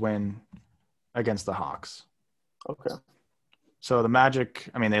Wizards win against the Hawks. Okay. So the Magic,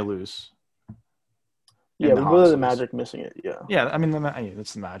 I mean, they lose. Yeah, we both have the Magic missing it, yeah. Yeah, I mean,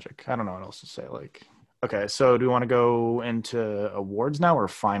 it's the Magic. I don't know what else to say. Like, okay, so do we want to go into awards now or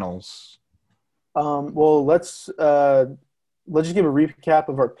finals? Well, let's just give a recap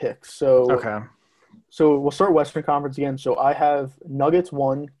of our picks. Okay. So we'll start Western Conference again. So I have Nuggets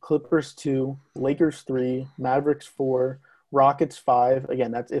 1, Clippers 2, Lakers 3, Mavericks 4, Rockets 5.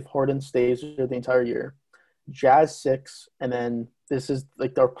 Again, that's if Harden stays there the entire year. Jazz 6, and then this is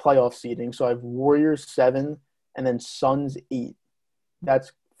like our playoff seeding. So I have Warriors 7, and then Suns 8.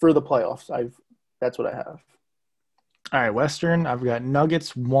 That's for the playoffs. That's what I have. All right, Western, I've got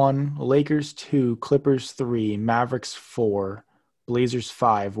Nuggets 1, Lakers 2, Clippers 3, Mavericks 4, Blazers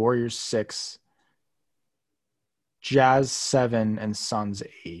 5, Warriors 6, Jazz 7, and Suns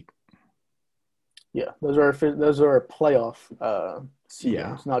 8. Yeah, those are our playoff seedings,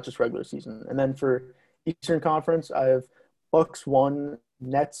 yeah. Not just regular season. And then for Eastern Conference, I have Bucks 1,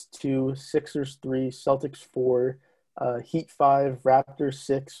 Nets 2, Sixers 3, Celtics 4, Heat 5, Raptors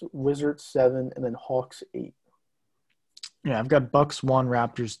 6, Wizards 7, and then Hawks 8. Yeah, I've got Bucks 1,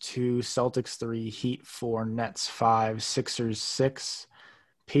 Raptors 2, Celtics 3, Heat 4, Nets 5, Sixers 6,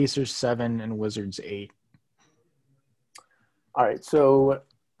 Pacers 7, and Wizards 8. All right, so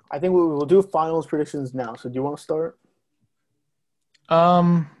I think we'll do finals predictions now. So do you want to start?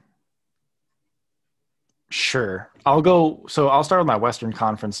 Sure. I'll start with my Western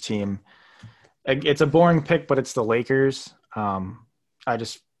Conference team. It's a boring pick, but it's the Lakers. I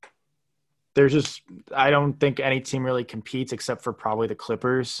don't think any team really competes except for probably the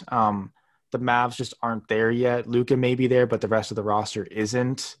Clippers. The Mavs just aren't there yet. Luka may be there, but the rest of the roster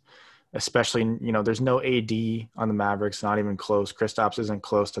isn't. Especially, there's no AD on the Mavericks, not even close. Kristaps isn't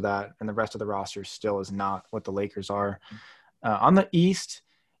close to that, and the rest of the roster still is not what the Lakers are. On the East,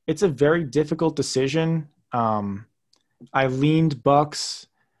 it's a very difficult decision. I leaned Bucks,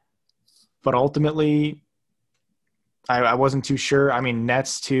 but ultimately, I wasn't too sure. I mean,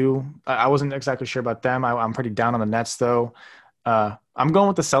 Nets too. I wasn't exactly sure about them. I'm pretty down on the Nets though. I'm going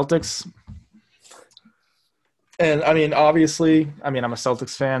with the Celtics. And I mean, obviously, I'm a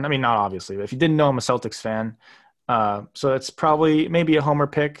Celtics fan. I mean, not obviously, but if you didn't know, I'm a Celtics fan. So it's probably maybe a homer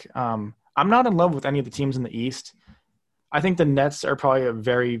pick. I'm not in love with any of the teams in the East. I think the Nets are probably a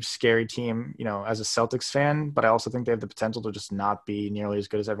very scary team, as a Celtics fan, but I also think they have the potential to just not be nearly as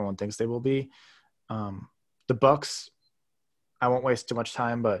good as everyone thinks they will be. The Bucks, I won't waste too much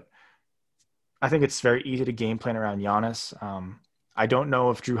time, but I think it's very easy to game plan around Giannis. I don't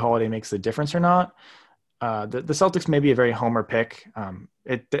know if Drew Holiday makes the difference or not. The Celtics may be a very homer pick.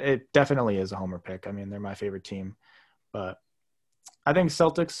 It definitely is a homer pick. I mean, they're my favorite team, but I think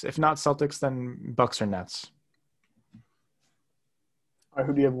Celtics. If not Celtics, then Bucks or Nets. All right,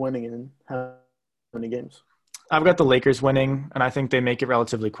 who do you have winning in how many games? I've got the Lakers winning, and I think they make it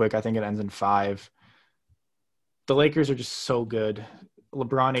relatively quick. I think it ends in 5. The Lakers are just so good.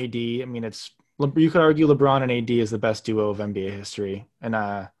 LeBron, AD. I mean, you could argue LeBron and AD is the best duo of NBA history,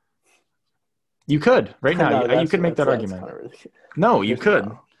 and you could right now. No, you could make that argument. Really, no, you could.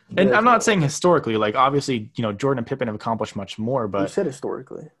 No. And I'm not saying historically. Like, obviously, Jordan and Pippen have accomplished much more. But you said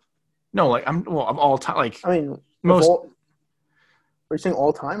historically. No, like of all time. Like, I mean, most. Are you saying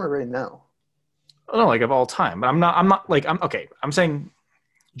all time or right now? No, like of all time. But I'm not like I'm okay. I'm saying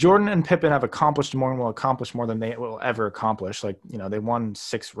Jordan and Pippen have accomplished more and will accomplish more than they will ever accomplish. Like, they won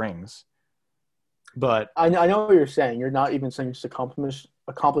 6 rings. But I know what you're saying. You're not even saying just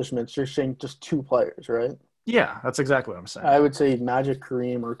accomplishments. You're saying just 2 players, right? Yeah, that's exactly what I'm saying. I would say Magic,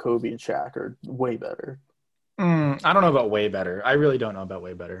 Kareem, or Kobe and Shaq are way better. I don't know about way better. I really don't know about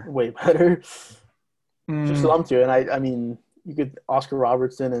way better. Way better. Just lumped you. And I mean, you could Oscar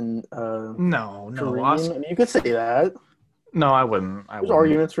Robertson and no. Kareem. I mean, you could say that. No, I wouldn't. There's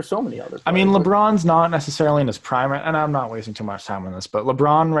arguments for so many other players. I mean, LeBron's not necessarily in his prime, and I'm not wasting too much time on this, but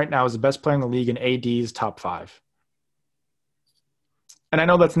LeBron right now is the best player in the league in AD's top 5. And I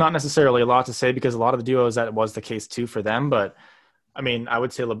know that's not necessarily a lot to say because a lot of the duos that was the case too for them, but I mean, I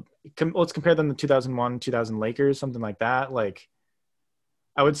would say let's compare them to 2001, 2000 Lakers, something like that. Like,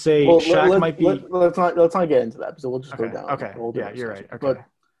 I would say Shaq might be. Let's not get into that because we'll just go down. Okay. Yeah, you're right. Okay. But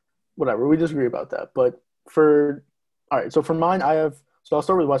whatever, we disagree about that. But all right, so for mine, I'll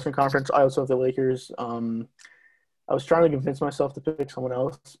start with Western Conference. I also have the Lakers. I was trying to convince myself to pick someone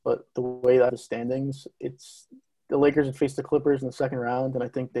else, but the way that the standings, it's the Lakers would face the Clippers in the second round, and I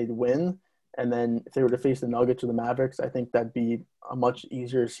think they'd win. And then if they were to face the Nuggets or the Mavericks, I think that'd be a much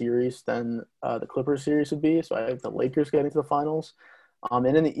easier series than the Clippers series would be. So I have the Lakers getting to the finals. And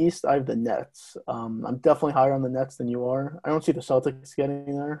in the East, I have the Nets. I'm definitely higher on the Nets than you are. I don't see the Celtics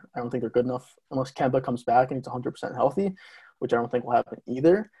getting there. I don't think they're good enough unless Kemba comes back and he's 100% healthy, which I don't think will happen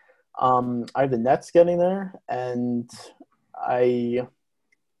either. I have the Nets getting there, and I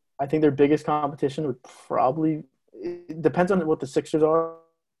think their biggest competition would probably – it depends on what the Sixers are,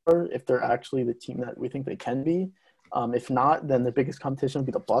 if they're actually the team that we think they can be. If not, then the biggest competition would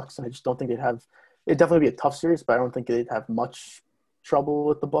be the Bucks, and I just don't think they'd have – it'd definitely be a tough series, but I don't think they'd have much – trouble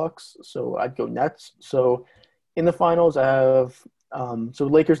with the Bucks, so I'd go Nets. So in the finals, I have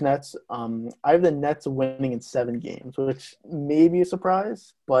Lakers Nets. I have the Nets winning in 7 games, which may be a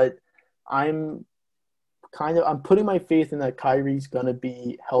surprise, but I'm putting my faith in that Kyrie's gonna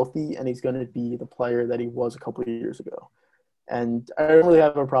be healthy and he's gonna be the player that he was a couple of years ago. And I don't really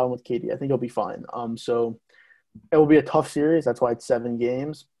have a problem with KD. I think he'll be fine. So it will be a tough series. That's why it's 7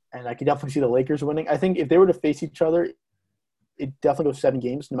 games, and I can definitely see the Lakers winning. I think if they were to face each other, it definitely goes 7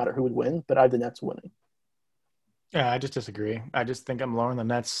 games, no matter who would win, but I have the Nets winning. Yeah, I just disagree. I just think I'm lowering the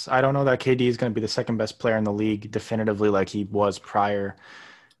Nets. I don't know that KD is going to be the second best player in the league definitively like he was prior.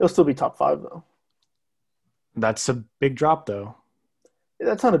 He'll still be top 5, though. That's a big drop, though.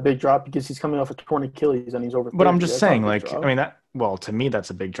 That's not a big drop because he's coming off a torn Achilles and he's over 30. But I'm just saying, to me, that's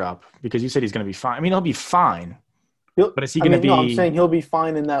a big drop because you said he's going to be fine. I mean, he'll be fine. But is he going to be? No, I'm saying he'll be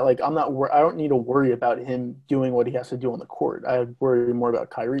fine in that. Like, I don't need to worry about him doing what he has to do on the court. I worry more about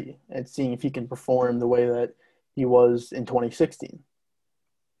Kyrie and seeing if he can perform the way that he was in 2016.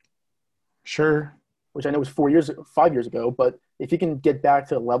 Sure. Which I know was 5 years ago, but if he can get back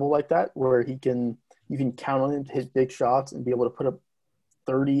to a level like that where you can count on him to hit big shots and be able to put up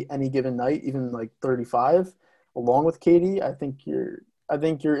 30 any given night, even like 35, along with KD, I think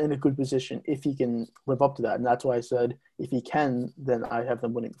you're in a good position if he can live up to that. And that's why I said if he can, then I have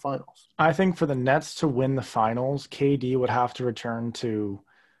them winning the finals. I think for the Nets to win the finals, KD would have to return to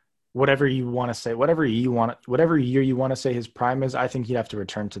whatever you want to say, whatever year you want to say his prime is. I think he'd have to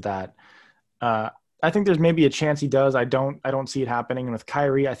return to that. I think there's maybe a chance he does. I don't see it happening. And with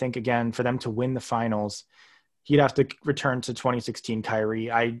Kyrie, I think, again, for them to win the finals, he'd have to return to 2016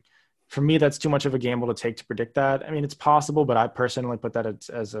 Kyrie. For me, that's too much of a gamble to take to predict that. I mean, it's possible, but I personally put that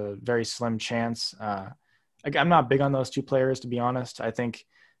as a very slim chance. I'm not big on those 2 players, to be honest. I think,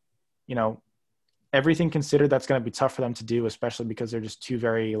 everything considered, that's going to be tough for them to do, especially because they're just two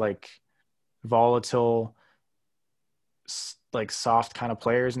very like volatile, like soft kind of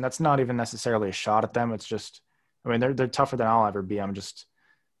players. And that's not even necessarily a shot at them. It's just, I mean, they're tougher than I'll ever be. I'm just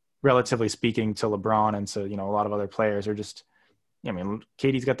relatively speaking to LeBron and to, a lot of other players are just, I mean,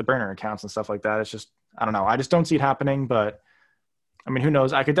 Katie's got the burner accounts and stuff like that. It's just, I don't know. I just don't see it happening, but I mean, who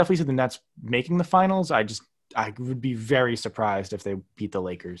knows? I could definitely see the Nets making the finals. I would be very surprised if they beat the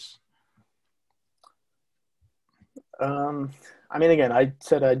Lakers. I mean, again, I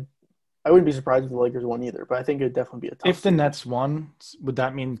wouldn't be surprised if the Lakers won either, but I think it'd definitely be a tough If the series. Nets won, would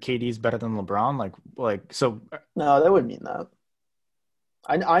that mean KD's better than LeBron? So. No, that wouldn't mean that.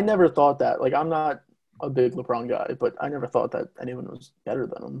 I never thought that. Like, I'm not a big LeBron guy, but I never thought that anyone was better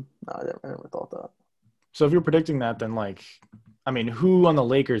than him. No, I never thought that. So if you're predicting that, then I mean, who on the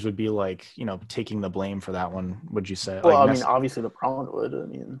Lakers would be taking the blame for that one? Would you say? Well, I mean, obviously LeBron would. I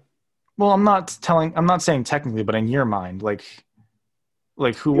mean, well, I'm not saying technically, but in your mind, who it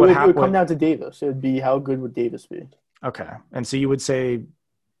would would happen? come down to Davis. It would be how good would Davis be? Okay, and so you would say,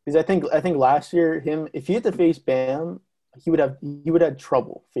 because I think last year if he had to face Bam, he would have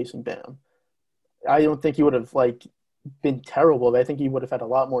trouble facing Bam. I don't think he would have been terrible, but I think he would have had a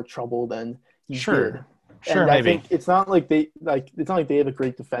lot more trouble than he did. Sure, And maybe. I think it's not like they have a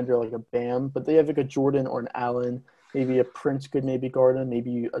great defender like a Bam, but they have like a Jordan or an Allen. Maybe a Prince could maybe guard him.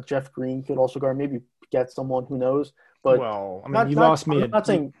 Maybe a Jeff Green could also guard him. Maybe get someone, who knows. But well, I mean, you lost me. I'm not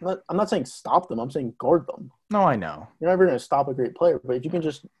saying stop them. I'm saying guard them. No, I know. You're never going to stop a great player, but if you can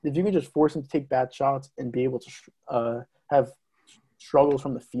just force him to take bad shots and be able to have struggles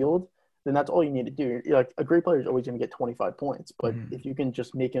from the field, then that's all you need to do. Like, a great player is always going to get 25 points, but if you can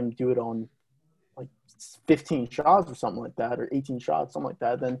just make him do it on 15 shots or something like that, or 18 shots, something like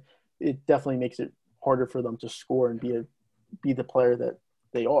that, then it definitely makes it harder for them to score and be the player that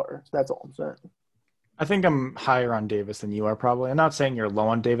they are. So that's all I'm saying. I think I'm higher on Davis than you are probably. I'm not saying you're low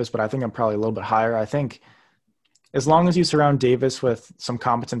on Davis, but I think I'm probably a little bit higher. I think as long as you surround Davis with some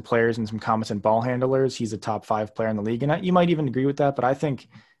competent players and some competent ball handlers, he's a top 5 player in the league. And you might even agree with that, but I think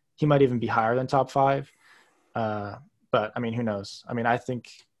he might even be higher than top 5. But I mean, who knows? I mean, I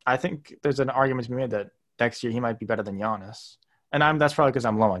think there's an argument to be made that next year he might be better than Giannis. And that's probably because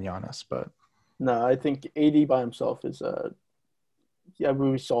I'm low on Giannis, but no, I think AD by himself is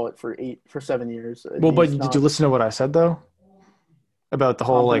we saw it for 7 years. Well, but did you listen to what I said though? About the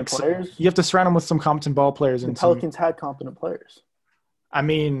whole players? You have to surround him with some competent ball players. The Pelicans had competent players. I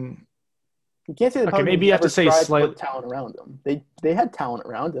mean, you can't say the Pelicans maybe you have to say slight talent around him. They had talent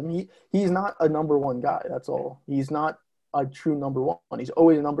around him. He's not a number one guy. That's all. He's not a true number one. He's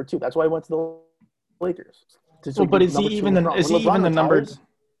always a number 2. That's why he went to the Lakers. Well, but is he even the number?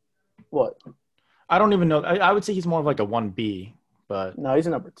 What? I don't even know. I would say he's more of like a 1B, but no, he's a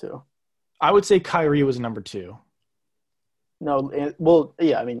number 2. I would say Kyrie was a number 2. No, well,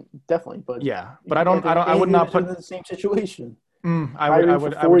 yeah, I mean, definitely, but yeah, but I would not put in the same situation. I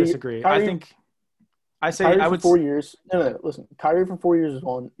would disagree. Kyrie, I would 4 years. No, listen, Kyrie for 4 years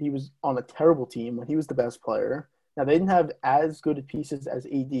he was on a terrible team when he was the best player. Now they didn't have as good pieces as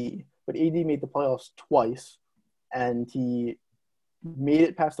AD, but AD made the playoffs twice, and he made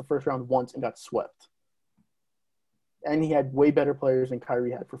it past the first round once and got swept. And he had way better players than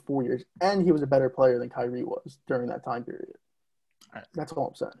Kyrie had for 4 years, and he was a better player than Kyrie was during that time period. That's all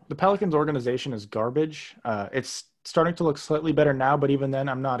I'm saying. The Pelicans organization is garbage. It's starting to look slightly better now, but even then,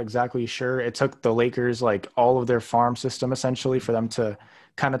 I'm not exactly sure. It took the Lakers all of their farm system essentially for them to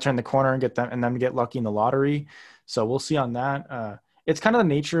kind of turn the corner and them to get lucky in the lottery. So we'll see on that. It's kind of the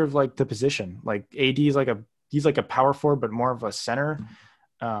nature of the position. AD is he's like a power forward, but more of a center.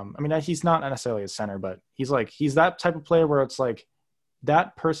 I mean, he's not necessarily a center, but he's that type of player where it's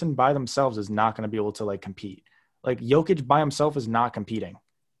that person by themselves is not going to be able to compete. Jokic by himself is not competing.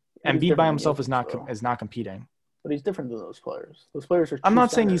 Embiid by himself is not competing. But he's different than those players. Those players are. I'm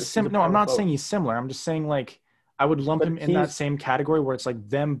not saying he's similar. No, I'm not saying he's similar. I'm just saying I would lump him in that same category where it's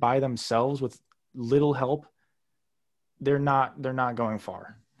them by themselves with little help. They're not going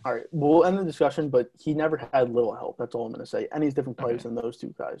far. All right, we'll end the discussion, but he never had little help. That's all I'm going to say. And he's different players than those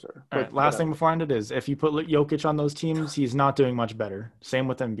two guys are. All right, last thing before I end it is if you put Jokic on those teams, he's not doing much better. Same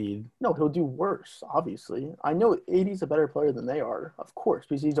with Embiid. No, he'll do worse, obviously. I know AD's a better player than they are, of course,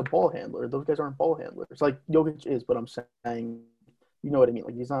 because he's a ball handler. Those guys aren't ball handlers. Jokic is, but I'm saying, you know what I mean?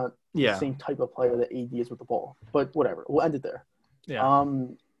 He's not the same type of player that AD is with the ball. But whatever, we'll end it there. Yeah.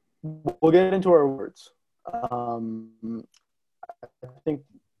 We'll get into our awards. I think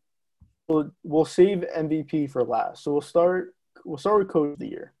we'll save MVP for last. So we'll start with Coach of the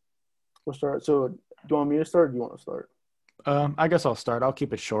Year. So do you want me to start or do you want to start? I guess I'll start. I'll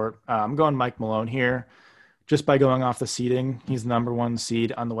keep it short. I'm going Mike Malone here. Just by going off the seeding, he's the number one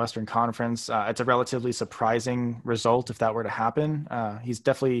seed on the Western Conference. It's a relatively surprising result if that were to happen. He's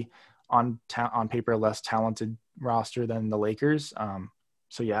definitely on paper a less talented roster than the Lakers.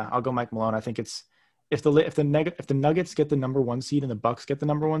 So yeah, I'll go Mike Malone. I think it's if the Nuggets get the number one seed and the Bucks get the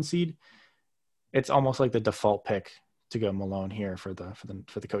number one seed, it's almost like the default pick to go Malone here for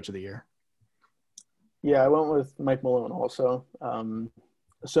the coach of the year. Yeah, I went with Mike Malone also.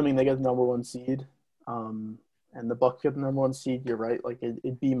 Assuming they get the number one seed, and the Bucks get the number one seed, you're right. Like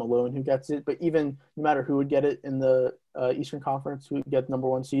it'd be Malone who gets it. But even no matter who would get it in the Eastern Conference, who would get the number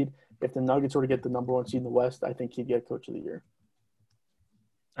one seed, if the Nuggets were to get the number one seed in the West, I think he'd get Coach of the Year.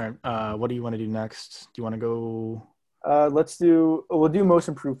 All right. What do you want to do next? Do you want to go? We'll do most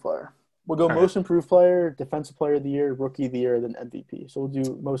improved player. We'll go most improved player, defensive player of the year, rookie of the year, then MVP. So we'll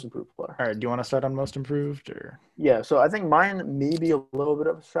do most improved player. All right. Do you want to start on most improved or? Yeah. So I think mine may be a little bit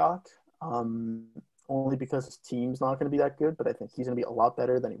of a shock, only because his team's not going to be that good, but I think he's going to be a lot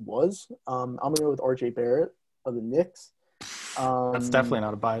better than he was. I'm going to go with RJ Barrett of the Knicks. That's definitely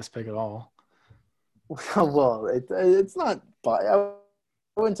not a biased pick at all. Well, it's not biased.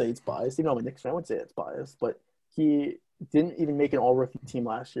 I wouldn't say it's biased. Even though I'm a Knicks fan, I wouldn't say it's biased, but he didn't even make an all-rookie team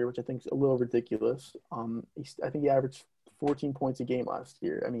last year, which I think is a little ridiculous. I think he averaged 14 points a game last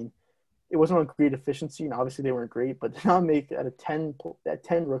year. I mean, it wasn't on great efficiency, and obviously they weren't great, but to not make at 10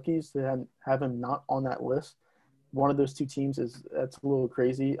 rookies to have him not on that list, one of those two teams that's a little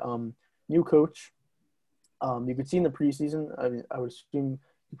crazy. New coach. You could see in the preseason. I mean, I would assume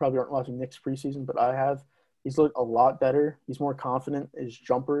you probably aren't watching Knicks preseason, but I have. He's looked a lot better. He's more confident in his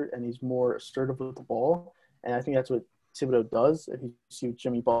jumper, and he's more assertive with the ball. And I think that's what Thibodeau does. If you see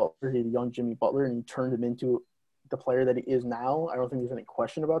Jimmy Butler, he had a young Jimmy Butler, and he turned him into the player that he is now. I don't think there's any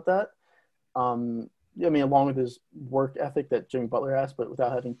question about that. I mean, along with his work ethic that Jimmy Butler has, but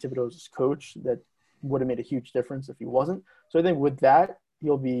without having Thibodeau as his coach, that would have made a huge difference if he wasn't. So I think with that,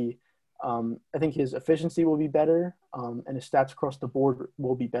 he'll be I think his efficiency will be better, and his stats across the board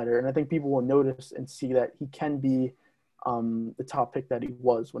will be better. And I think people will notice and see that he can be the top pick that he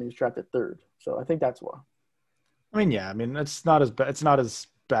was when he was drafted third. So I think that's why. I mean, yeah. I mean, it's not as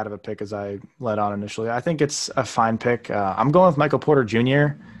bad of a pick as I let on initially. I think it's a fine pick. I'm going with Michael Porter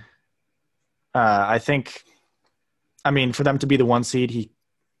Jr. I think, I mean, for them to be the one seed, he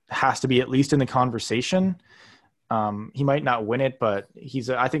has to be at least in the conversation. He might not win it, but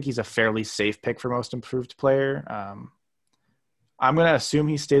I think he's a fairly safe pick for most improved player. I'm going to assume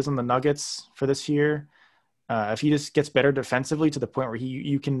he stays on the Nuggets for this year. If he just gets better defensively to the point where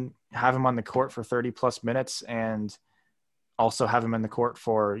you can have him on the court for 30 plus minutes and also have him in the court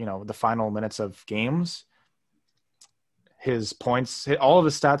for, the final minutes of games, his points, all of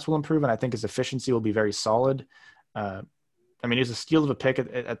his stats will improve. And I think his efficiency will be very solid. I mean, he was a steal of a pick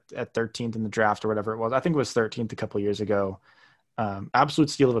at 13th in the draft or whatever it was. I think it was 13th a couple of years ago. Absolute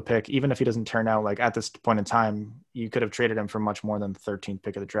steal of a pick. Even if he doesn't turn out, like at this point in time, you could have traded him for much more than the 13th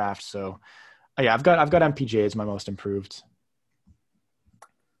pick of the draft. So yeah, I've got MPJ as my most improved.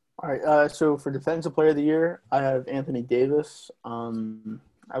 All right. So for defensive player of the year, I have Anthony Davis.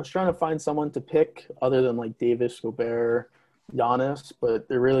 I was trying to find someone to pick other than like Davis, Gobert, Giannis, but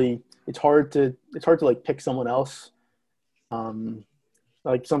it's hard to like pick someone else.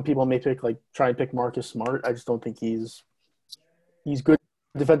 Like some people may try and pick Marcus Smart. I just don't think he's good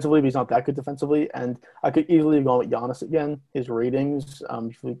defensively, but he's not that good defensively. And I could easily go with Giannis again. His ratings,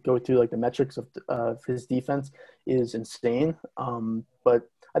 if we go through like the metrics of his defense, is insane. But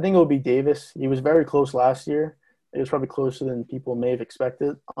I think it will be Davis. He was very close last year. It was probably closer than people may have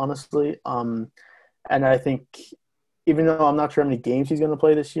expected, honestly. And I think even though I'm not sure how many games he's going to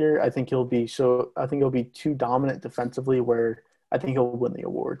play this year, I think he'll be too dominant defensively where I think he'll win the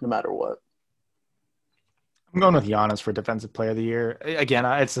award no matter what. I'm going with Giannis for defensive player of the year. Again,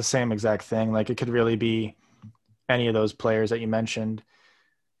 it's the same exact thing. Like it could really be any of those players that you mentioned.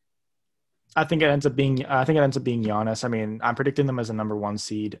 I think it ends up being Giannis. I mean, I'm predicting them as a number one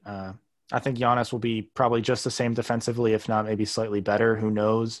seed. I think Giannis will be probably just the same defensively, if not maybe slightly better. Who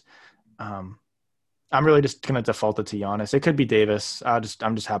knows? I'm really just going to default it to Giannis. It could be Davis. I'm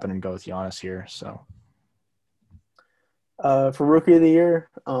just happening to go with Giannis here. So, for rookie of the year,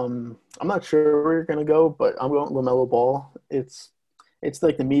 I'm not sure where you're going to go, but I'm going LaMelo Ball. It's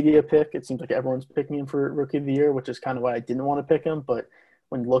like the media pick. It seems like everyone's picking him for rookie of the year, which is kind of why I didn't want to pick him. But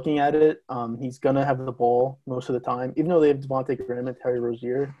when looking at it, he's going to have the ball most of the time, even though they have Devontae Graham and Terry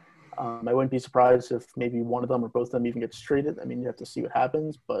Rozier. I wouldn't be surprised if maybe one of them or both of them even gets traded. I mean, you have to see what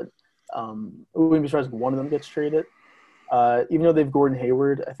happens, but I wouldn't be surprised if one of them gets traded. Even though they have Gordon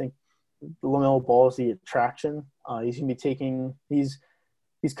Hayward, I think LaMelo Ball is the attraction. He's going to be taking he's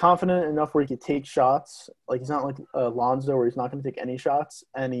confident enough where he could take shots. Like he's not like Lonzo where he's not going to take any shots,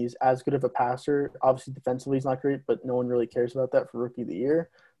 and he's as good of a passer. Obviously, defensively he's not great, but no one really cares about that for Rookie of the Year.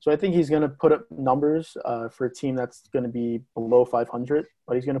 So I think he's going to put up numbers for a team that's going to be below 500,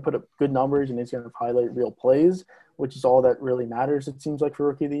 but he's going to put up good numbers and he's going to highlight real plays, which is all that really matters, it seems like, for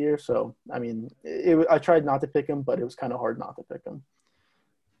Rookie of the Year. So, I mean, I tried not to pick him, but it was kind of hard not to pick him.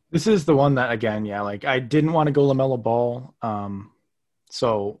 This is the one that, again, yeah, like I didn't want to go LaMelo Ball.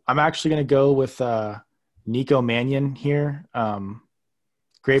 So I'm actually going to go with Nico Mannion here.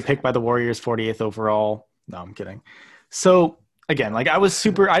 Great pick by the Warriors, 48th overall. No, I'm kidding. So again, like I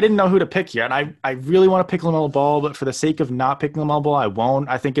didn't know who to pick here. And I really want to pick LaMelo Ball, but for the sake of not picking LaMelo Ball, I won't.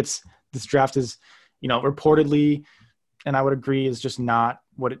 I think this draft is, reportedly, and I would agree, is just not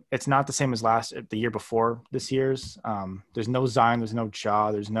it's not the same as the year before this year's. There's no Zion, there's no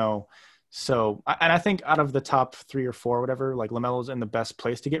Ja, So, and I think out of the top 3 or 4, whatever, like LaMelo's in the best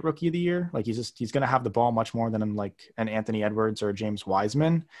place to get Rookie of the Year. Like he's going to have the ball much more than like an Anthony Edwards or a James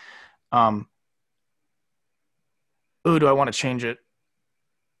Wiseman. Do I want to change it?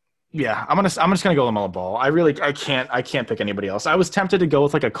 Yeah, I'm just gonna go LaMelo Ball. I can't pick anybody else. I was tempted to go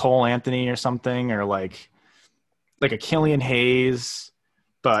with like a Cole Anthony or something, or like a Killian Hayes,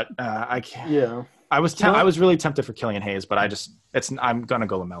 but I can't. Yeah, I was really tempted for Killian Hayes, but I'm gonna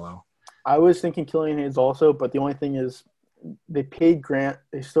go LaMelo. I was thinking Killian Hayes also, but the only thing is they paid Grant.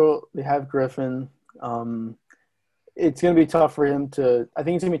 They have Griffin. It's going to be tough for him to – I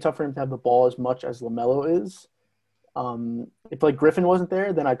think it's going to be tough for him to have the ball as much as LaMelo is. If like Griffin wasn't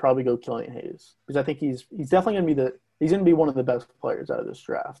there, then I'd probably go Killian Hayes because I think he's definitely going to be he's going to be one of the best players out of this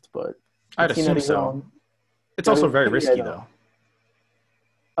draft. But I'd assume so. It's also very risky though.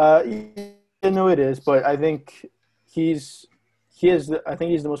 No, it is, but I think I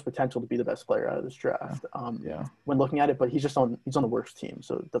think he's the most potential to be the best player out of this draft. When looking at it, but he's on the worst team,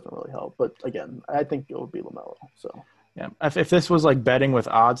 so it doesn't really help. But again, I think it would be LaMelo. So yeah, if this was like betting with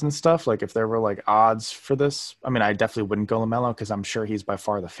odds and stuff, like if there were like odds for this, I mean, I definitely wouldn't go LaMelo because I'm sure he's by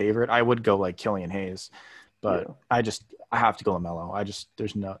far the favorite. I would go like Killian Hayes, but yeah. I have to go LaMelo.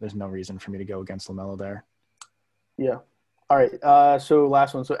 There's no reason for me to go against LaMelo there. Yeah. All right. So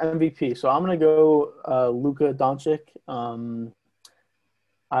last one. So MVP. So I'm gonna go Luka Doncic.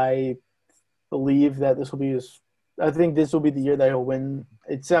 I believe that this will be I think this will be the year that he'll win.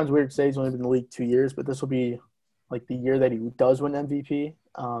 It sounds weird to say he's only been in the league 2 years, but this will be like the year that he does win MVP.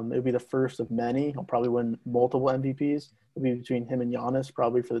 It'll be the first of many. He'll probably win multiple MVPs. It'll be between him and Giannis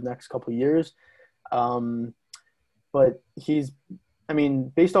probably for the next couple of years. But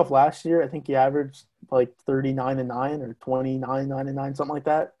based off last year, I think he averaged like 39-9 or 29-9, something like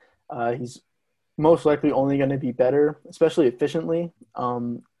that. He's most likely only going to be better, especially efficiently.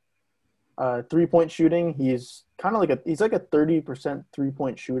 3-point shooting, he's kind of like he's like a 30%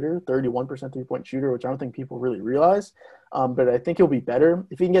 3-point shooter, 31% 3-point shooter, which I don't think people really realize. But I think he'll be better.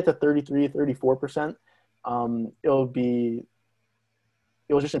 If he can get to 33, 34%, it'll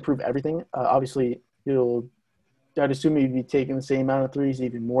just improve everything. Obviously, I'd assume he'd be taking the same amount of threes,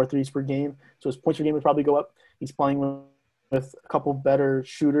 even more threes per game. So his points per game would probably go up. He's playing with a couple better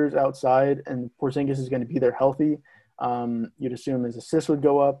shooters outside, and Porzingis is going to be there healthy. You'd assume his assists would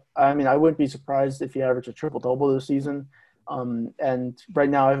go up. I mean, I wouldn't be surprised if he averaged a triple-double this season. And right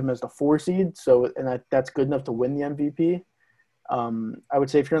now I have him as the 4 seed, that's good enough to win the MVP. I would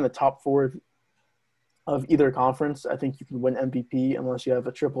say if you're in the top 4 of either conference, I think you can win MVP unless you have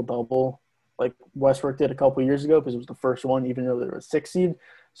a triple-double like Westbrook did a couple of years ago because it was the first one, even though there was a 6 seed.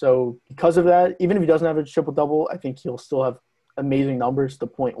 So because of that, even if he doesn't have a triple-double, I think he'll still have amazing numbers to the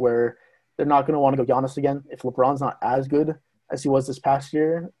point where they're not going to want to go Giannis again. If LeBron's not as good as he was this past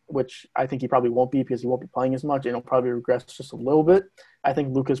year, which I think he probably won't be because he won't be playing as much and he'll probably regress just a little bit, I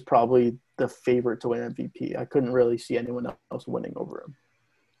think Luka's probably the favorite to win MVP. I couldn't really see anyone else winning over him.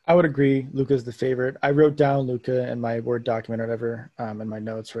 I would agree. Luka's the favorite. I wrote down Luka in my Word document or whatever, in my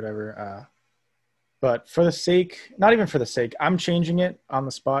notes or whatever. But for the sake, not even for the sake, I'm changing it on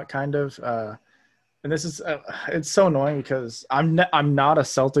the spot kind of. And this is, it's so annoying because I'm not a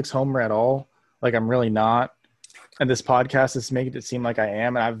Celtics homer at all. Like I'm really not. And this podcast is making it seem like I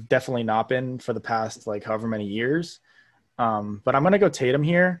am. And I've definitely not been for the past like however many years. But I'm going to go Tatum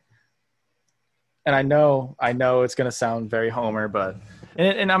here. And I know it's going to sound very homer, but,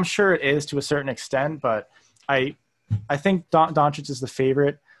 and I'm sure it is to a certain extent, but I think Doncic is the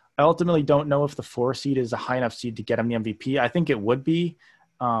favorite. I ultimately don't know if the 4 seed is a high enough seed to get him the MVP. I think it would be.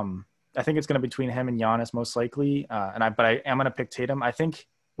 I think it's going to be between him and Giannis most likely. But I am going to pick Tatum. I think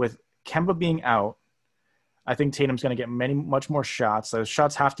with Kemba being out, I think Tatum's going to get much more shots. Those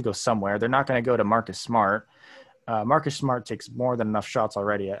shots have to go somewhere. They're not going to go to Marcus Smart. Marcus Smart takes more than enough shots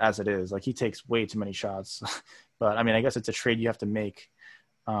already as it is. Like, he takes way too many shots. But I mean, I guess it's a trade you have to make.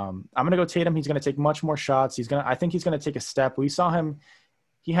 I'm going to go Tatum. He's going to take much more shots. I think he's going to take a step. We saw him.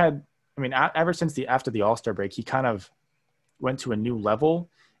 Ever since after the All-Star break, he kind of went to a new level.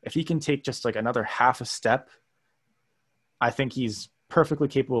 If he can take just like another half a step, I think he's perfectly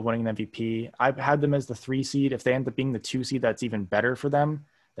capable of winning an MVP. I've had them as the 3 seed. If they end up being the 2 seed, that's even better for them.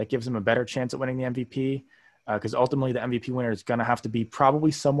 That gives them a better chance at winning the MVP, because ultimately the MVP winner is going to have to be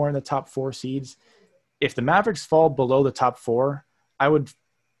probably somewhere in the top 4 seeds. If the Mavericks fall below the top 4, I would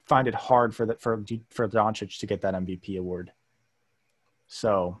find it hard for Doncic to get that MVP award.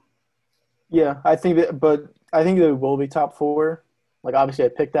 So, yeah, I think they will be top 4. Like, obviously I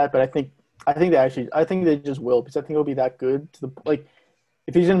picked that, but I think they just will, because I think it'll be that good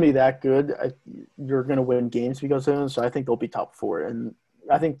if he's going to be that good, you're going to win games because of him. So I think they'll be top 4. And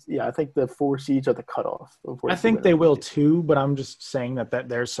I think the 4 seeds are the cutoff. I think they will too, but I'm just saying that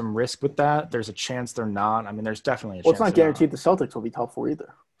there's some risk with that. There's a chance they're not. I mean, there's definitely a chance. Well, it's not guaranteed the Celtics will be top 4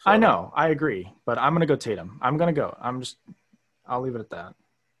 either. So. I know. I agree. But I'm going to go Tatum. I'll leave it at that.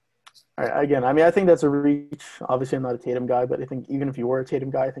 All right, again, I mean, I think that's a reach. Obviously, I'm not a Tatum guy, but I think even if you were a Tatum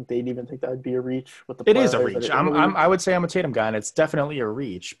guy, I think they'd even think that would be a reach with the. It is a reach. I would say I'm a Tatum guy, and it's definitely a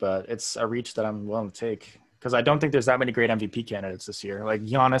reach, but it's a reach that I'm willing to take because I don't think there's that many great MVP candidates this year. Like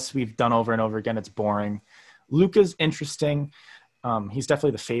Giannis, we've done over and over again. It's boring. Luka's interesting. He's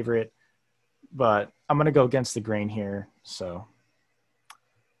definitely the favorite, but I'm going to go against the grain here. So.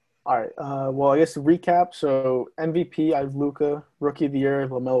 All right. Well, I guess to recap. So MVP, I have Luka. Rookie of the Year,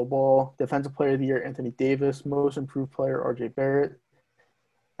 LaMelo Ball. Defensive Player of the Year, Anthony Davis. Most Improved Player, R.J. Barrett.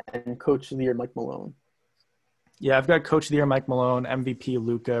 And Coach of the Year, Mike Malone. Yeah, I've got Coach of the Year, Mike Malone. MVP,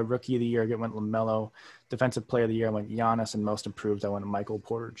 Luka. Rookie of the Year, I went LaMelo. Defensive Player of the Year, I went Giannis. And Most Improved, I went Michael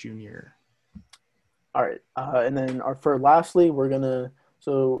Porter Jr. All right. And then lastly, we're going to –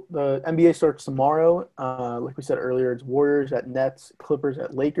 so the NBA starts tomorrow. Like we said earlier, it's Warriors at Nets, Clippers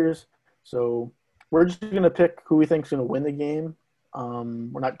at Lakers. So we're just going to pick who we think is going to win the game.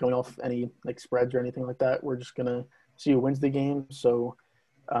 We're not going off any spreads or anything like that. We're just going to see who wins the game. So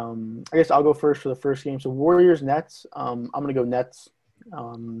I guess I'll go first for the first game. So Warriors, Nets. I'm going to go Nets.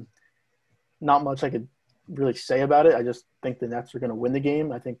 Not much I could really say about it. I just think the Nets are going to win the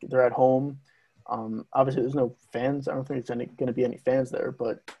game. I think they're at home. Obviously, there's no fans. I don't think there's going to be any fans there.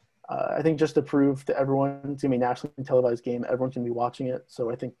 But I think just to prove to everyone, it's going to be a nationally televised game. Everyone's going to be watching it.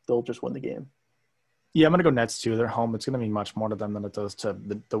 So I think they'll just win the game. Yeah, I'm going to go Nets too. They're home. It's going to mean much more to them than it does to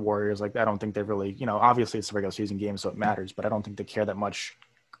the Warriors. Like, I don't think they really, obviously it's a regular season game, so it matters. But I don't think they care that much.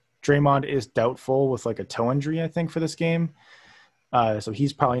 Draymond is doubtful with a toe injury, I think, for this game. So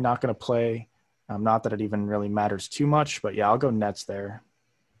he's probably not going to play. Not that it even really matters too much. But, yeah, I'll go Nets there.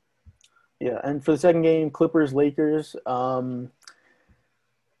 Yeah, and for the second game, Clippers, Lakers, I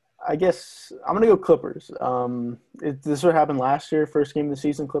guess I'm going to go Clippers. This is what happened last year, first game of the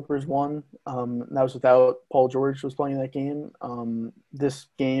season, Clippers won. That was without Paul George was playing that game. This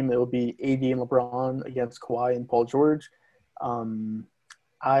game, it will be AD and LeBron against Kawhi and Paul George. I'm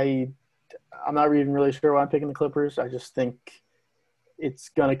not even really sure why I'm picking the Clippers. I just think it's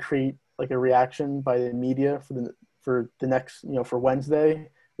going to create a reaction by the media for the next, for Wednesday,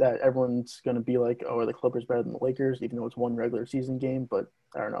 that everyone's going to be like, oh, are the Clippers better than the Lakers, even though it's one regular season game? But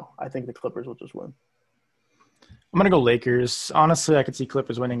I don't know. I think the Clippers will just win. I'm going to go Lakers. Honestly, I could see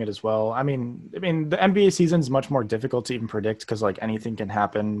Clippers winning it as well. I mean, the NBA season is much more difficult to even predict because anything can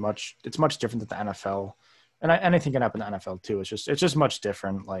happen. It's much different than the NFL, and anything can happen in the NFL too. It's just much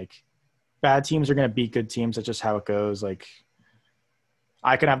different. Bad teams are going to beat good teams. That's just how it goes.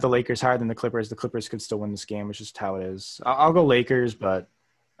 I could have the Lakers higher than the Clippers. The Clippers could still win this game. It's just how it is. I'll go Lakers, but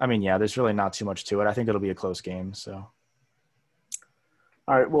I mean, yeah, there's really not too much to it. I think it'll be a close game. So,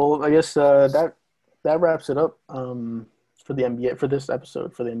 all right. Well, I guess that wraps it up for the NBA for this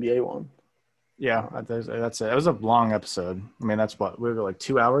episode for the NBA one. Yeah, that's it. It was a long episode. I mean, that's what we were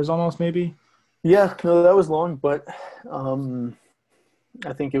 2 hours almost, maybe. Yeah, no, that was long, but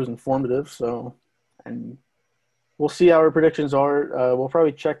I think it was informative. So, and we'll see how our predictions are. We'll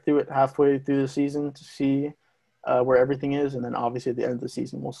probably check through it halfway through the season to see where everything is, and then obviously at the end of the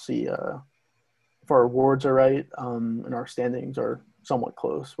season we'll see if our awards are right and our standings are somewhat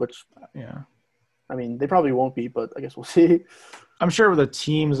close, which I mean they probably won't be, but I guess we'll see. I'm sure the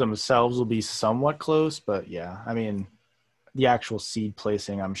teams themselves will be somewhat close, but yeah, I mean the actual seed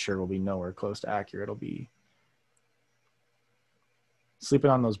placing I'm sure will be nowhere close to accurate. It'll be sleeping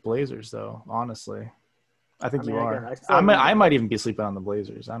on those Blazers though, honestly. I think you are. I might even be sleeping on the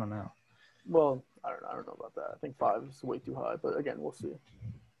Blazers. I don't know. Well, I don't know about that. I think 5 is way too high, but again, we'll see.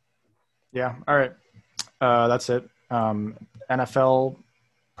 Yeah. All right. That's it. NFL,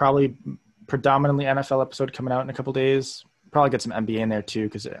 probably predominantly NFL episode coming out in a couple days. Probably get some NBA in there too,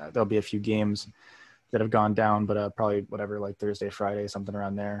 because there'll be a few games that have gone down, but probably whatever, like Thursday, Friday, something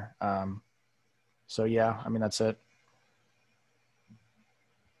around there. So yeah, I mean, that's it.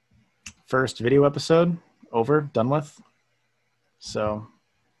 First video episode over, done with. So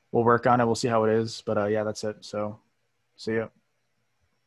we'll work on it. We'll see how it is. But yeah, that's it. So see ya.